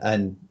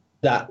 And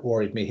that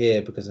worried me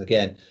here because,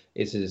 again,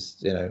 this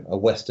is, a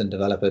Western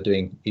developer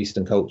doing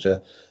Eastern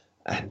culture,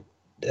 and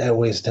there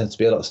always tends to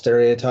be a lot of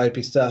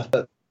stereotypy stuff.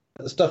 But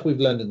the stuff we've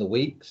learned in the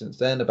week since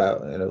then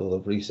about all the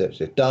research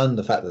they've done,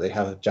 the fact that they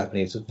have a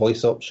Japanese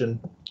voice option,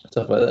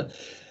 stuff like that,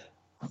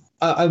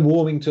 I'm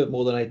warming to it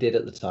more than I did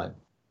at the time.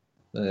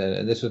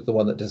 And this was the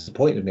one that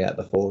disappointed me at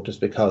the 4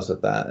 just because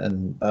of that.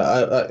 And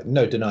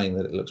no denying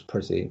that it looks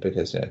pretty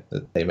because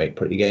they make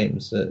pretty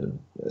games.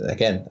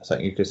 Again,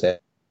 something you could say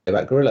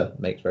about Guerrilla,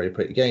 makes very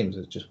pretty games.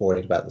 It's just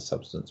worried about the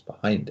substance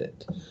behind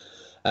it.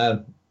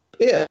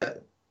 Yeah,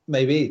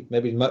 maybe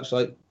much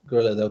like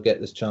Guerrilla, they'll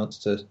get this chance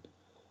to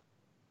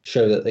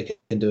show that they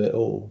can do it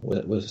all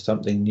with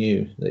something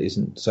new that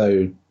isn't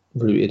so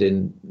rooted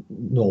in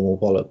normal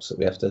bollocks that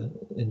we have to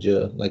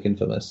endure, like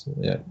Infamous.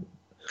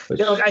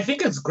 I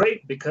think it's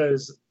great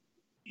because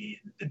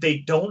they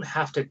don't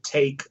have to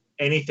take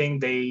anything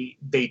they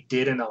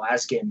did in the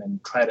last game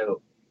and try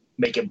to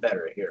make it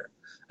better here.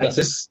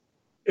 This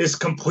is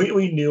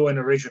completely new and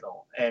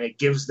original, and it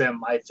gives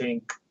them, I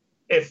think,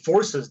 it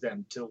forces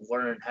them to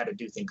learn how to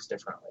do things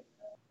differently.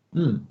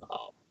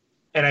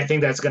 And I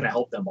think that's going to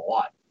help them a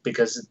lot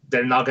because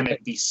they're not going to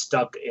be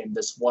stuck in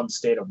this one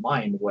state of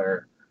mind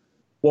where,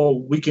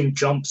 well, we can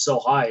jump so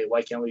high.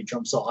 Why can't we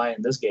jump so high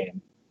in this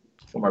game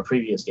from our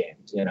previous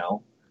games,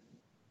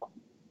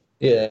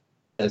 Yeah,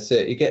 that's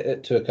it. You get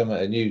it to come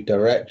at a new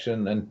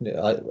direction, and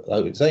like I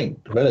was saying,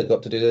 Guerrilla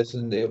got to do this,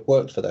 and it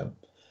worked for them.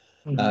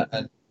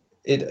 And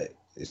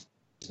it's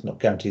not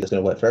guaranteed it's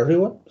going to work for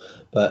everyone,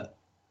 but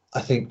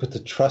I think with the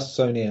trust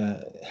Sony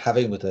are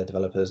having with their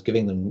developers,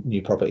 giving them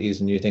new properties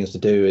and new things to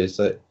do, is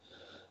that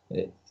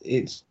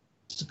it's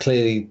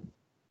clearly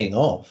paying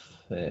off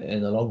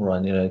in the long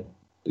run.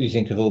 You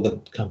think of all the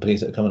companies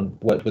that come and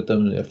worked with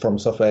them. From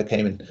Software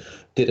came and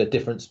did a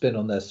different spin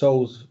on their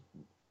Souls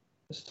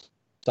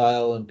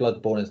style, and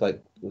Bloodborne is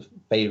like the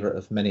favorite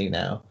of many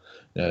now.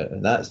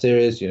 In that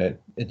series,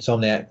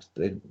 Insomniac,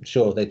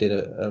 sure they did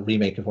a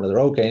remake of one of their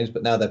old games,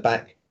 but now they're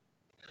back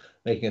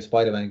making a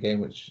Spider-Man game,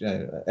 which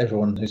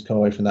everyone who's come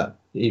away from that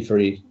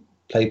E3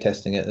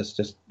 playtesting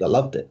it I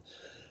loved it.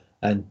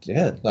 And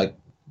yeah, like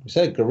you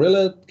said,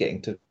 Guerrilla getting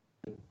to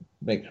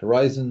make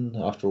Horizon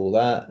after all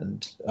that,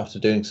 and after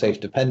doing safe,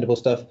 dependable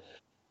stuff.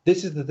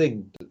 This is the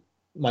thing that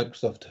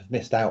Microsoft have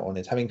missed out on,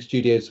 is having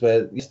studios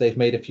where, yes, they've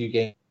made a few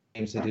games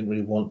they didn't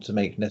really want to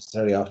make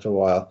necessarily after a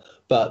while,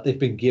 but they've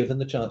been given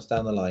the chance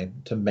down the line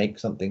to make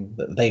something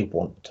that they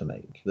want to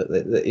make, that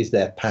is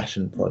their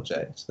passion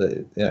project.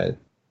 That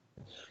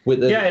with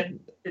the,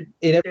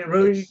 it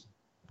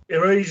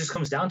really just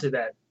comes down to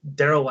that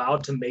they're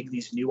allowed to make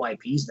these new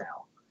IPs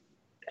now,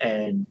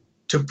 and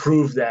to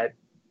prove that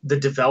the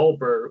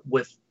developer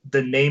with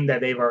the name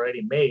that they've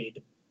already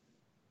made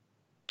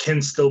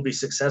can still be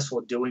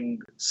successful doing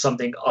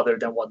something other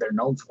than what they're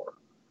known for.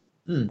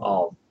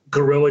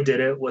 Guerrilla did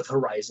it with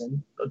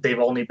Horizon. They've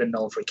only been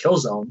known for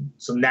Killzone,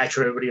 so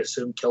naturally everybody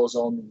assumed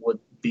Killzone would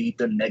be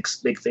the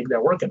next big thing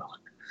they're working on.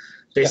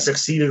 They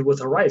succeeded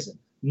with Horizon.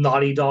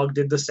 Naughty Dog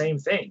did the same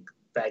thing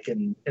back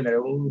in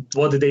their,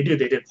 what did they do?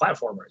 They did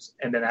platformers,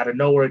 and then out of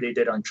nowhere they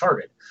did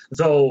Uncharted.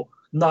 Though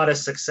not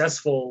as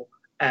successful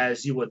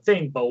as you would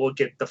think, but look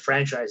at the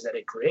franchise that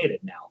it created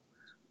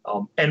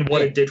now, and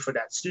what it did for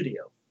that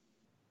studio.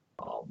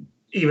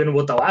 Even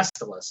with The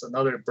Last of Us,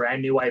 another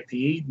brand new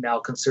IP, now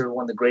considered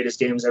one of the greatest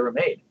games ever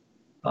made.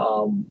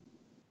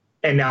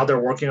 And now they're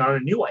working on a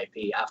new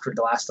IP after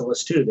The Last of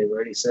Us 2. They've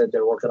already said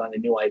they're working on a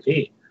new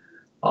IP.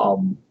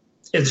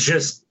 It's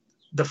just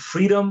the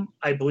freedom,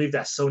 I believe,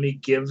 that Sony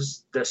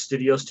gives the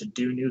studios to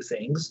do new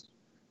things,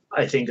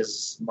 I think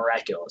is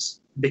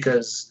miraculous,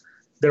 because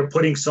they're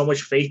putting so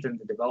much faith in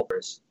the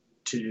developers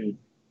to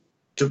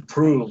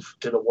prove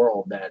to the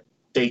world that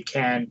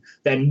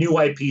that new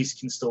IPs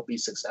can still be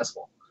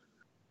successful.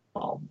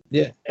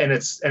 And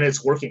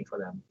it's working for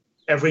them.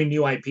 Every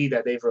new IP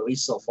that they've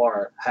released so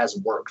far has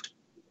worked,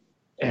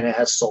 and it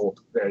has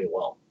sold very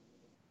well.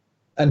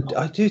 And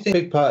I do think a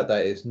big part of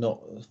that is not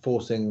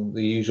forcing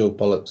the usual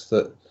bollocks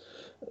that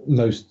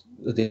most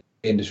of the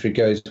industry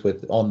goes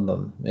with on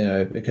them,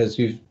 because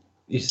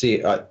you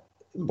see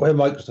where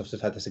Microsoft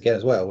have had this again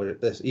as well, where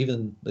there's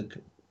even the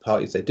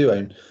parties they do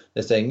own,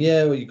 they're saying,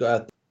 well, you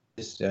got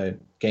this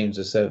games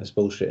as service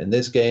bullshit in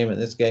this game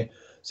and this game.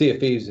 Sea of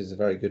Thieves is a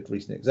very good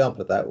recent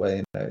example of that,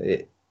 where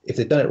if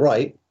they'd done it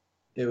right,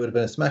 it would have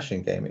been a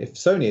smashing game. If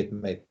Sony had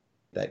made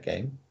that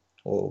game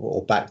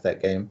or backed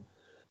that game,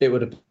 it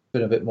would have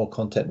been a bit more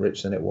content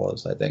rich than it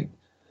was, I think.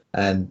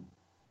 And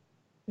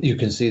you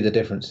can see the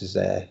differences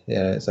there.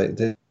 It's like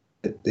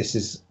this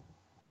is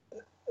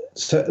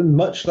so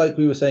much like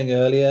we were saying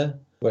earlier,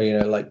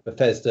 where like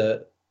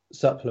Bethesda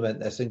supplement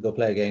their single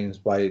player games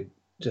by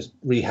just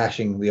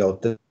rehashing the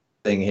odd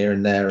thing here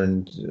and there,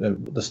 and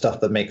the stuff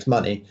that makes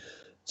money,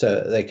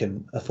 so they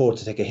can afford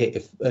to take a hit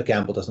if a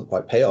gamble doesn't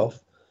quite pay off.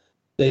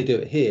 They do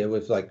it here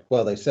with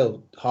they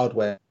sell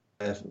hardware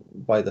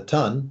by the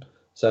ton,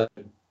 so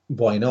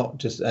why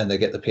not and they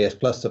get the PS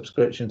Plus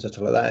subscriptions and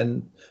stuff like that,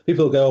 and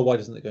people go, why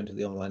doesn't it go into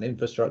the online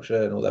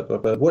infrastructure and all that,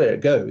 but where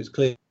it goes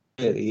clearly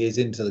is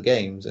into the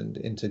games and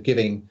into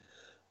giving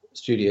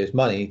studios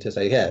money to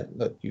say,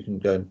 look, you can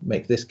go and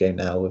make this game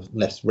now with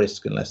less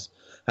risk and less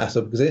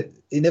hassle, because it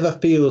never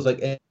feels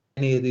like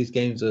any of these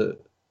games are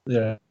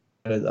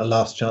a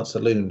last chance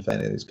saloon for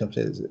any of these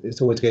companies. It's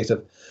always a case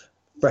of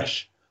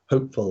fresh,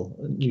 hopeful,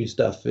 new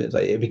stuff. It's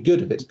like, it'd be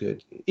good if it's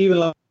good.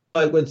 Even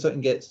like when something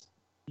gets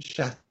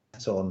shat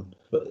on,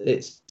 but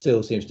it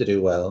still seems to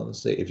do well.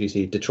 So if you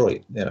see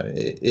Detroit,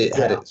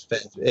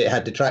 it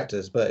had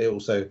detractors, but it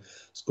also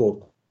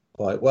scored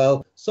quite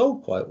well,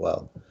 sold quite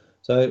well.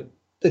 So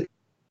they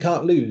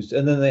can't lose.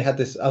 And then they had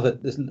this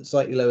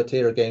slightly lower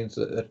tier of games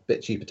that are a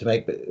bit cheaper to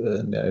make,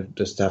 but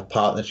just to have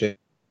partnerships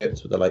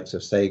with the likes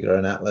of Sega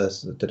and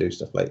Atlas to do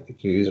stuff like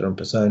Yakuza and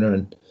Persona,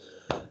 and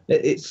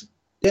it's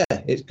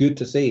good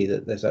to see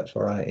that there's such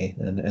variety,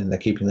 and they're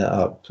keeping that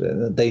up.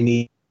 They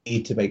need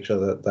to make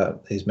sure that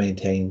is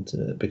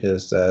maintained,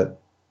 because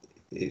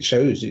it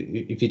shows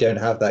if you don't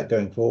have that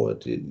going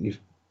forward,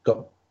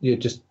 you're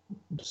just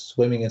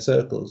swimming in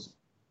circles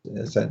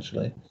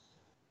essentially.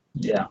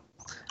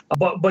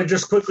 But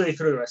just quickly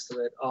through the rest of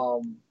it,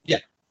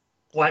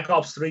 Black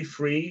Ops 3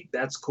 free,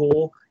 that's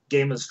cool.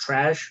 Game is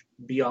trash,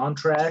 beyond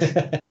trash.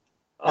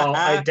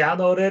 I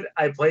downloaded,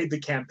 I played the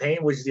campaign,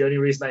 which is the only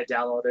reason I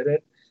downloaded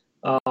it,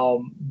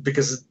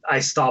 because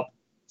I stopped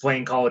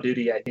playing Call of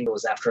Duty. I think it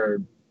was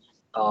after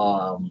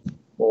what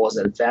was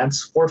it,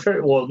 Advanced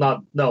Warfare? Well,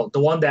 the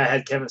one that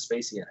had Kevin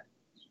Spacey in it.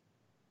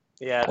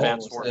 Yeah,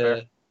 Advanced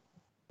Warfare.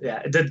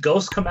 Did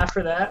Ghost come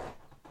after that?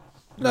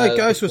 No,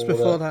 Ghost was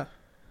before that.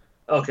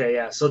 Okay,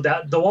 yeah. So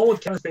the one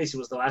with Kevin Spacey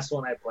was the last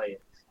one I played,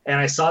 and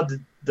I saw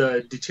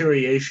the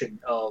deterioration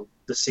of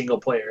the single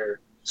player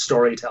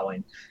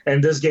storytelling,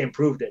 and this game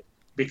proved it,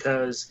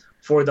 because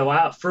for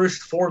the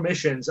first 4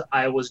 missions,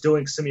 I was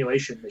doing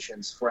simulation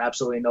missions for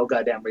absolutely no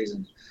goddamn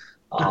reason.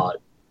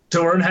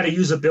 To learn how to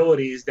use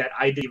abilities that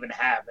I didn't even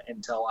have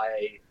until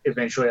I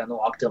eventually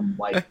unlocked them,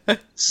 like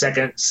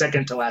second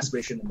to last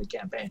mission in the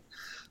campaign.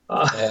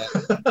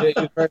 Very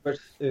much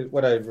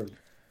when I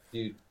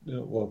reviewed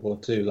World War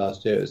II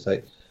last year, it's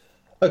like,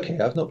 okay,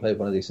 I've not played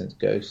one of these since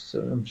Ghost, so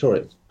I'm sure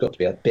it's got to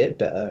be a bit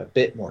better, a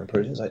bit more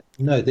improved. It's like,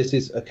 no, this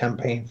is a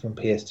campaign from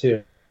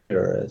PS2,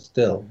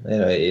 still.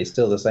 It's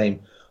still the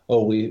same.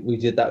 Oh, we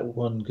did that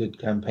one good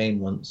campaign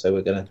once, so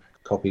we're going to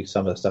copy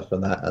some of the stuff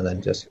from that and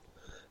then just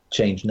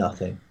change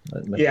nothing.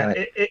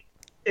 It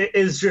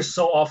is just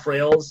so off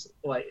rails.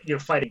 Like, you're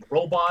fighting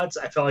robots.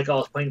 I felt like I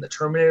was playing the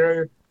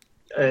Terminator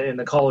in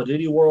the Call of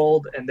Duty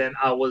world, and then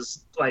I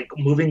was like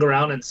moving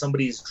around in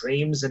somebody's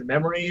dreams and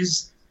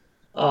memories.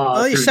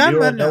 You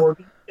Sandman now.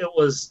 It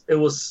was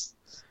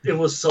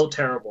so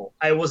terrible.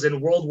 I was in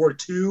World War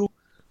II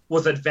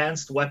with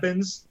advanced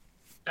weapons,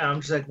 and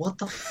I'm just like, what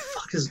the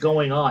fuck is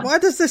going on? Why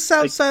does this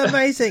sound so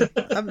amazing?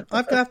 I'm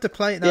gonna have to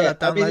play it now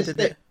that I've downloaded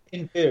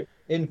it.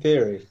 In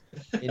theory.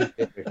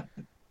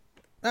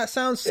 That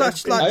sounds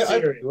such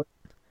that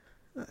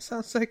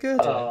sounds so good.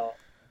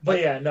 But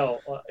yeah, no.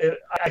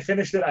 I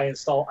finished it. I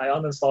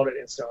uninstalled it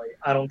instantly.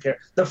 I don't care.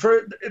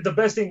 The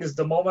best thing is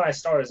the moment I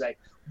start is like,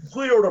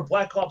 we ordered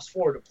Black Ops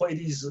 4 to play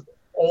these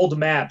old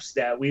maps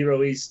that we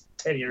released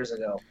 10 years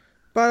ago.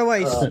 By the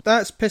way,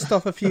 that's pissed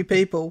off a few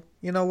people.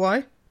 You know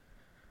why?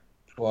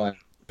 Why?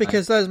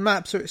 Because those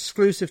maps are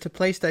exclusive to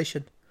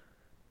PlayStation.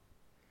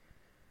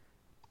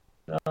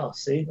 Oh,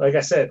 see? Like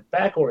I said,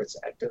 backwards,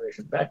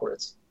 Activision,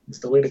 backwards. It's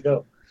the way to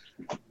go.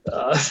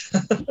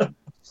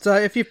 So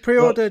if you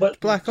pre-ordered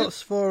Black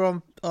Ops 4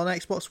 on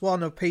Xbox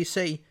One or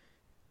PC,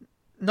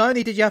 not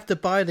only did you have to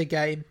buy the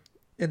game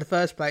in the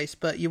first place,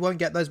 but you won't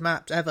get those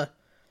maps ever.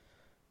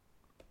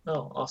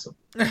 Oh, awesome.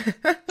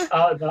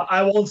 No,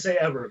 I won't say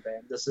ever,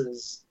 man. This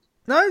is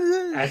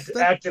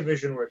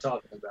Activision we're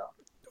talking about.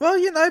 Well,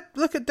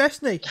 look at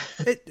Destiny.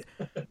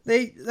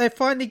 They're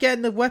finally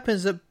getting the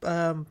weapons that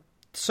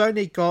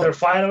Sony got. They're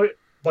finally,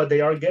 but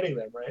they are getting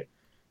them, right?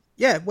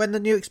 Yeah, when the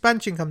new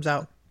expansion comes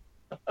out.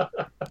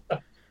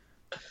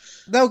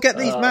 They'll get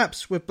these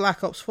maps with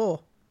Black Ops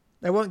 4.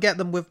 They won't get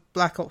them with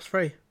Black Ops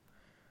 3.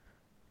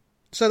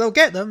 So they'll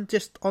get them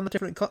just on a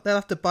different... They'll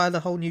have to buy the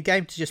whole new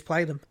game to just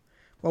play them.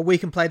 Well, we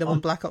can play them on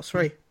Black Ops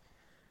 3.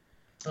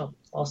 Oh,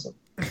 awesome.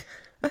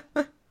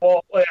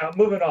 Well, yeah,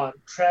 moving on.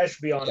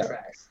 Trash beyond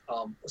trash.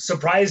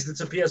 Surprised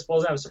it's a PS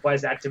Plus. I'm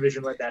surprised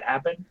Activision let that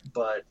happen,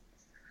 but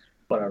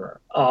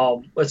whatever.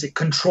 Let's see.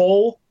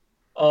 Control.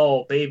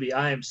 Oh, baby,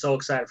 I am so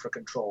excited for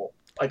Control.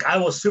 Like, I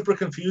was super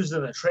confused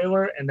in the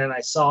trailer, and then I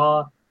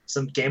saw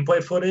some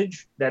gameplay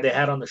footage that they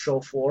had on the show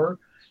floor.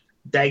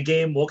 That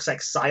game looks like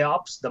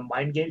PsyOps, the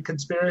Mindgate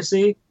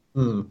conspiracy,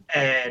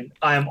 and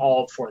I am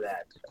all for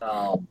that.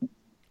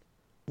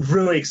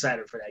 Really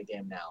excited for that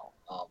game now.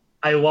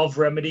 I love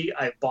Remedy.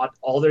 I bought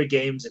all their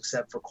games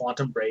except for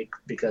Quantum Break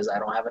because I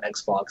don't have an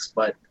Xbox,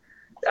 but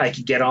I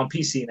can get it on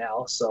PC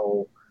now,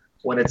 so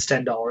when it's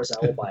 $10,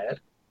 I will buy it.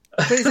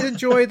 Please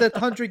enjoy the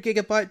 100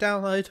 gigabyte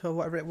download or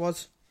whatever it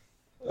was.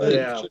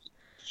 Yeah,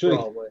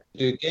 probably.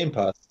 Do Game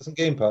Pass? Doesn't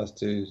Game Pass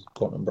do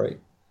Quantum Break?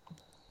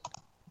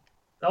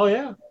 Oh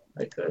yeah,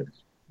 I could.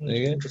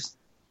 Interesting.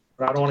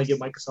 But I don't want to give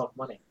Microsoft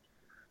money.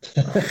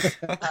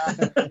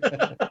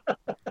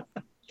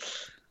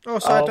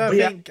 Also, I don't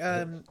think.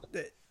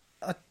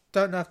 I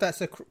don't know if that's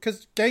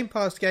because Game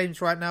Pass games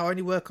right now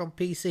only work on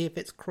PC if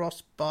it's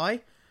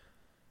cross-buy.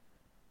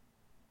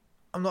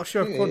 I'm not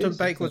sure if Quantum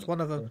Break was one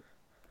of them.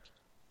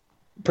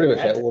 Pretty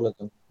much all of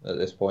them at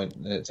this point.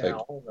 It's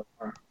all of them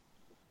are.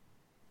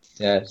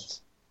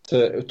 Yes.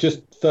 So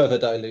just further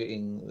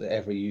diluting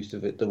every use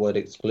of it, the word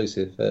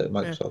exclusive at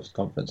Microsoft's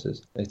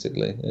conferences,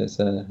 basically. It's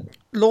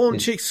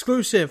launch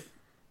exclusive.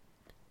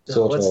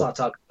 Let's not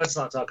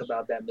talk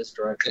about that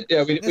misdirection.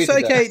 Yeah, it's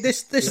okay.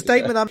 This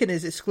statement I'm making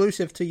is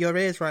exclusive to your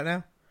ears right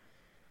now.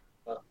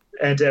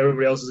 And to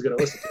everybody else who's going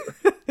to listen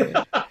to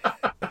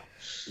it.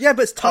 Yeah,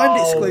 but it's timed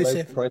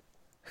exclusive.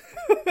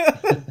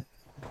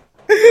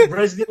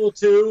 Resident Evil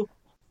 2,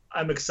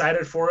 I'm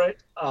excited for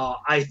it.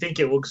 I think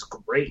it looks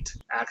great,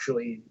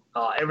 actually.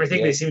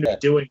 Everything they seem to be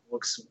doing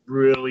looks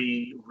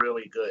really,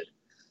 really good.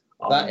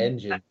 That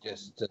engine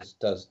just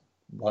does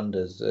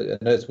wonders. I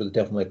noticed with the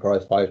Devil May Cry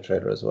 5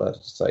 trailer as well. It's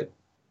just like,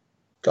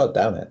 God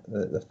damn it.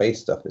 The face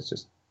stuff is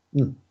just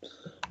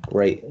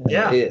great.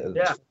 Yeah.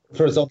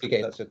 For a zombie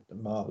game, that's just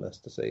marvelous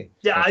to see.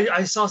 Yeah,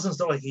 I saw some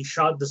stuff like he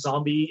shot the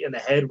zombie in the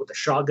head with a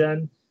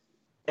shotgun,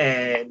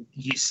 and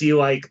you see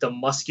like the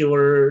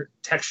muscular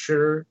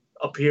texture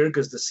appear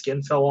because the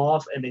skin fell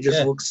off, and it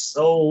just looks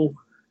so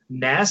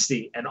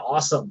nasty and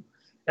awesome.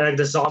 And like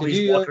the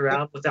zombies walk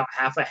around without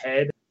half a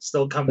head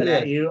still coming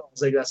at you. I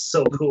was like, that's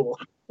so cool.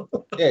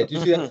 Yeah, did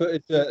you see that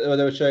footage where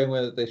they were showing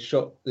where they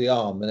shot the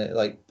arm and it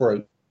like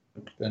broke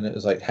and it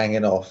was like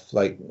hanging off,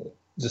 like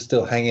just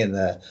still hanging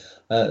there?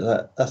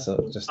 That's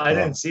just. I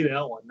didn't see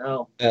that one.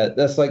 No.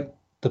 That's like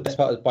the best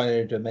part of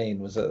Binary Domain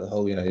was that the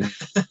whole, you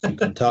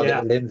can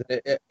target the limbs.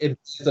 It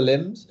the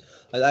limbs.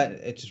 Like that,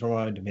 it just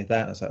reminded me of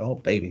that. I was like, oh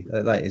baby,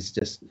 that is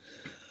just.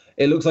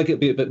 It looks like it'd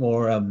be a bit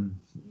more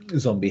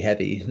zombie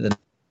heavy than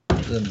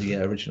the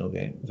original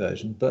game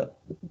version, but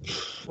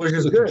which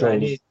is good.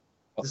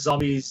 The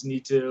zombies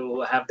need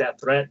to have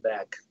that threat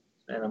back,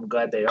 and I'm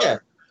glad they are. Yeah,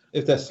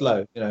 if they're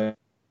slow,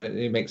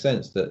 it makes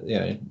sense that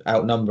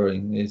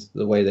outnumbering is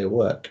the way they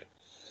work,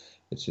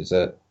 which is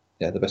the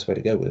best way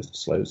to go with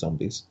slow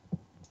zombies.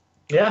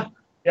 Yeah,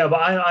 Yeah,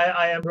 but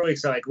I am really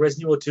excited. Like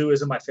Resident Evil 2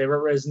 isn't my favorite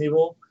Resident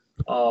Evil,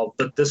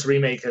 but this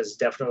remake has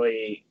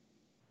definitely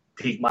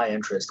piqued my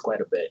interest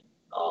quite a bit.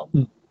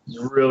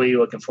 Really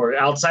looking forward.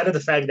 Outside of the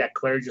fact that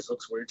Claire just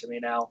looks weird to me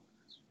now.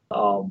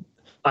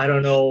 I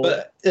don't know.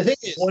 But the thing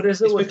is, what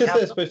is it with because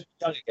they're supposed to be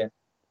young again.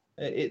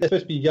 They're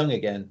supposed to be young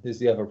again. Is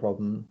the other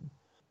problem?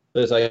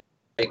 There's like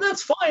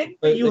that's fine.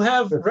 But you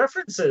have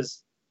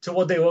references to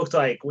what they looked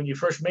like when you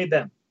first made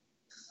them.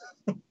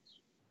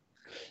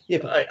 Yeah,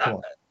 but I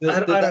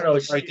don't know.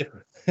 Very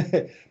different.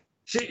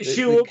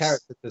 She looks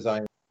character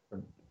design.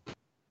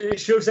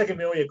 She looks like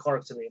Emilia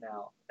Clarke to me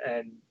now,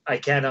 and I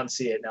can't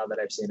unsee it now that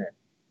I've seen it,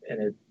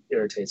 and it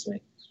irritates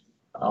me.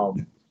 I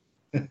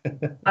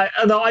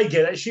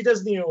get it. She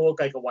doesn't even look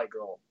like a white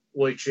girl,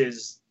 which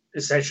is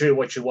essentially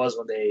what she was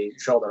when they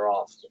showed her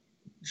off.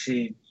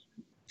 She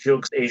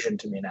looks Asian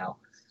to me now,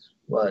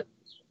 but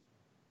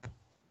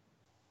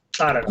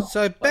I don't know.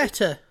 So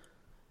better.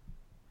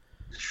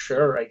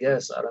 Sure, I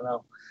guess. I don't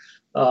know.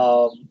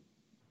 Well,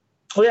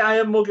 yeah, I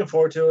am looking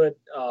forward to it.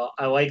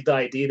 I like the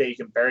idea that you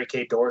can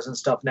barricade doors and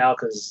stuff now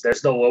because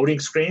there's no loading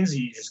screens.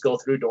 You just go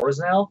through doors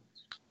now.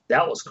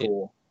 That was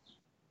cool.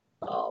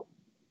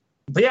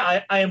 But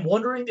yeah, I am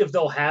wondering if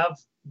they'll have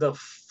the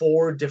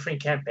 4 different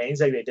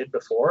campaigns like they did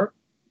before,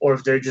 or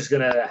if they're just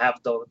gonna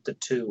have the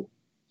two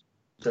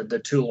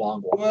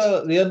long ones.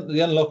 Well, the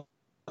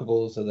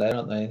unlockables are there,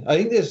 aren't they? I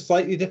think they're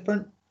slightly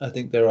different. I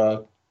think there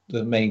are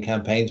the main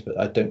campaigns, but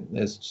I don't.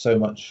 There's so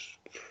much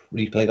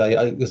replay.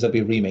 Because there'll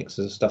be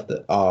remixes of stuff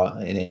that are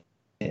in it,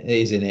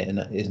 is in it, and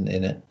that isn't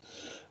in it.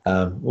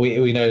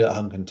 We know that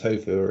Hunk and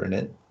Tofu are in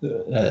it,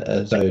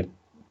 so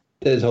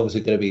there's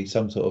obviously going to be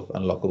some sort of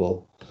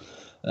unlockable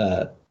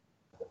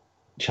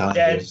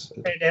challenges.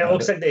 Yeah, and it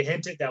looks like they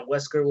hinted that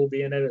Wesker will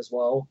be in it as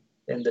well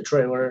in the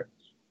trailer.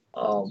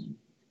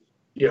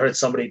 You heard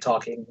somebody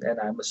talking, and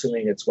I'm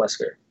assuming it's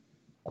Wesker.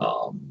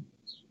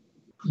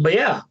 But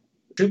yeah,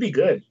 should be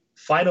good.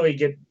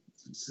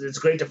 It's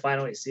great to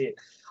finally see it.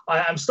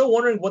 I'm still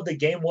wondering what the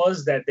game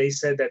was that they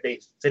said that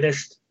they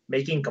finished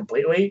making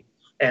completely,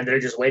 and they're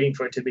just waiting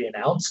for it to be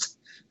announced.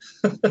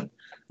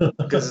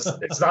 Because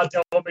it's not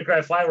Devil May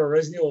Cry 5 or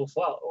Resident Evil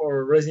 5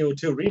 or Resident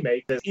Evil 2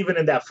 remake. But even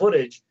in that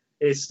footage,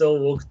 it still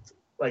looked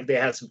like they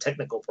had some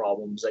technical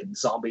problems, like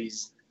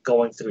zombies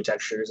going through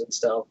textures and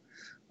stuff.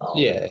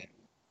 Yeah,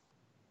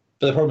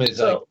 but the problem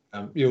is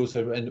you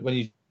also, and when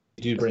you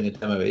do bring a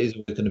demo, it is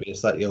going to be a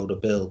slightly older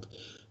build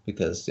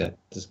because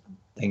just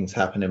things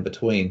happen in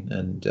between,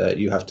 and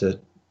you have to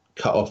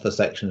cut off a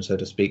section, so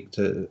to speak,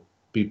 to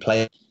be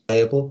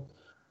playable.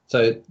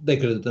 So they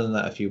could have done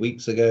that a few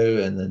weeks ago,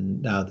 and then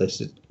now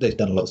they've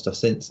done a lot of stuff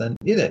since then.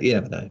 You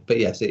never know. But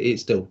yes,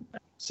 it's still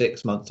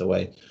 6 months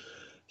away,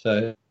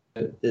 so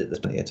there's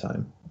plenty of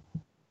time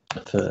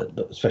for,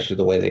 especially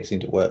the way they seem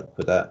to work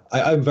with that.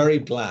 I'm very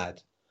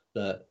glad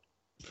that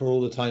for all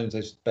the times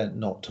they've spent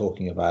not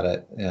talking about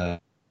it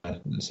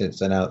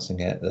since announcing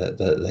it,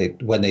 that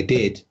when they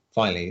did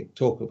finally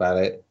talk about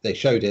it, they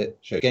showed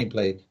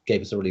gameplay,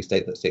 gave us a release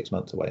date that's 6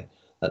 months away.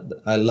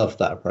 I love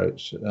that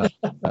approach.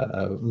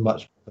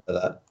 Much prefer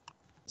that.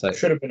 So it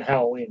should have been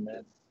Halloween,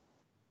 man.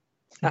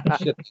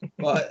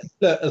 Well,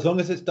 look, as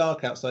long as it's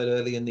dark outside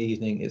early in the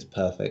evening, it's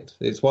perfect.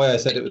 It's why I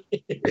said it was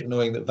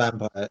annoying that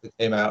Vampire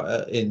came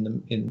out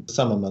in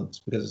summer months,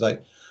 because it's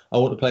like I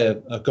want to play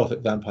a Gothic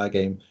vampire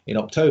game in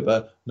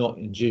October, not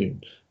in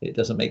June. It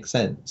doesn't make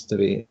sense to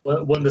be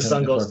when the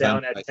sun goes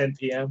down at 10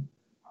 p.m.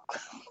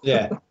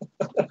 Yeah.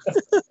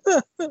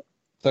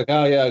 It's like,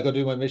 oh yeah, I've got to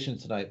do my mission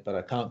tonight, but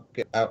I can't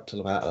get out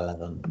till about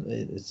 11.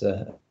 It's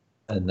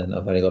and then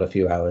I've only got a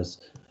few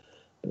hours.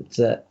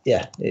 But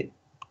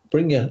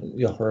bring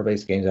your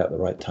horror-based games out at the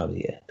right time of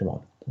the year. Come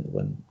on,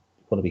 when you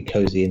want to be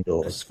cozy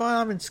indoors. It's fine.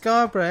 I'm in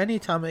Scarborough. Any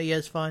time of the year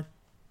is fine.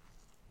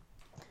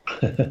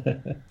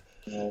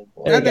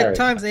 And that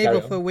time's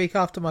evil for a week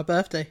after my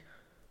birthday.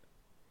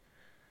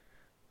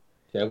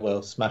 Yeah,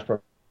 well, Smash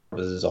Bros.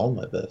 Is on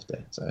my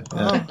birthday, so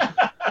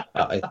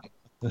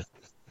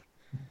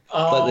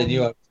but they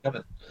knew I was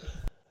coming.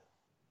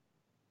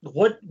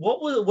 What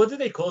did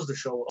they close the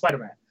show with?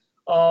 Spider-Man.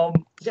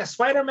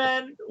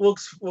 Spider-Man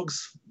looks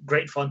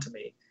great fun to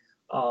me.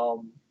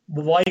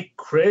 Like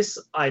Chris,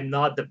 I'm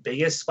not the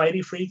biggest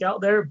Spidey freak out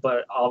there,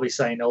 but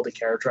obviously I know the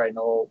character. I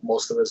know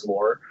most of his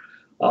lore.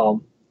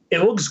 It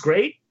looks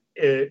great.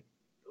 It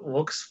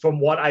looks, from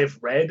what I've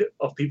read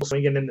of people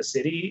swinging in the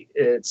city,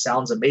 it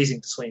sounds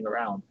amazing to swing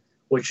around,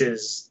 which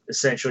is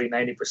essentially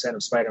 90%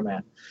 of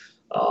Spider-Man.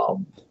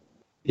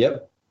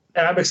 Yep.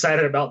 And I'm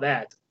excited about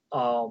that.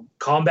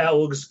 Combat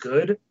looks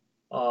good.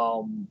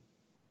 I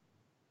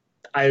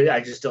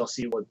just don't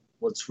see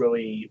what's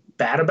really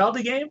bad about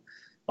the game.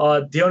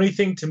 The only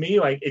thing to me,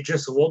 like, it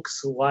just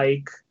looks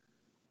like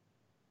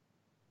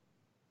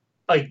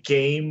a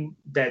game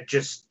that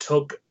just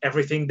took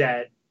everything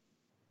that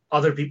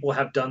other people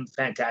have done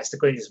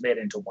fantastically and just made it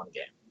into one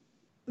game.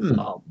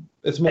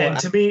 It's more, and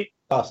to me,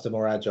 faster,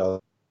 more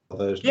agile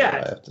version.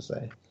 Yeah, I have to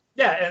say.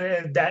 Yeah,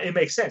 and that it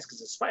makes sense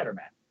because it's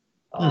Spider-Man.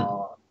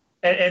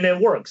 And it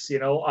works.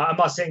 I'm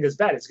not saying it's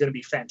bad. It's going to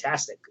be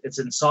fantastic. It's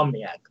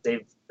Insomniac.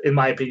 They've in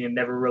my opinion,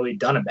 never really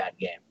done a bad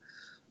game.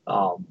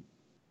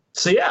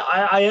 So yeah,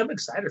 I am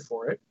excited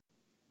for it.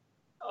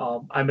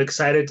 I'm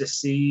excited to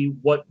see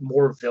what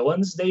more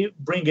villains they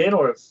bring in,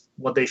 or if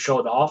what they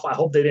showed off. I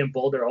hope they didn't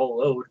blow their whole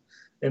load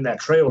in that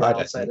trailer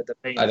outside of the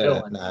main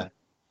villain. No.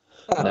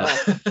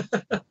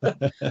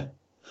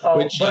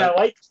 But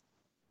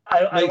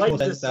I like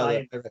the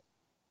design.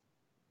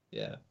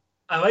 Yeah.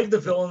 I like the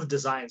villains'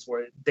 designs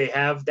where they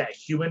have that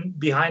human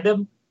behind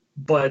them,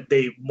 but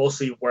they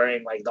mostly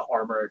wearing like the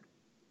armored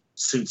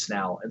suits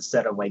now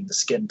instead of like the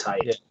skin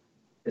tight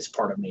is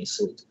part of me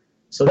suit.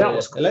 So that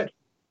was cool.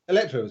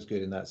 Electro was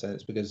good in that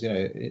sense because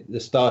the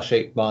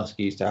star-shaped mask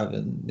he used to have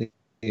in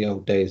the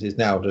old days is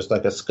now just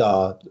like a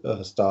scar of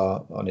a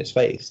star on his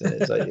face, and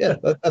it's like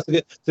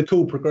it's a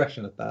cool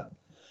progression of that.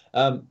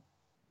 I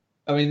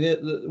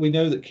mean, we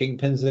know that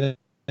Kingpin's in it,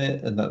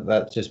 and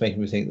that's just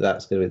making me think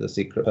that's going to be the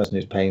secret person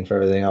who's paying for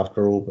everything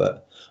after all.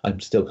 But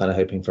I'm still kind of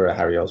hoping for a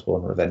Harry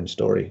Osborn revenge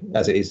story,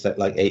 as it is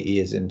like 8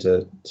 years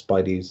into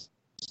Spidey's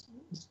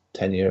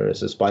tenure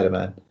as a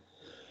Spider-Man.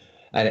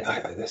 And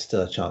there's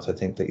still a chance, I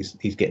think, that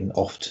he's getting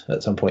offed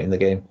at some point in the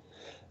game,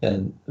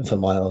 and for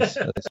Miles.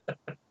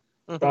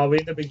 Probably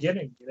in the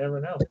beginning. You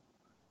never know.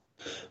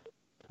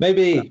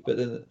 Maybe, but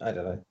then I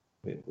don't know.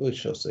 We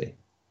shall see.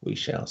 We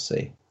shall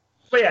see.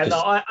 But yeah, no,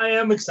 I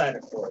am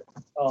excited for it.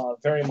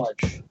 Very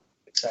much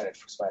excited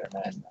for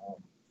Spider-Man.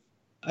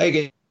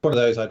 Again, one of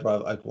those I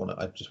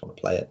just want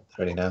to play it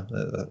really now.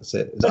 That's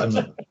it.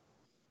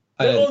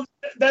 Well,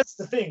 that's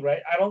the thing,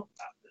 right?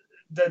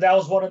 That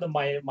was one of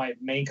my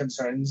main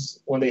concerns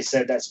when they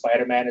said that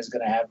Spider-Man is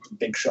going to have a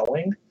big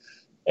showing.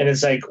 And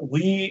it's like,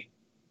 we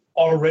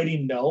already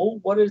know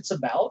what it's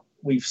about.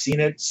 We've seen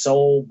it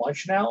so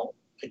much now.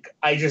 Like,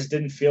 I just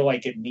didn't feel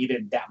like it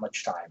needed that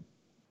much time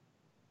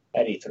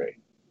at E3.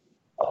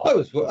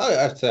 I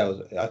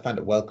found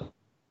it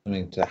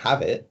welcoming to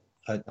have it,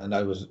 and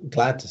I was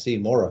glad to see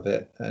more of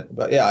it.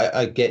 But yeah,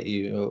 I get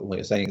you when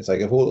you're saying it's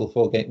like if all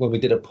 4 games, when we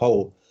did a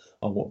poll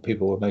on what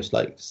people would most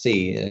like to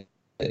see,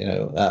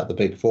 out of the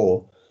big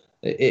 4,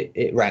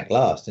 it ranked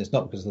last. And it's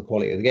not because of the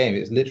quality of the game;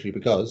 it's literally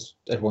because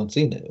everyone's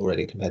seen it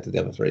already compared to the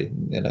other 3.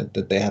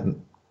 That they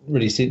hadn't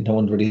really seen. No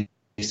one's really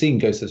seen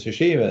Ghost of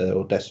Tsushima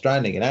or Death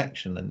Stranding in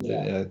action, and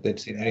they'd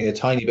seen only a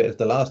tiny bit of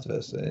The Last of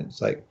Us. And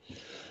it's like.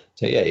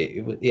 So yeah,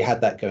 it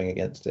had that going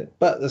against it,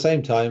 but at the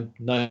same time,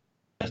 nice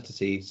to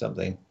see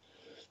something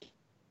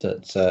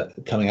that's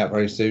coming out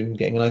very soon,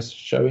 getting a nice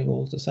showing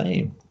all the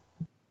same.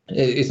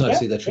 It's nice to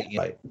see they're treating you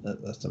right.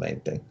 That's the main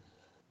thing.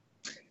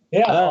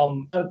 Yeah.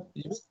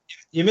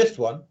 You missed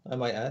one, I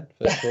might add.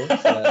 First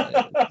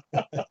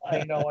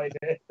I know I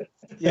did.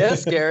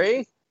 Yes,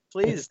 Gary,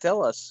 please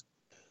tell us.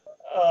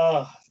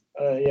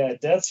 Yeah,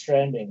 Death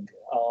Stranding.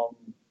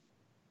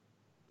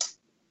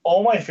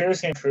 All my fears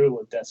came true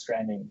with Death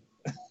Stranding.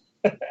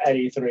 At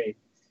E3,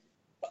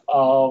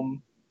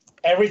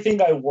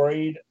 everything I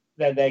worried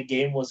that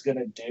game was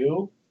gonna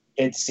do,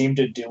 it seemed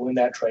to do in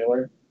that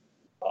trailer.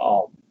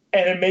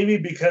 And it may be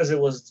because it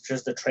was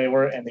just a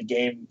trailer and the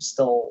game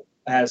still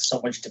has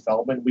so much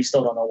development. We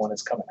still don't know when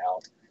it's coming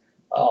out.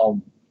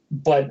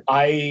 But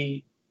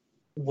I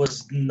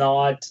was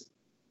not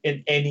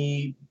in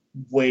any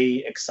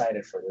way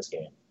excited for this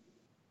game.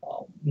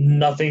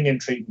 Nothing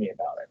intrigued me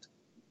about it.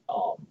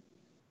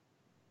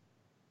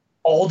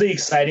 All the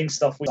exciting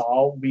stuff we've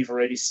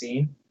already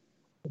seen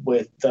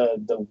with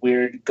the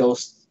weird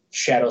ghost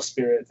shadow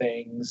spirit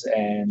things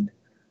and,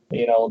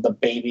 the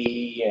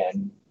baby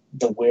and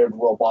the weird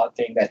robot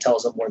thing that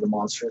tells them where the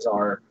monsters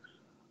are.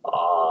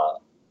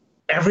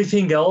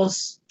 Everything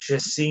else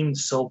just seemed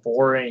so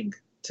boring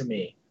to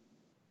me.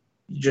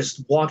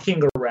 Just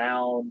walking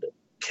around,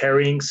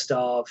 carrying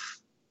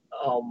stuff.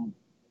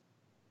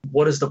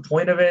 What is the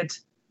point of it?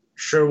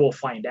 Sure, we'll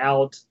find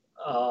out.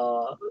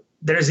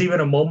 There's even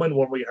a moment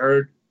where we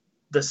heard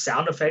the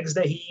sound effects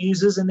that he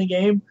uses in the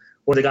game,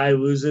 where the guy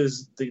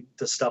loses the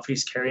stuff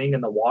he's carrying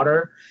in the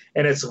water,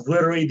 and it's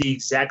literally the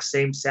exact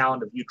same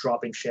sound of you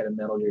dropping shit in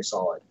Metal Gear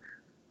Solid.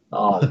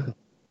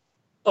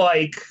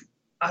 Like,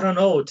 I don't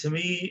know. To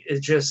me,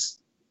 it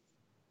just,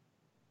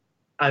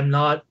 I'm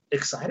not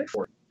excited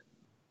for it.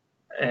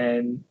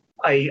 And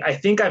I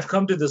think I've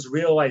come to this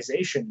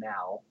realization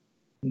now,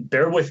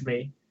 bear with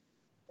me,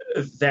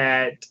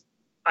 that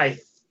I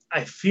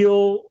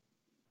feel,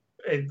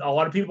 and a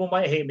lot of people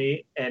might hate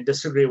me and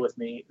disagree with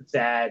me,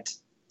 that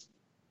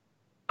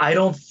I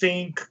don't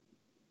think,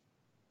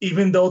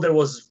 even though there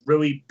was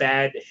really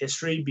bad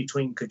history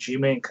between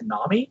Kojima and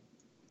Konami,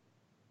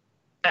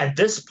 at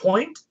this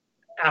point,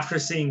 after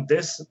seeing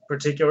this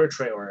particular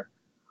trailer,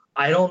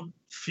 I don't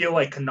feel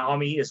like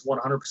Konami is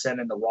 100%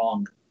 in the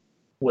wrong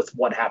with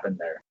what happened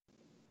there.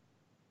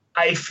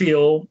 I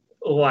feel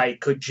like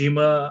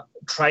Kojima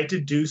tried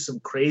to do some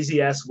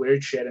crazy-ass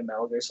weird shit in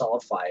Metal Gear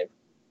Solid 5,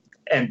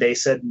 and they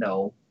said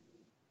no,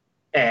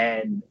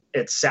 and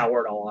it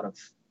soured a lot of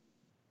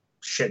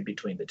shit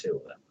between the two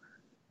of them.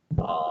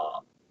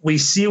 We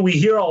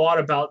hear a lot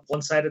about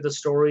one side of the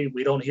story.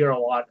 We don't hear a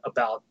lot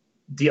about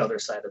the other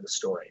side of the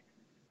story.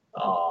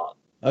 I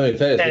mean,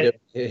 fair, we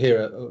don't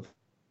hear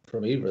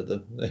from either of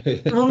them.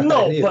 Well,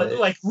 no, but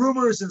like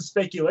rumors and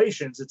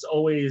speculations, it's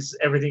always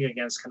everything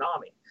against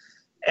Konami.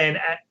 And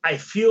I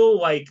feel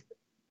like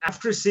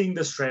after seeing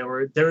this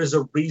trailer, there is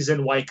a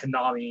reason why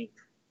Konami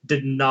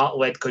did not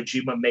let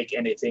Kojima make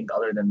anything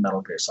other than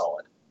Metal Gear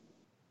Solid.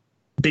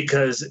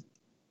 Because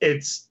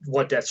it's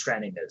what Death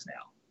Stranding is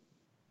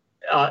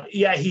now.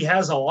 Yeah, he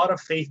has a lot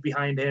of faith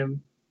behind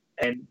him,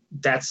 and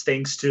that's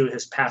thanks to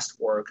his past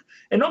work.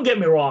 And don't get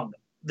me wrong,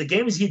 the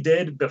games he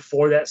did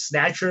before that,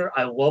 Snatcher,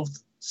 I loved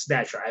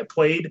Snatcher. I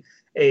played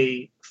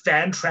a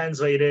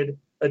fan-translated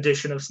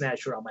edition of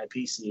Snatcher on my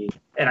PC,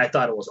 and I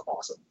thought it was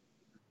awesome.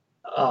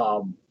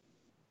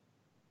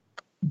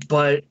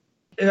 But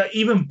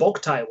even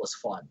Boktai was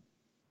fun.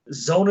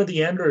 Zone of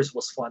the Enders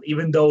was fun,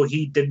 even though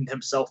he didn't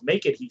himself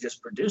make it. He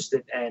just produced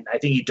it, and I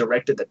think he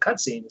directed the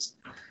cutscenes.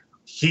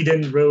 He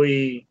didn't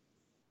really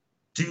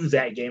do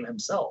that game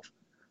himself.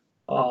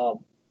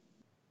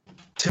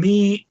 To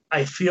me,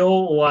 I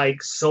feel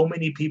like so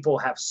many people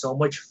have so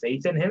much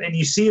faith in him, and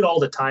you see it all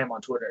the time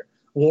on Twitter.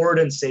 Lord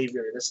and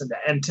Savior, this and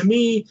that. And to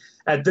me,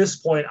 at this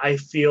point, I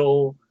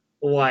feel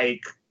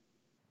like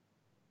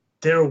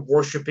they're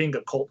worshiping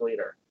a cult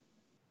leader.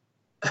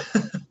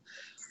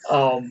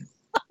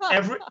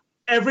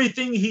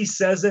 Everything he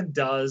says and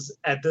does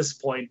at this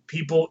point,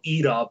 people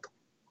eat up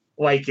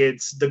like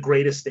it's the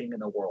greatest thing in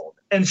the world.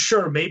 And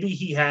sure, maybe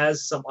he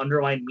has some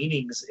underlying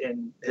meanings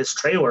in his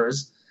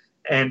trailers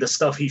and the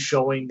stuff he's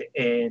showing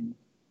in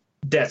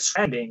Death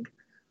Stranding.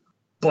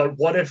 But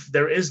what if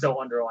there is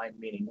no underlying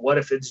meaning? What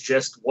if it's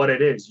just what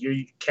it is?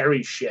 You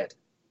carry shit.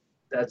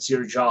 That's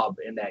your job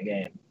in that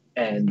game.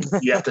 And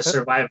you have to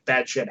survive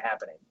bad shit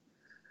happening.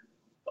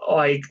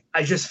 Like,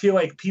 I just feel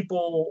like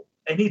people,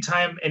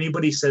 anytime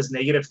anybody says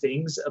negative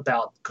things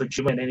about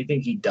Kojima and anything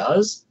he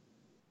does,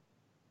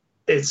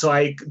 it's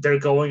like they're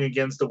going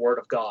against the word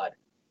of God.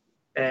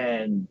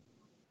 And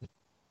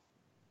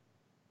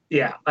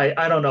yeah,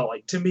 I don't know.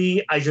 Like, to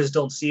me, I just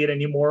don't see it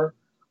anymore.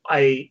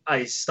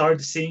 I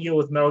started seeing it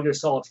with Metal Gear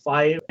Solid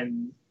 5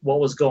 and what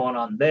was going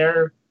on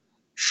there.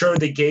 Sure,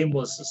 the game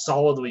was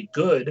solidly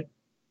good,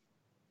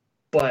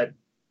 but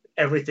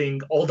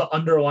everything, all the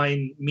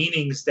underlying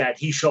meanings that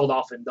he showed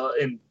off in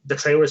the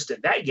trailers to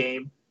that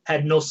game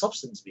had no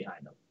substance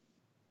behind them.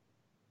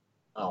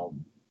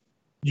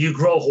 You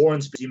grow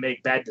horns because you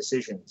make bad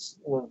decisions.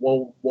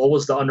 Well, what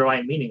was the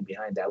underlying meaning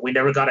behind that? We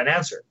never got an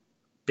answer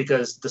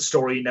because the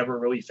story never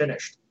really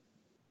finished.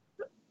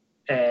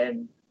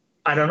 And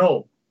I don't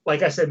know.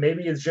 Like I said,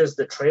 maybe it's just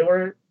the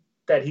trailer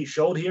that he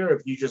showed here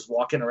of you just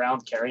walking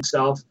around carrying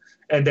stuff.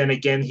 And then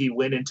again, he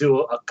went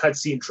into a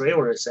cutscene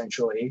trailer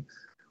essentially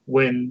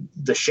when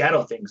the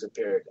shadow things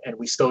appeared. And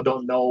we still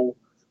don't know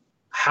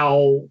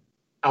how,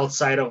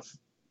 outside of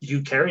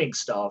you carrying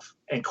stuff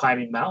and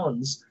climbing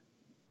mountains,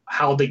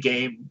 how the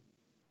game,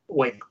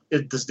 like,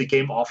 does the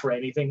game offer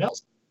anything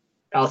else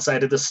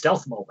outside of the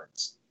stealth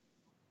moments?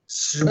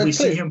 So we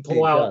see him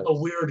pull out a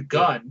weird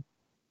gun.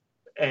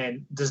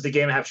 And does the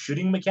game have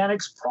shooting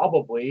mechanics?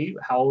 Probably.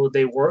 How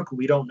they work,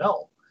 we don't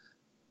know.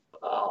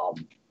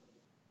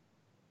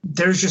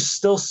 There's just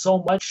still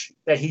so much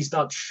that he's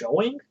not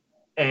showing.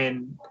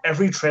 And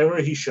every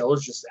trailer he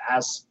shows just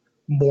asks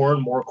more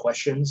and more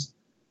questions.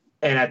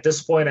 And at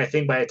this point, I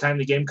think by the time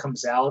the game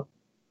comes out,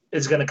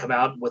 it's going to come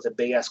out with a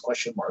big-ass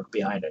question mark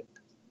behind it.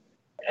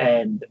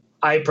 And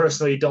I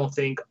personally don't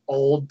think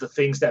all the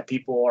things that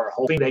people are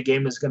hoping that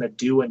game is going to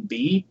do and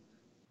be,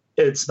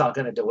 it's not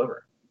going to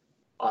deliver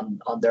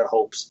on their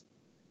hopes.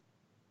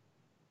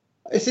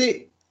 I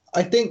see.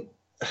 I think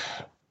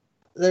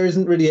there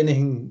isn't really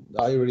anything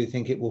I really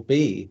think it will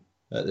be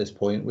at this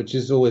point, which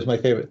is always my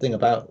favorite thing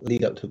about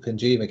lead up to a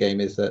Kojima game,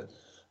 is that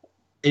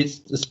it's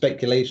the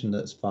speculation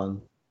that's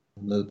fun.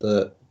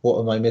 The what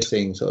am I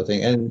missing sort of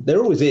thing. And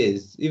there always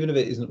is, even if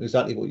it isn't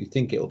exactly what you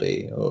think it'll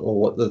be or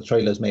what the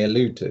trailers may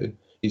allude to.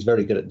 He's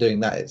very good at doing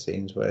that, it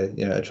seems, where,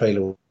 you know, a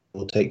trailer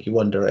will take you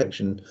one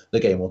direction,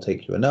 the game will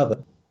take you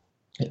another,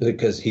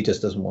 because he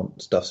just doesn't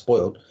want stuff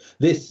spoiled.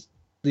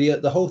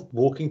 The whole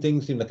walking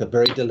thing seemed like a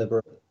very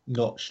deliberate,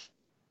 not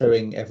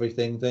showing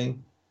everything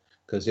thing,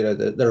 because, you know,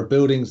 there are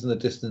buildings in the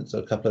distance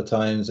a couple of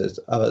times. There's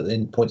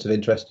other points of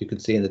interest you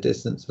could see in the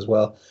distance as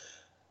well.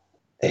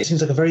 It seems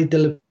like a very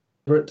deliberate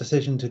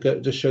decision to go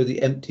to show the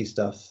empty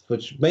stuff,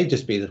 which may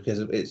just be because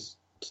it's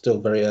still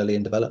very early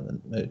in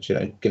development, which, you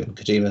know, given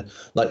Kojima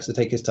likes to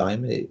take his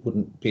time, it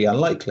wouldn't be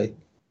unlikely.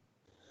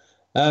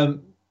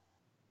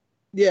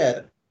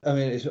 Yeah, I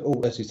mean, it's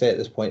all, as you say at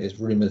this point, is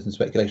rumors and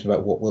speculation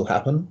about what will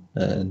happen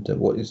and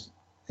what is,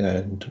 you know,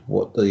 and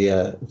what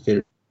the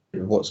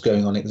what's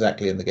going on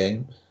exactly in the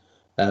game.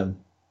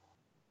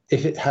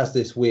 If it has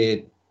this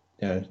weird,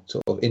 you know,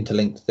 sort of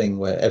interlinked thing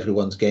where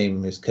everyone's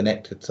game is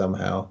connected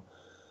somehow,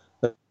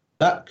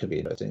 that could be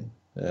interesting.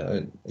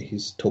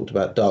 He's talked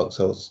about Dark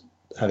Souls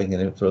having an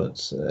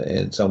influence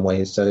in some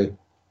ways, so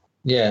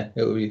yeah,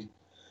 it would be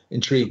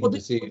intriguing to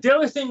see. The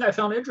other thing I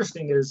found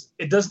interesting is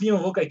it doesn't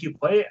even look like you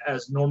play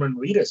as Norman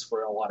Reedus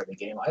for a lot of the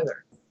game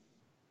either.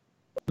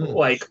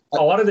 Like,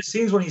 a lot of the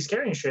scenes when he's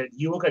carrying shit,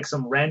 you look like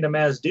some random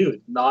ass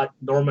dude, not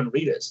Norman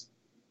Reedus.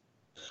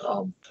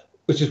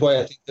 Which is why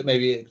I think that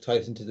maybe it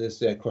ties into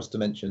this cross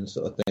dimension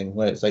sort of thing,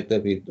 where it's like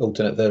there'll be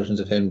alternate versions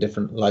of him,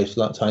 different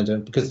lifetimes of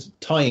him, because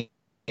time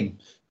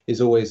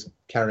is always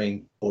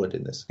carrying forward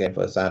in this game.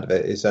 For the sound of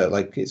it, is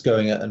like it's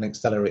going at an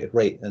accelerated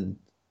rate, and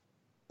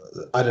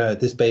I don't know.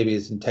 This baby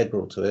is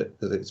integral to it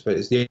because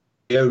it's the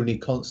only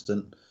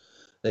constant.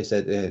 They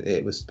said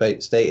it was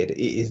stated it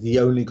is the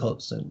only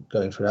constant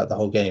going throughout the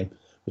whole game,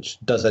 which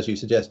does, as you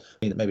suggest,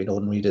 mean that maybe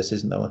Northern Reedus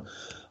isn't the one.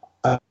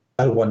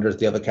 I wonder if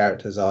the other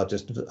characters are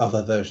just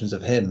other versions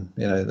of him.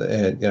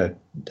 An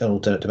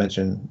alternate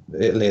dimension.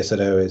 Lea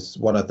Seydoux is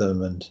one of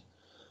them, and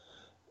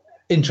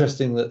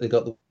interesting that they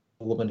got the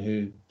woman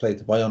who played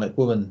the Bionic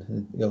Woman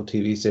in the old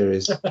TV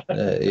series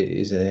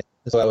is in it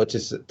as well. Which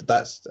is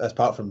that's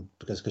apart from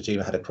because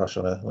Kojima had a crush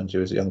on her when she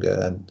was younger,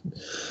 and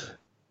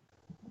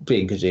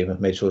being Kojima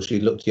made sure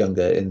she looked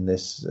younger in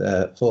this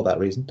for that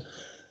reason.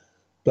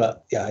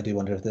 But yeah, I do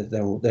wonder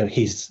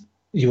if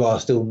you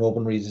are still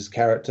Norman Reedus'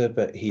 character,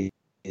 but he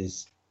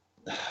is,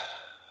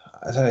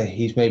 I don't know,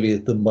 he's maybe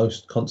the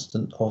most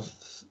constant of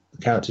the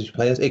characters you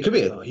play as. It could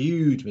be a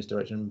huge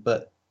misdirection,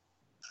 but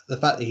the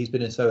fact that he's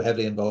been so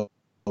heavily involved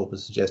would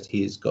suggest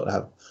he's got to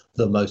have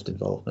the most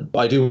involvement. But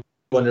I do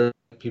wonder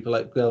if people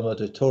like Guillermo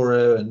del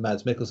Toro and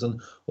Mads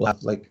Mikkelsen will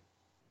have like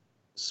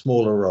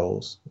smaller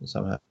roles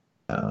somehow,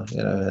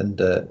 and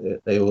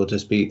they will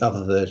just be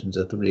other versions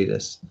of the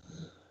Reedus.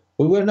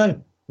 We won't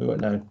know.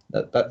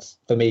 That's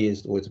for me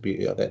is always the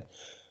beauty of it.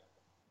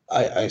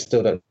 I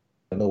still don't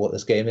know what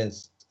this game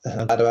is.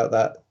 I'm glad about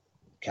that.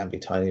 Can be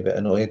tiny bit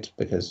annoyed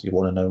because you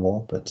want to know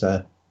more, but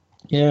I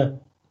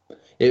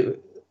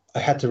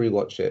had to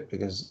rewatch it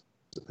because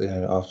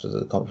after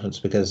the conference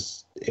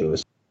because it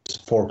was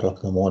 4 o'clock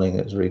in the morning.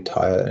 It was really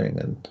tiring,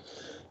 and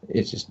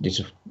it's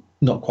just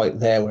not quite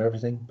there with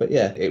everything. But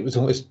yeah, it was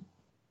almost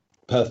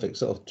perfect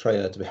sort of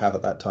trailer to have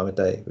at that time of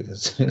day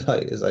because it's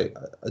like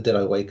did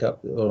I wake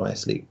up or am I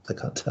asleep? I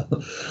can't tell.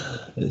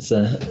 It's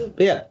but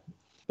yeah,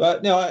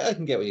 but no, I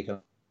can get where you're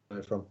coming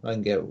from. I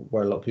can get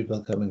where a lot of people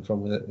are coming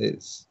from with it.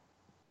 It's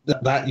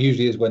that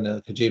usually is when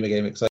a Kojima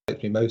game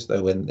excites me most,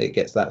 though, when it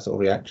gets that sort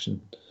of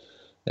reaction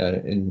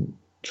in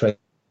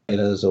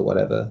trailers or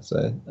whatever.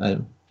 So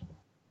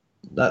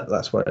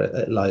that's where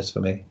it lies for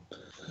me.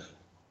 It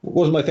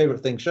wasn't my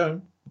favourite thing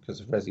shown because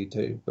of Resi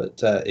 2,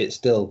 but it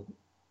still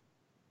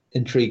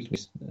intrigued me,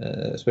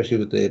 especially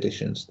with the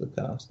additions to the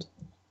cast.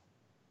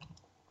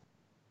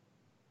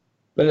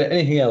 But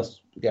anything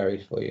else,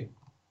 Gary, for you?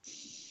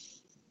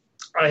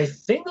 I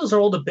think those are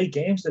all the big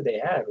games that they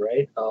had,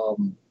 right?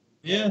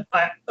 Yeah.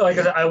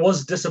 I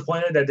was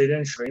disappointed that they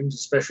didn't stream,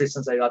 especially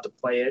since I got to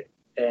play it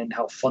and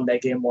how fun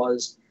that game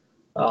was.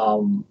 I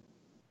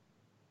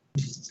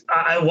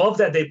love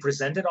that they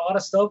presented a lot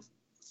of stuff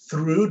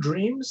through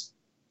Dreams.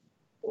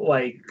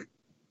 Like,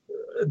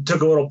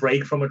 took a little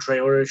break from a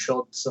trailer,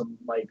 showed some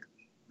like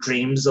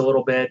Dreams a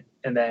little bit,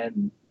 and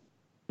then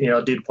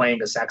dude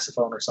playing a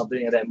saxophone or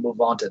something, and then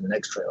move on to the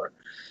next trailer.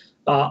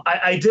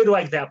 I did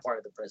like that part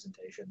of the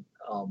presentation.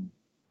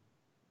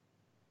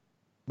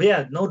 But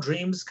yeah, no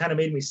Dreams kind of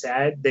made me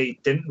sad. They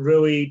didn't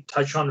really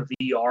touch on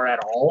VR at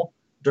all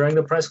during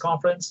the press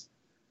conference,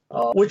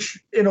 which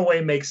in a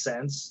way makes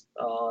sense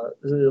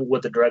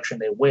with the direction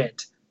they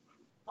went.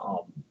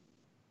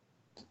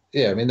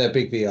 Yeah, I mean, their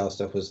big VR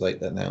stuff was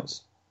like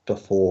announced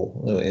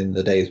before, in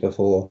the days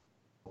before.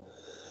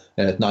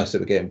 And it's nice that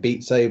we're getting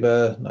Beat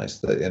Saber. Nice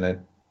that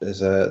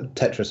there's a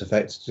Tetris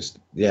Effect. Just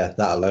that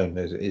alone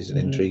is an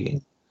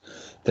intriguing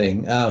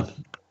thing.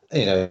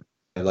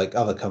 Like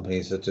other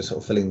companies are just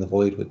sort of filling the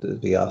void with the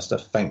VR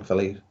stuff.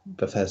 Thankfully,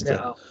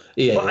 Bethesda,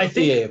 EA are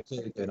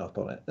clearly going up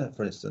on it.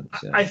 For instance,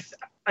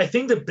 I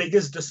think the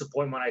biggest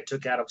disappointment I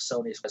took out of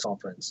Sony's press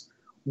conference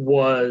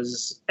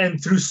was,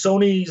 and through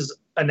Sony's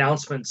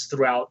announcements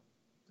throughout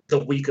the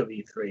week of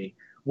E3,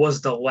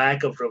 was the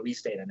lack of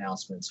release date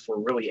announcements for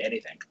really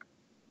anything.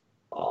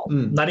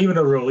 Not even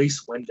a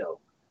release window.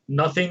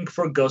 Nothing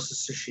for Ghost of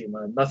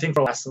Tsushima, nothing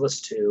for Last of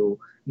Us 2,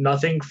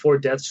 nothing for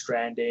Death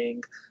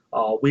Stranding.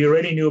 We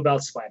already knew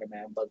about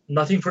Spider-Man, but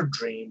nothing for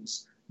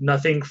Dreams,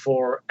 nothing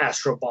for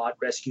Astrobot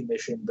Rescue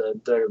Mission,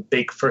 the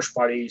big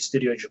first-party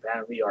Studio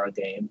Japan VR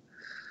game.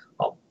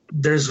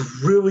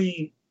 There's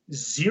really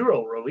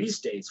zero release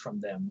dates from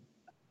them,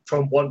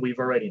 from what we've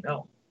already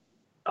known,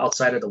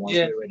 outside of the ones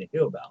we already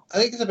knew about. I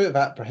think there's a bit of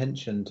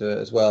apprehension to it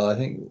as well. I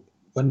think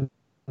when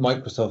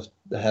Microsoft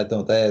had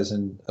theirs,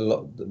 and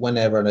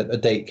whenever a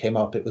date came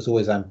up, it was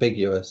always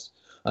ambiguous,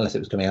 unless it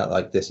was coming out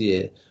like this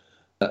year.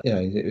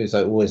 It was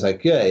always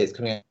like, it's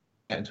coming out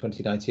in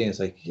 2019. It's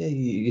like,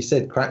 you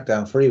said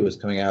Crackdown 3 was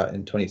coming out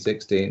in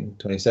 2016,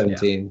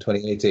 2017,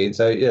 2018.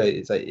 So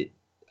it's like,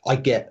 I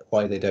get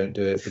why they don't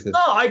do it. Because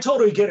I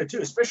totally get it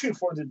too, especially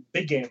for the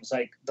big games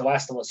like The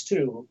Last of Us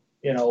 2.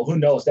 Who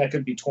knows? That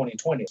could be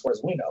 2020 as far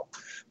as we know.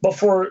 But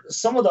for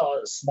some of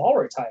the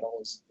smaller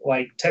titles,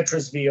 like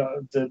Tetris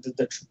VR,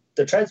 the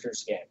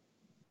Tetris game,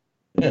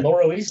 no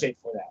release date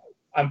for that.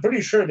 I'm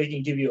pretty sure they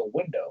can give you a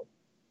window,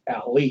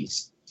 at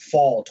least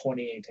fall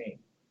 2018.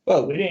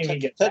 Well, we didn't even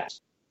get that.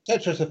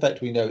 Tetris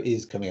Effect we know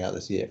is coming out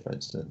this year, for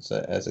instance,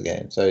 as a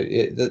game. So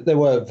there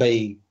were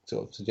vague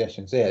sort of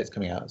suggestions. Yeah, it's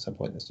coming out at some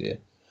point this year.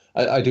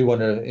 I do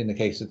wonder in the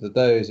case of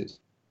those, it's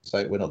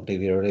like we're not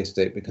going to release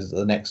it because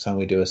the next time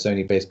we do a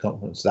Sony-based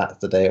conference, that's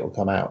the day it will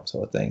come out,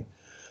 sort of thing.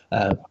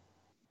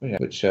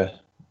 Which the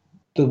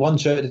one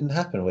show it didn't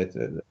happen with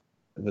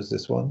was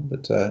this one,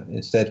 but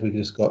instead we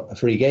just got a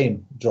free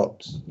game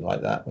dropped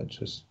like that, which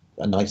was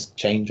a nice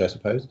change, I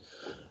suppose.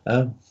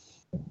 But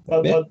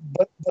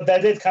that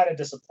did kind of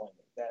disappoint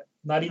me. That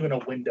not even a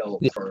window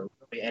for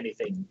really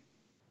anything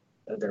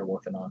that they're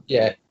working on.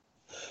 Yeah,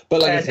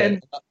 but like I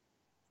said,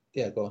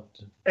 yeah, go on.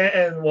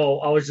 And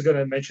well, I was just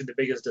gonna mention the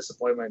biggest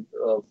disappointment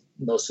of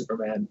no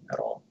Superman at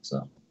all.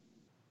 So.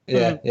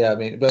 Yeah, I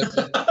mean, but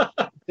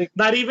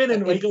not even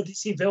in Lego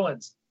DC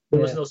Villains, there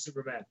was no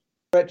Superman.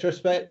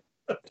 Retrospect,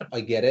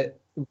 I get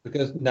it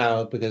because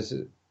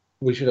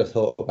we should have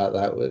thought about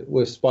that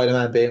with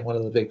Spider-Man being one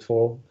of the big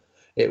four.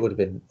 It would have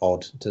been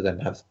odd to then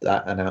have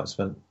that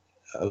announcement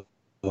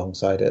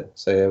alongside it.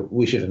 So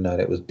we should have known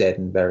it was dead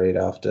and buried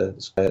after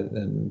Square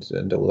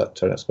and all that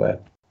Turner Square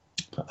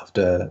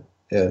after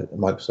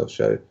Microsoft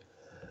showed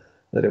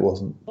that it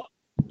wasn't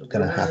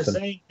going to happen.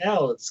 Saying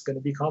now it's going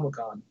to be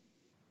Comic-Con.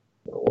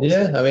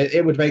 Yeah, I mean,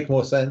 it would make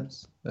more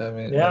sense. I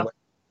mean, yeah.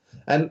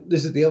 And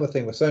this is the other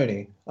thing with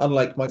Sony.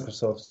 Unlike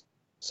Microsoft,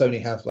 Sony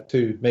have like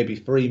 2, maybe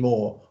 3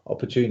 more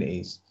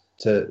opportunities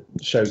to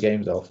show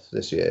games off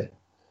this year,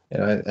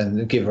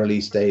 and give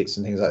release dates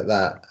and things like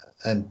that.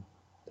 And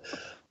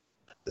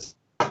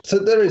so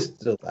there is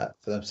still that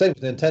for them. Same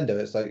with Nintendo.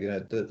 It's like,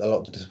 a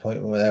lot of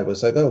disappointment where there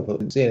was like, oh, but I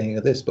didn't see anything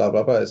of this, blah,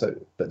 blah, blah. It's like,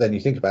 but then you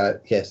think about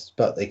it, yes,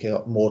 but they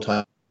got more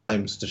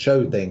times to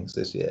show things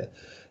this year.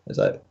 It's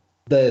like,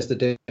 there's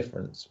the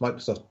difference.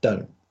 Microsoft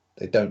don't.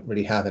 They don't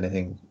really have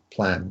anything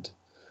planned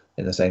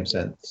in the same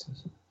sense.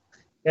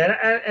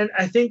 And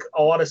I think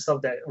a lot of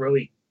stuff that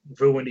really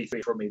ruined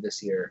E3 for me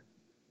this year,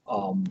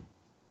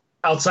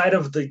 outside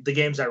of the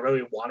games I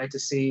really wanted to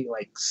see,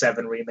 like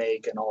 7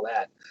 Remake and all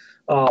that,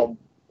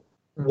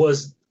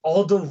 was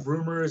all the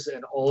rumors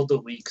and all the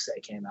leaks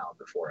that came out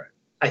before it.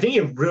 I think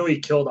it really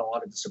killed a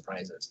lot of the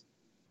surprises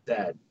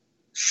that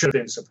should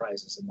have been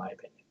surprises, in my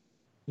opinion.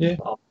 Yeah.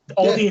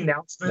 All the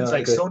announcements,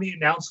 Sony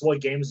announced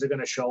what games they're going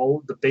to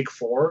show, the big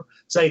 4.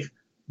 It's like,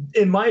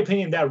 in my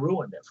opinion, that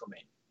ruined it for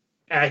me.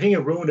 And I think it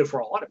ruined it for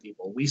a lot of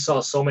people. We saw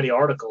so many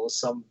articles,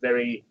 some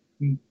very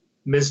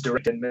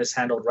misdirected,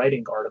 mishandled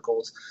writing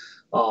articles,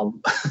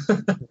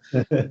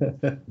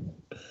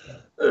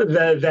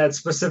 that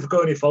specifically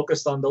only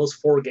focused on those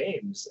 4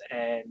 games.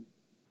 And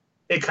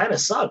it kind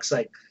of sucks.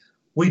 Like,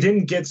 we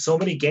didn't get so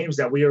many games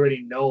that we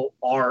already know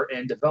are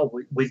in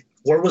development.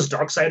 Where was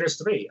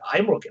Darksiders 3?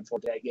 I'm looking for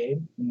that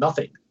game.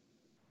 Nothing.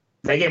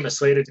 That game is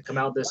slated to come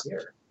out this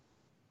year.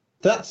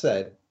 That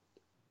said,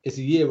 it's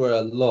a year where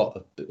a lot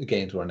of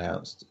games were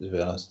announced, to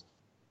be honest.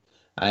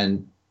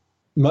 And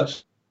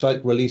much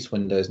like release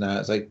windows now,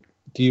 it's like,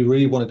 do you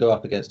really want to go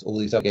up against all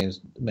these other games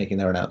making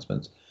their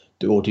announcements?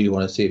 Or do you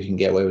want to see if you can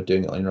get away with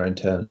doing it on your own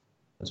terms?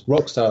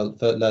 Rockstar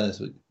learned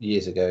this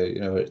years ago,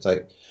 where it's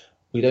like,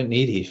 we don't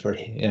need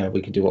E3,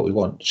 we can do what we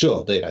want.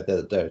 Sure,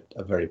 they're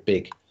a very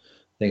big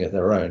thing of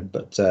their own,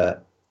 but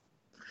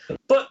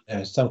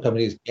some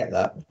companies get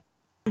that.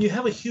 When you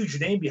have a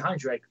huge name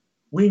behind you, like,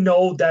 we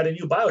know that a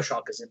new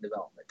BioShock is in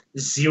development.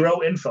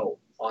 0 info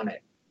on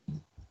it.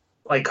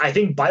 Like, I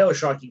think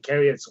BioShock can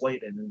carry its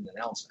weight in an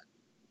announcement.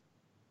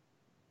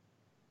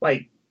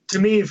 Like, to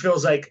me, it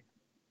feels like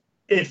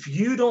if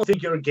you don't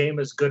think your game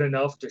is good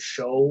enough to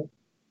show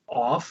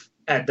off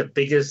at the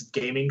biggest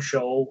gaming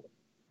show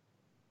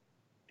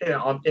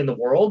in the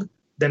world,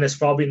 then it's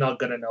probably not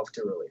good enough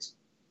to release.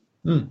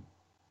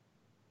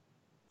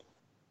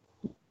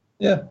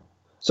 Yeah.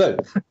 So,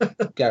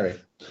 Gary.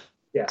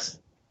 Yes.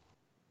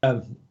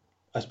 I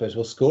suppose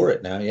we'll score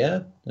it now,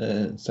 yeah?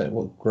 So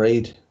what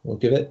grade we'll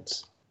give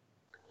it?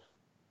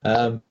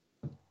 I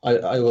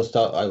will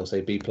start, I will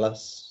say B+,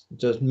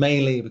 just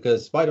mainly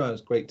because Spider-Man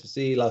was great to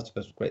see, Last of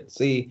Us was great to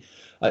see.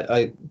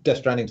 Death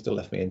Stranding still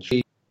left me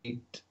intrigued.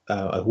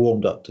 I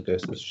warmed up to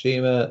Ghost of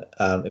Tsushima.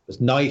 It was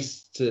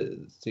nice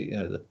to see,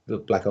 the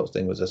Black Ops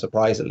thing was a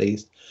surprise at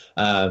least.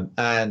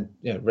 And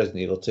Resident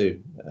Evil 2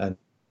 and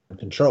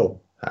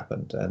Control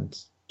happened, and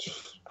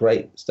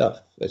great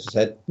stuff. As you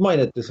said,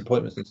 minor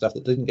disappointments and stuff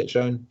that didn't get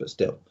shown, but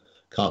still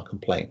can't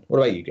complain. What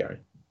about you, Gary?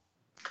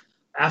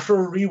 After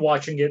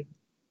rewatching it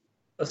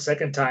a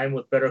second time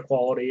with better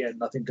quality and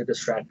nothing to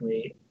distract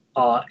me,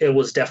 it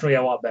was definitely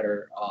a lot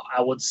better.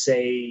 I would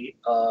say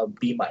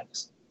B-.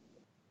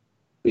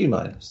 B-.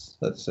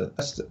 That's a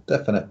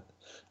definite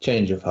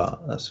change of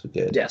heart. That's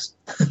good. Yes.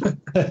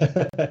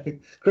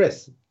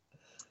 Chris?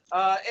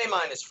 A-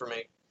 for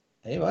me.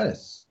 A-.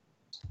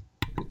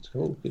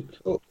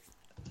 Good call.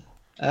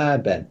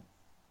 And Ben?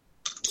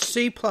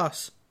 C+.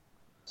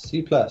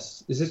 C+.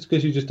 Is this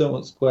because you just don't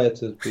want Square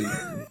to be...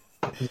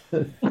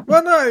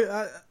 Well,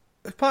 no.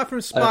 Apart from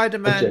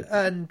Spider-Man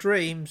and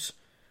Dreams,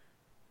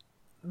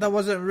 there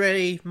wasn't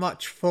really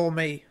much for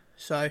me.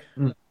 So,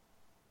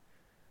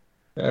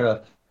 fair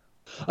enough.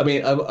 I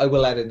mean, I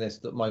will add in this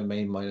that my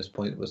main minus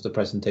point was the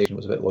presentation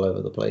was a bit all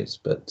over the place,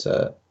 but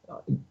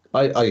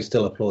I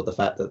still applaud the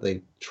fact that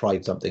they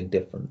tried something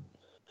different.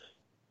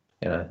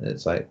 You know,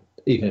 it's like,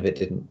 even if it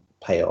didn't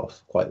pay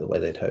off quite the way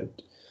they'd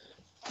hoped.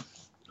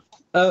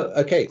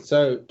 Okay,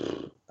 so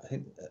I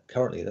think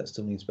currently that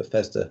still means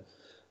Bethesda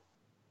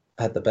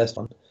had the best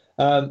one.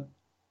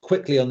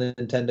 Quickly on the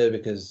Nintendo,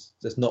 because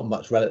there's not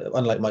much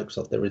unlike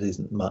Microsoft, there really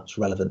isn't much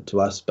relevant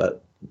to us,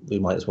 but we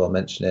might as well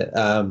mention it.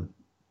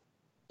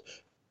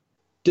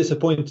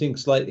 Disappointing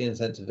slightly in the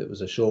sense of it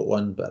was a short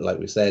one, but like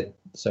we said,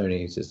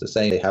 Sony's is the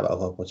same. They have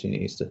other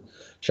opportunities to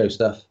show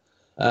stuff,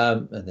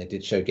 and they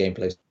did show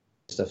gameplay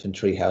stuff in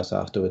Treehouse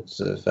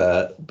afterwards of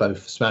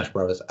both Smash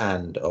Bros.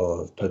 And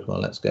of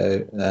Pokemon Let's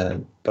Go,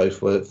 and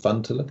both were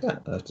fun to look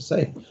at, I have to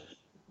say.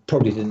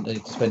 Probably didn't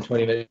need to spend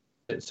 20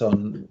 minutes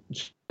on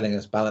showing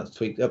us balance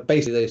tweak.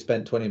 Basically, they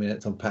spent 20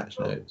 minutes on patch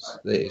notes,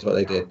 is what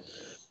they did,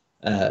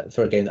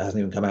 for a game that hasn't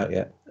even come out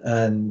yet.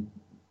 And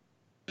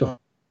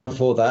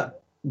before that,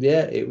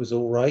 yeah, it was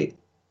all right.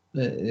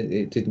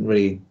 It didn't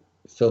really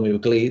fill me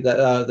with glee.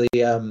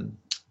 The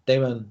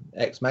Daemon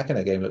X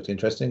Machina game looked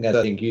interesting. I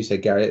think you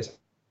said, Gary,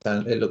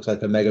 it looks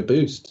like a Mega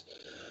Boost,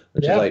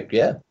 which is like,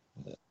 yeah.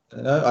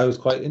 I was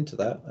quite into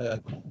that. I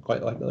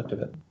quite like the look of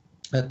it,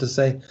 I have to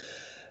say.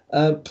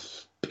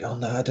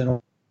 Beyond that, I don't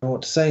know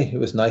what to say. It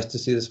was nice to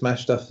see the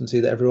Smash stuff and see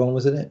that everyone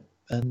was in it.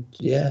 And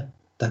yeah,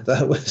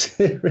 that was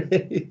it,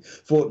 really.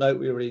 Fortnite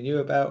we already knew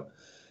about.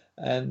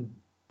 And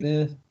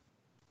yeah,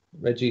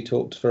 Reggie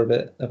talked for a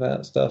bit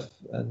about stuff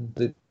and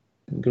didn't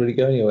really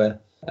go anywhere.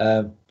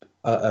 I'm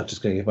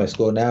just going to give my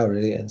score now,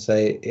 really, and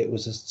say it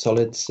was a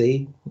solid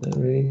C,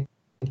 really.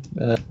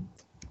 What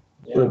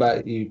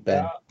about you,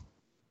 Ben?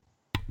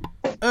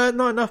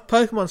 Not enough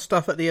Pokemon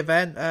stuff at the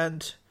event,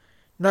 and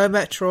no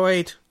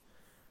Metroid,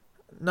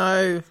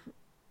 no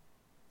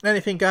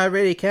anything I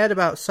really cared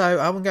about, so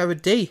I'm going to go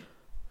with D.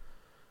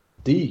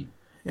 D?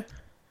 Yeah.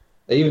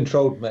 They even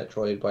trolled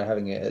Metroid by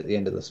having it at the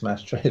end of the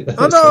Smash trailer.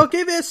 Oh no, I'll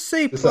give it a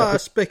C+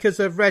 because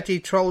of Reggie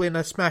trolling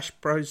a Smash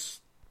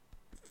Bros.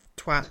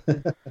 Twat.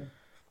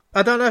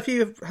 I don't know if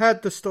you've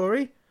heard the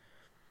story,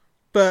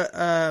 but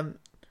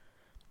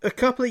a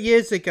couple of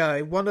years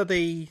ago, one of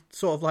the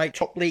sort of like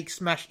top league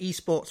Smash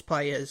esports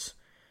players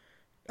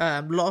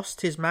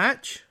lost his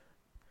match.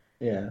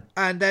 Yeah.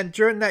 And then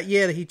during that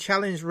year, he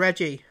challenged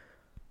Reggie.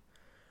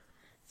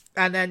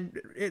 And then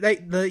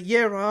the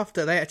year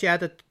after, they actually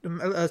had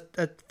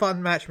a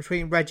fun match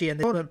between Reggie and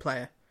the tournament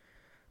player.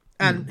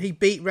 And he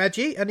beat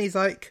Reggie, and he's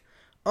like,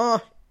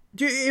 "Oh,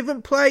 do you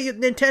even play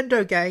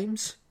Nintendo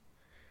games?"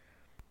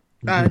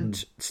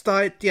 And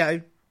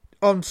started,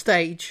 on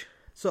stage,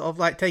 sort of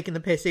like taking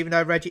the piss, even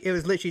though Reggie, it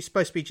was literally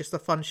supposed to be just a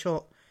fun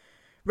shot.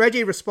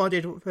 Reggie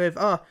responded with,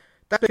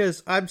 that's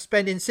because I'm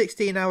spending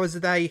 16 hours a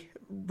day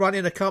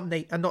running a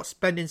company and not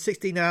spending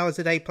 16 hours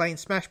a day playing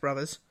Smash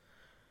Brothers.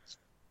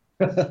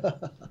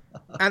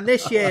 And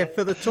this year,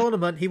 for the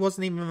tournament, he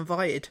wasn't even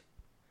invited.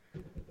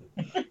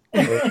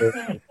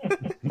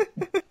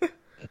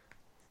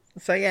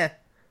 So, yeah.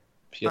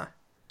 C+.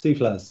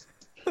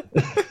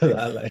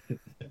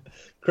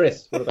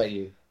 Chris, what about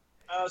you?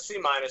 C-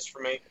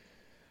 for me.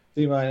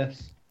 C-.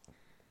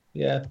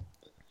 Yeah.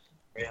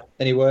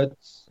 Any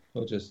words,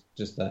 or just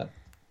that?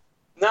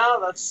 No,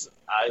 that's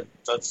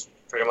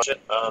pretty much it.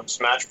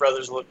 Smash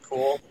Brothers look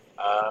cool.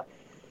 No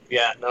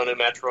new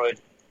Metroid,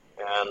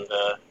 and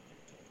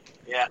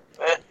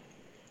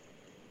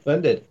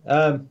Splendid.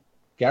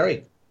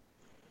 Gary.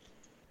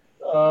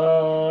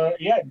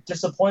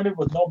 Disappointed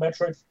with no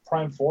Metroid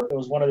Prime 4. It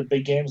was one of the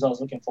big games I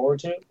was looking forward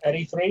to at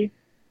E3.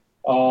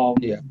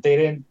 They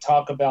didn't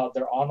talk about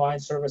their online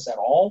service at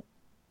all.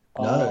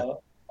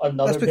 No.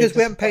 That's because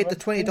we haven't paid the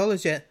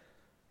 $20 yet.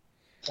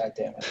 God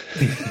damn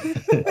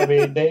it! I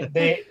mean,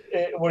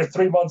 we're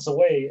 3 months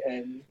away,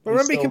 and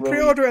remember, you can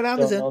pre-order on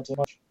Amazon.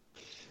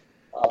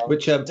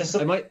 Which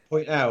I might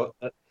point out,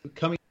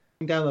 coming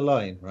down the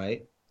line,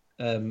 right?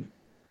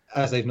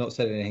 As they've not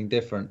said anything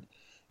different,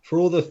 for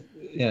all the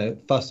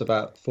fuss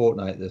about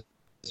Fortnite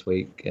this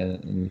week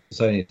and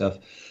Sony stuff,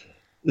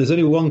 there's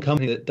only one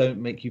company that don't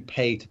make you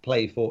pay to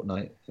play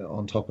Fortnite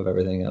on top of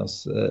everything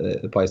else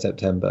by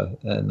September,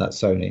 and that's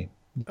Sony.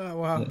 Oh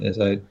wow!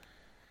 So,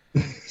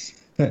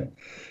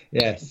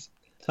 yes,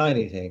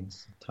 tiny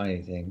things.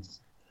 Carry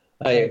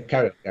on,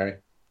 Gary.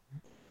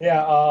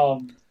 Yeah.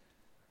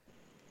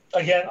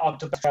 Again,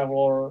 Octopath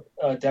Traveler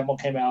demo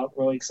came out.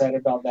 Really excited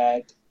about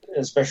that,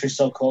 especially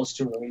so close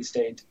to release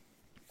date.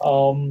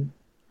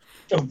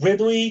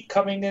 Ridley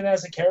coming in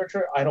as a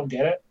character, I don't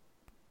get it.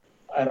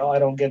 I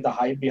don't get the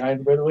hype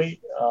behind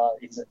Ridley.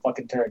 He's a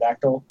fucking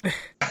pterodactyl.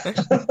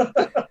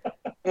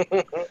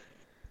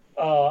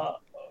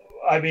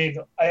 I mean,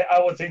 I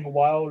would think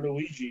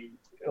Waluigi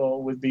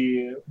would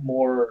be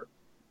more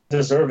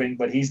deserving,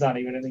 but he's not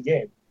even in the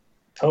game.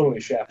 Totally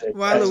shafted.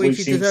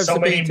 Waluigi deserves to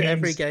be into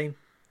every game.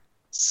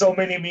 So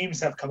many memes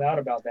have come out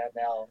about that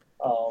now.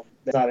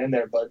 They're not in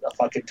there, but a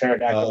fucking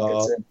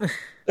pterodactyl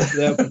gets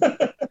in.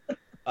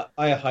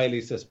 I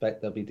highly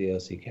suspect there'll be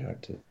DLC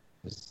characters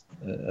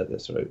at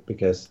this rate,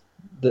 because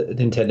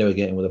Nintendo are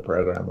getting with a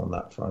program on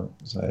that front.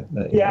 So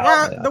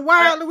the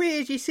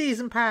Waluigi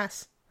season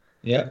pass.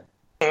 Yeah.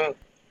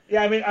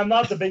 Yeah, I mean, I'm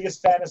not the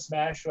biggest fan of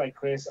Smash like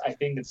Chris. I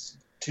think it's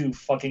too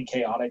fucking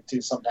chaotic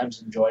to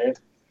sometimes enjoy it.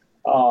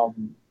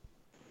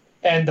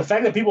 And the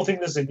fact that people think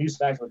this is a new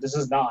Smash Bros. This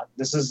is not.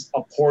 This is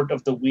a port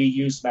of the Wii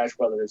U Smash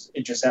Brothers.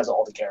 It just has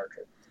all the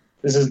characters.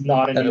 This is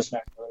not a new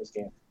Smash Brothers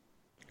game.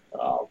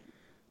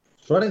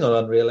 It's running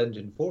on Unreal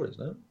Engine 4,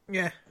 isn't it?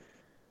 Yeah.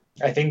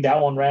 I think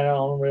that one ran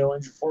on Unreal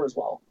Engine 4 as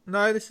well.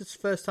 No, this is the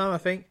first time, I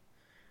think.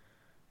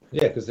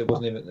 Yeah, because it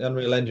wasn't even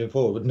Unreal Engine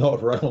 4 would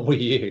not run on Wii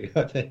U,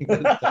 I think.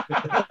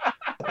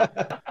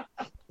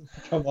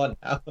 Come on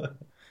now.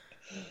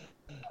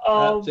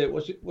 So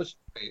what's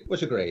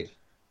your grade?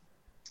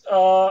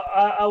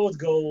 I would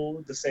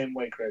go the same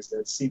way Chris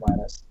did, C-.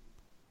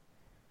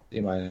 C-.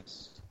 I'm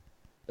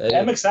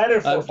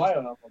excited for Fire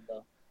Emblem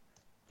though.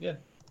 Yeah.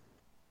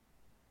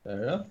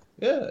 Fair enough.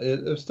 Yeah,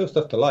 there's still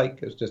stuff to like.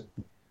 It's just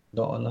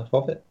not enough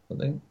of it, I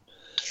think.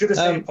 Should have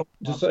said Pokemon.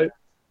 Just so...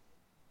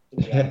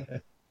 Yeah.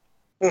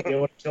 They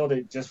would have killed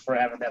it just for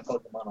having that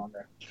Pokemon on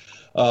there.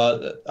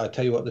 I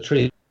tell you what, the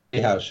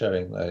Treehouse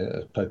showing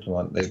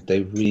Pokemon,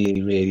 they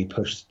really, really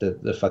pushed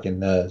the fucking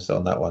nerves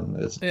on that one.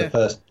 It's the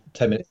first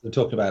 10 minutes of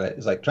talking about it.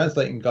 It's like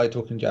translating guy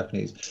talking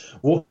Japanese,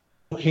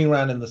 walking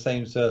around in the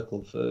same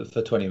circle for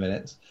 20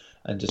 minutes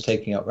and just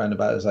taking up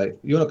roundabout. It's like,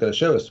 you're not going to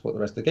show us what the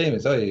rest of the game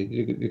is, are you?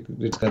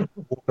 You're just going to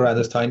walk around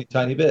this tiny,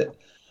 tiny bit.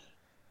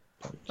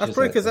 That's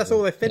probably because that's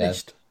all they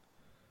finished.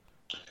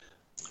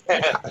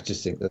 Yeah. I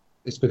just think that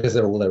it's because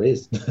they're all there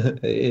is.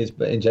 It is,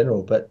 but in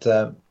general. But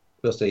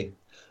we'll see.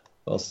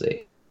 We'll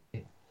see.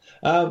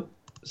 So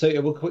yeah,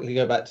 we'll quickly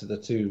go back to the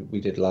two we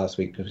did last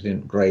week because we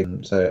didn't grade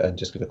them. So and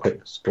just give a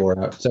quick score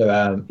out.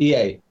 So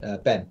EA,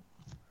 Ben.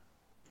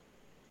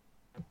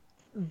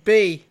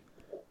 B.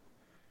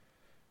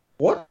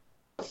 What?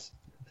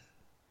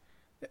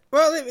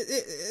 Well,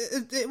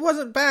 it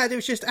wasn't bad. It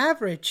was just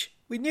average.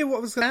 We knew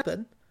what was going to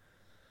happen.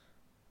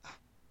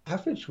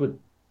 Average would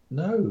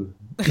no.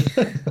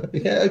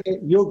 Yeah, okay.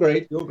 You're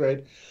great.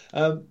 But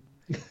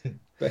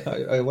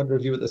I wonder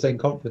if you were at the same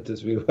conference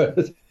as we were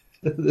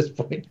at this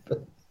point.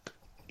 But,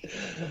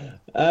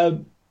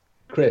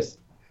 Chris.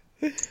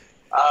 D-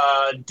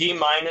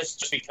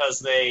 just because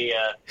they.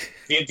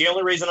 The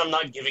only reason I'm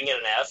not giving it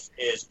an F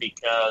is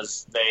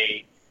because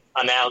they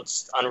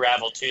announced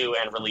Unravel 2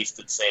 and released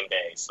it the same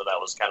day, so that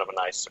was kind of a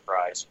nice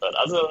surprise. But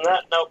other than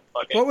that, nope.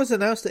 Okay. What was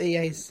announced at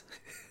EA's?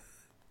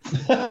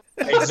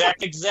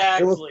 Exactly.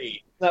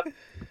 It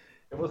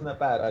wasn't that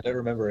bad. I don't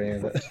remember any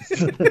of it.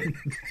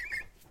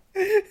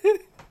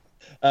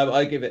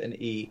 I give it an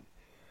E,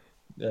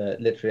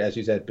 literally, as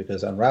you said,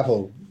 because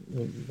Unravel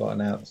got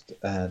announced,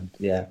 and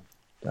yeah,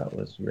 that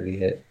was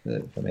really it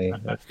for me.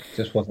 It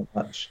just wasn't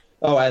much.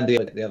 Oh, and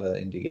the other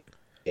indie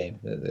game.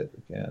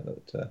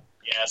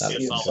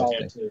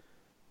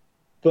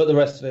 But the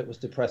rest of it was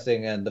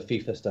depressing, and the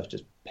FIFA stuff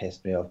just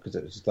pissed me off because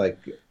it was just like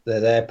they're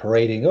there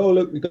parading. Oh,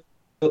 look, we got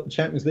the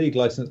Champions League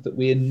license that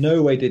we in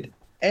no way did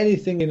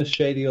anything in a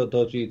shady or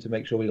dodgy to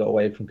make sure we got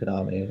away from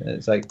Konami. And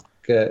it's like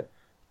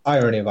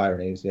irony of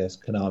ironies. Yes,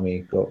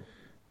 Konami got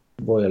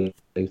royally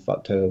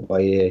fucked over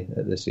by EA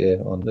this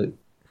year on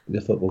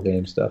the football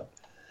game stuff,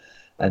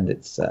 and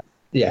it's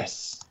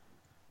yes,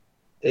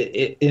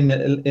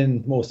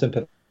 in more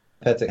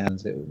sympathetic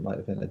hands, it might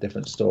have been a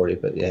different story.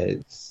 But yeah,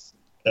 it's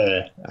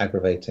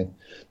aggravating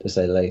to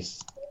say the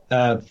least.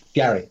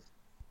 Gary,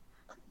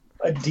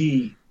 a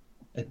D.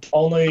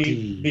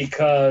 Only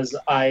because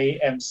I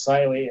am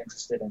slightly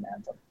interested in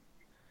Anthem.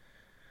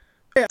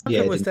 Yeah,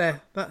 Anthem was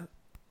there. But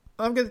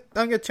I'm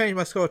gonna change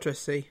my score to a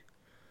C.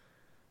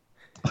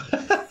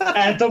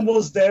 Anthem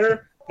was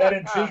there. That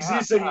intrigues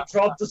you, so you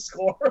dropped the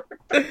score.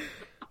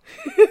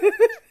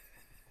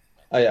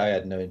 I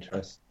had no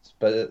interest,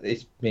 but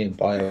it's me and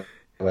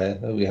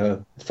BioWare. We have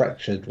a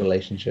fractured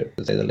relationship,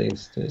 to say the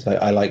least. It's like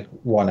I like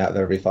 1 out of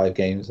every 5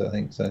 games, I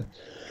think. So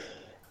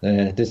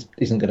this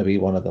isn't going to be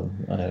one of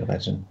them, I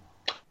imagine.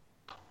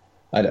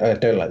 I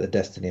don't like the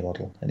Destiny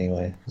model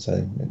anyway.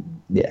 So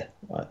yeah,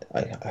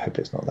 I hope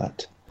it's not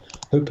that.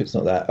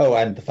 Oh,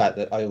 and the fact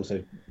that I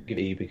also give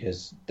E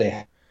because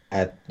they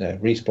had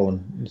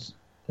Respawn,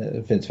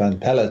 Vince Van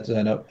Pella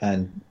turn up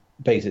and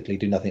basically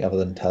do nothing other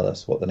than tell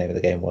us what the name of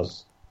the game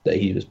was that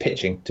he was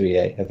pitching to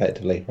EA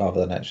effectively, rather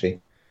than actually.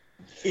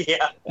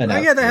 Yeah.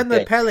 They had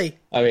no Pele.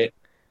 I mean,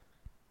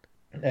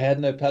 they had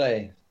no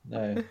Pele.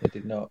 No, they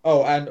did not.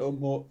 Oh, and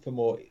more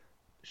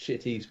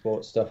shitty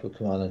sports stuff with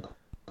Command and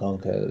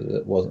Conquer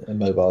that wasn't a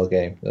mobile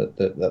game.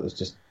 That was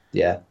just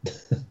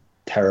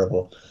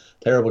terrible.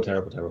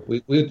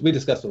 We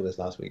discussed all this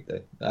last week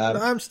though.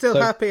 I'm still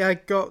happy I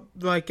got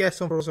my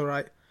guess on Brussels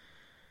right.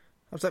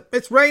 I was like,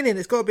 it's raining.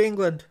 It's got to be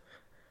England.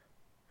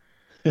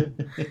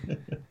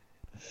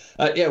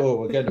 Yeah, well,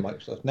 we're going to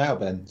Microsoft now,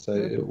 Ben. So,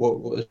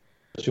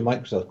 what's your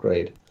Microsoft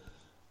grade?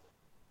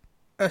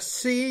 A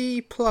C+.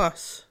 A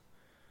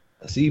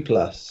C+.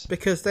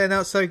 Because they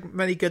announced so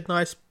many good,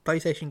 nice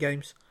PlayStation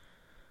games.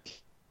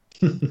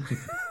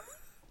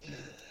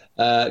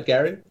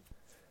 Gary?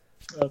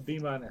 B-.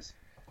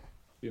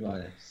 B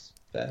minus.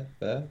 Fair.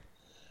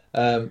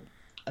 I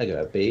give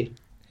it a B.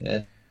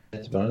 Yeah,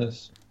 to be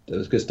honest. There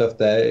was good stuff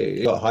there.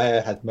 It got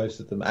higher, had most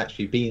of them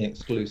actually been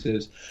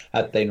exclusives,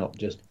 had they not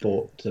just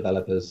bought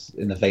developers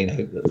in the vain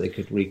hope that they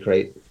could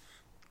recreate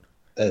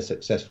their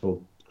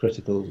successful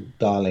critical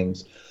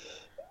darlings,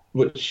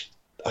 which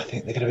I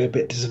think they're going to be a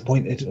bit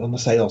disappointed on the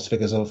sales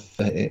figures of,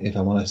 if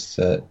I'm honest.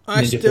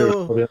 Ninja Theory is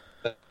probably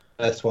the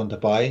best one to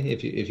buy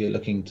if you're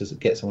looking to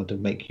get someone to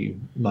make you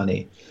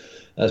money,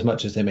 as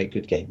much as they make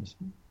good games.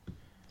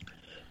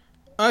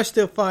 I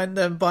still find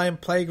them buying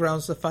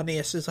Playgrounds the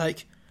funniest. It's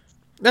like,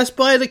 let's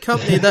buy the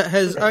company that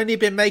has only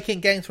been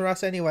making games for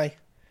us anyway.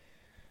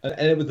 And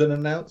it was an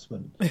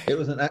announcement. It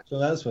was an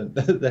actual announcement.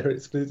 They're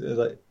exclusive.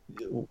 Like,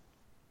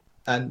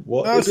 and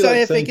what? I was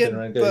saying, thinking,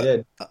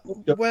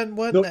 when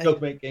weren't not they?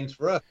 Not make games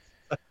for us.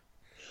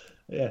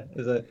 Yeah,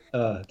 it's like,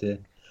 oh dear.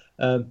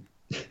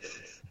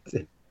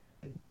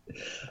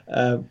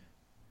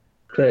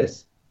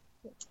 Chris.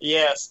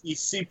 Yes,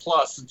 C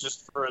plus,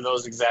 just for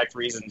those exact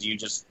reasons you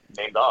just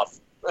named off.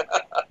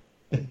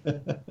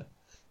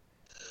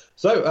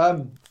 So,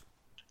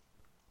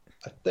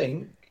 I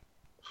think,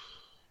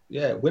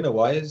 yeah,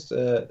 winner-wise,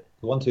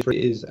 1, 2, 3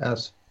 is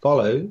as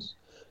follows.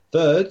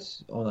 Third,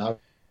 on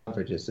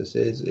averages, this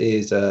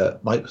is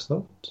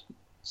Microsoft.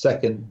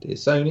 Second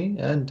is Sony,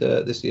 and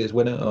this year's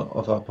winner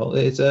of our poll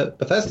is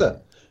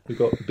Bethesda, who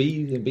got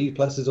B's and B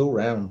pluses all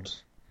round.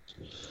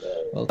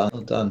 Well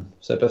done.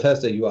 So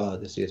Bethesda, you are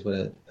this year's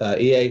winner.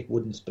 EA,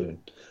 Wooden Spoon.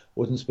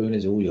 Wooden Spoon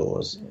is all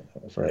yours,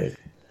 I'm afraid.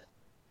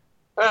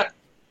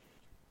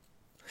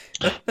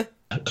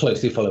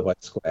 Closely followed by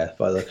Square,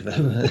 by the look of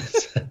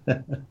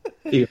it.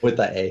 Even with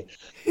that A.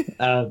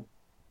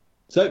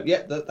 So,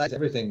 yeah, that's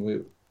everything.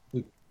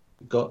 We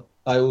got.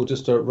 I will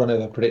just run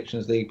over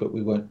Predictions League, but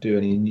we won't do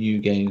any new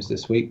games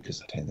this week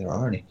because I don't think there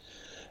are any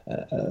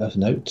of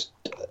note.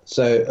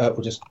 So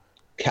we'll just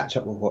catch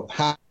up with what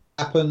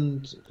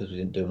happened because we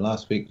didn't do them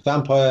last week.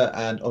 Vampire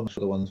and on for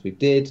the ones we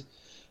did.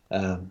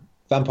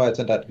 Vampire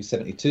turned out to be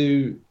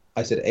 72.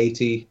 I said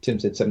 80. Tim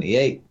said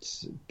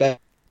 78. Ben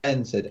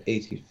said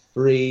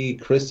 83.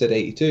 Chris said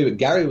 82. And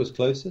Gary was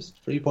closest,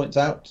 3 points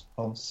out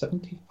on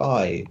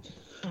 75.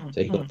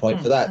 So he got a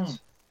point for that.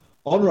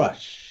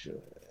 Onrush,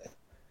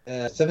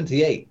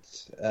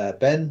 78.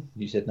 Ben,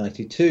 you said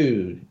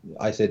 92.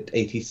 I said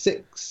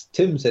 86.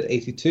 Tim said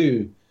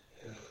 82.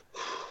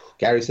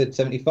 Gary said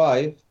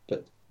 75.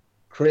 But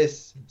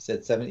Chris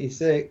said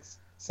 76.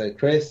 So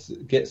Chris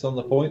gets on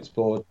the points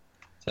board.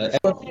 So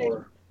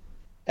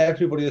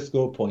everybody has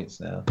scored points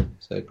now.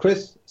 So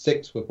Chris,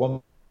 6 with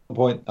 1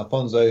 point.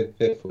 Alfonso,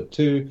 5th with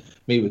 2.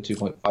 Me with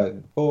 2.5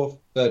 in 4th.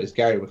 Third is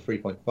Gary with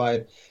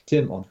 3.5.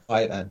 Tim on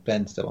 5. And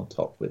Ben still on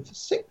top with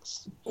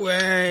 6.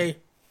 Way.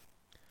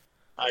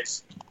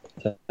 Nice.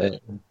 So,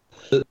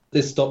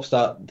 this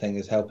stop-start thing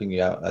is helping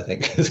you out, I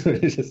think.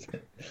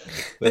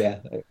 But yeah.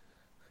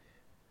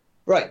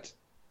 Right.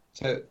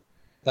 So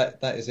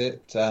that is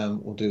it.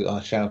 We'll do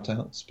our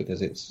shout-outs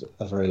because it's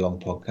a very long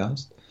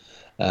podcast.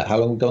 How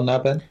long have we gone now,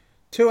 Ben?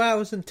 2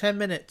 hours and 10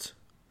 minutes.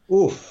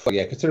 Oof.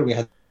 Yeah, considering we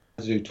had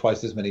to do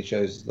twice as many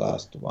shows as the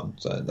last one,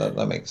 so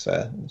that makes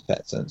fair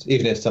sense,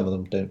 even if some of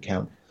them don't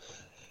count.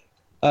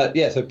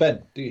 So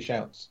Ben, do your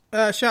shouts.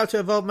 Shout to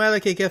Evolve Mail,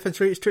 aka Girlfriend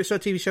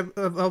Twitch.tv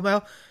Evolve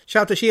Mail.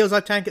 Shout to Shields I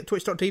Tank at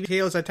Twitch.tv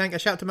Shields I Tank. A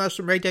shout to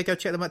Maelstrom Radio, go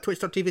check them at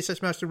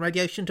Twitch.tv/Maelstrom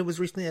Radio. Shinta was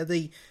recently at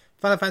the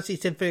Final Fantasy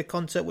Symphony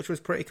concert, which was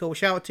pretty cool.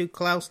 Shout out to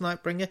Klaus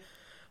Nightbringer,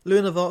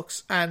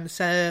 Lunavox, and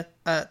Sarah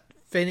at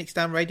Phoenix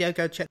Down Radio.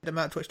 Go check them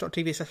out at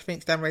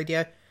Twitch.tv/Phoenix Down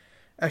Radio.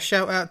 A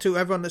shout out to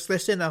everyone that's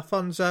listening,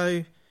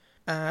 Alfonso,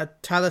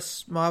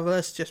 Talus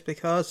Marvelous, just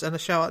because, and a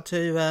shout out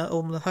to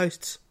all the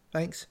hosts.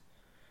 Thanks.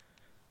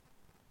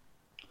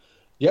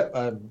 Yep,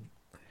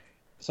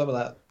 some of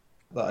that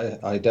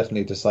I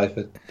definitely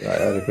deciphered.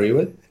 I'd agree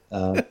with.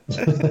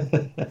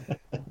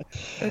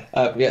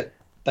 Yeah,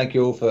 thank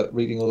you all for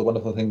reading all the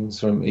wonderful things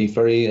from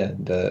E3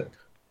 and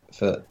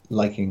for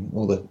liking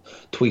all the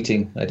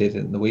tweeting I did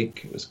in the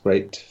week. It was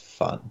great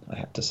fun, I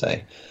have to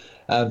say.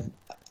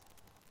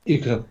 You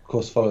can, of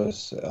course, follow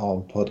us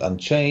on Pod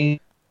Unchained,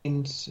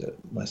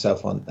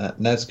 myself on at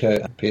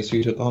Nazco, and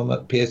PSU.com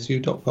at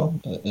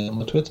PSU.com on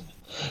the Twitter.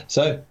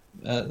 So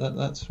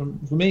that's from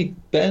me.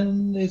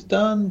 Ben is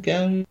done.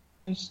 Gary's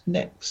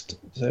next.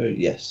 So,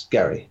 yes,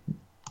 Gary.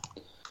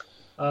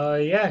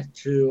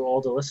 To all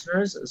the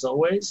listeners, as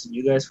always,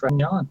 you guys for having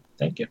me on.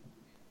 Thank you.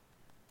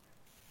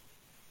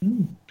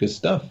 Good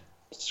stuff.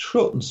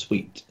 Short and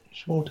sweet.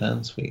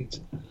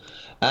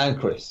 And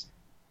Chris.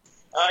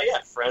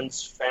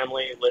 Friends,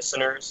 family,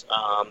 listeners,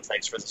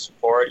 thanks for the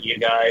support. You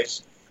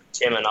guys,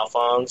 Tim and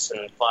Alphonse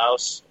and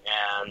Klaus,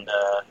 and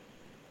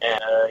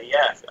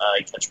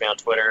catch me on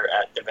Twitter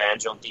at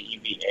Devangel,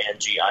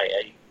 DEVANGIEL.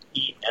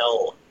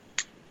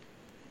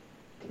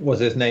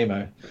 What's his name,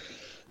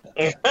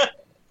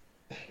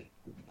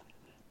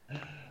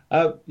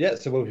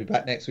 so we'll be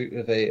back next week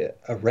with a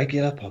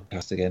regular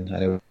podcast again. I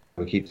know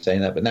we keep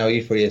saying that, but now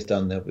E3 is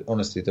done. There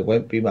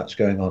won't be much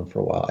going on for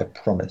a while, I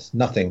promise.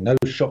 Nothing. No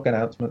shock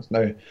announcements,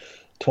 no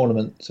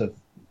tournaments of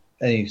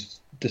any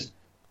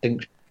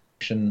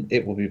distinction,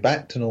 it will be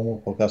back to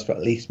normal podcast for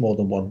at least more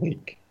than 1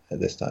 week at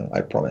this time,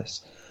 I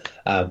promise.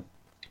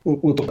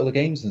 We'll talk about the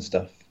games and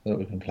stuff that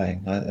we've been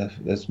playing.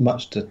 There's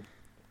much to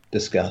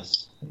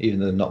discuss, even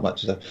though not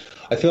much stuff.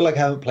 I feel like I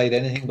haven't played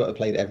anything, but I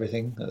played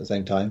everything at the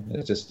same time.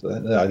 It's just,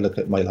 I look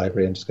at my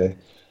library and just go,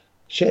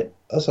 shit,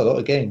 that's a lot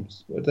of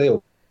games. Where do they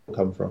all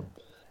come from?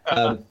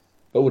 But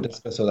we'll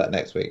discuss all that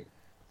next week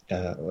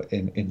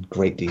in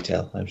great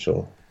detail, I'm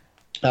sure.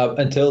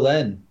 Until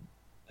then,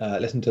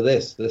 listen to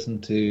this. Listen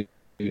to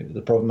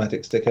the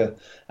Problematic Sticker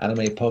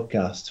anime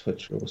podcast,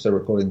 which we're also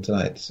recording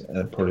tonight,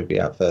 and probably be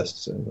out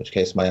first, in which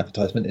case my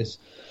advertisement is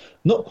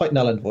not quite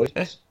null and void.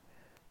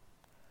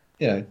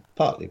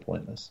 Partly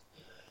pointless.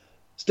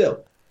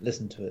 Still,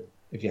 listen to it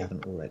if you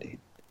haven't already.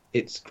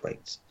 It's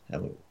great.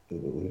 And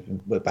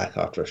we're back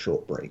after a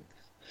short break.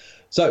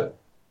 So,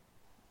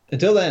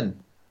 until then,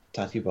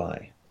 tatty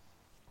bye.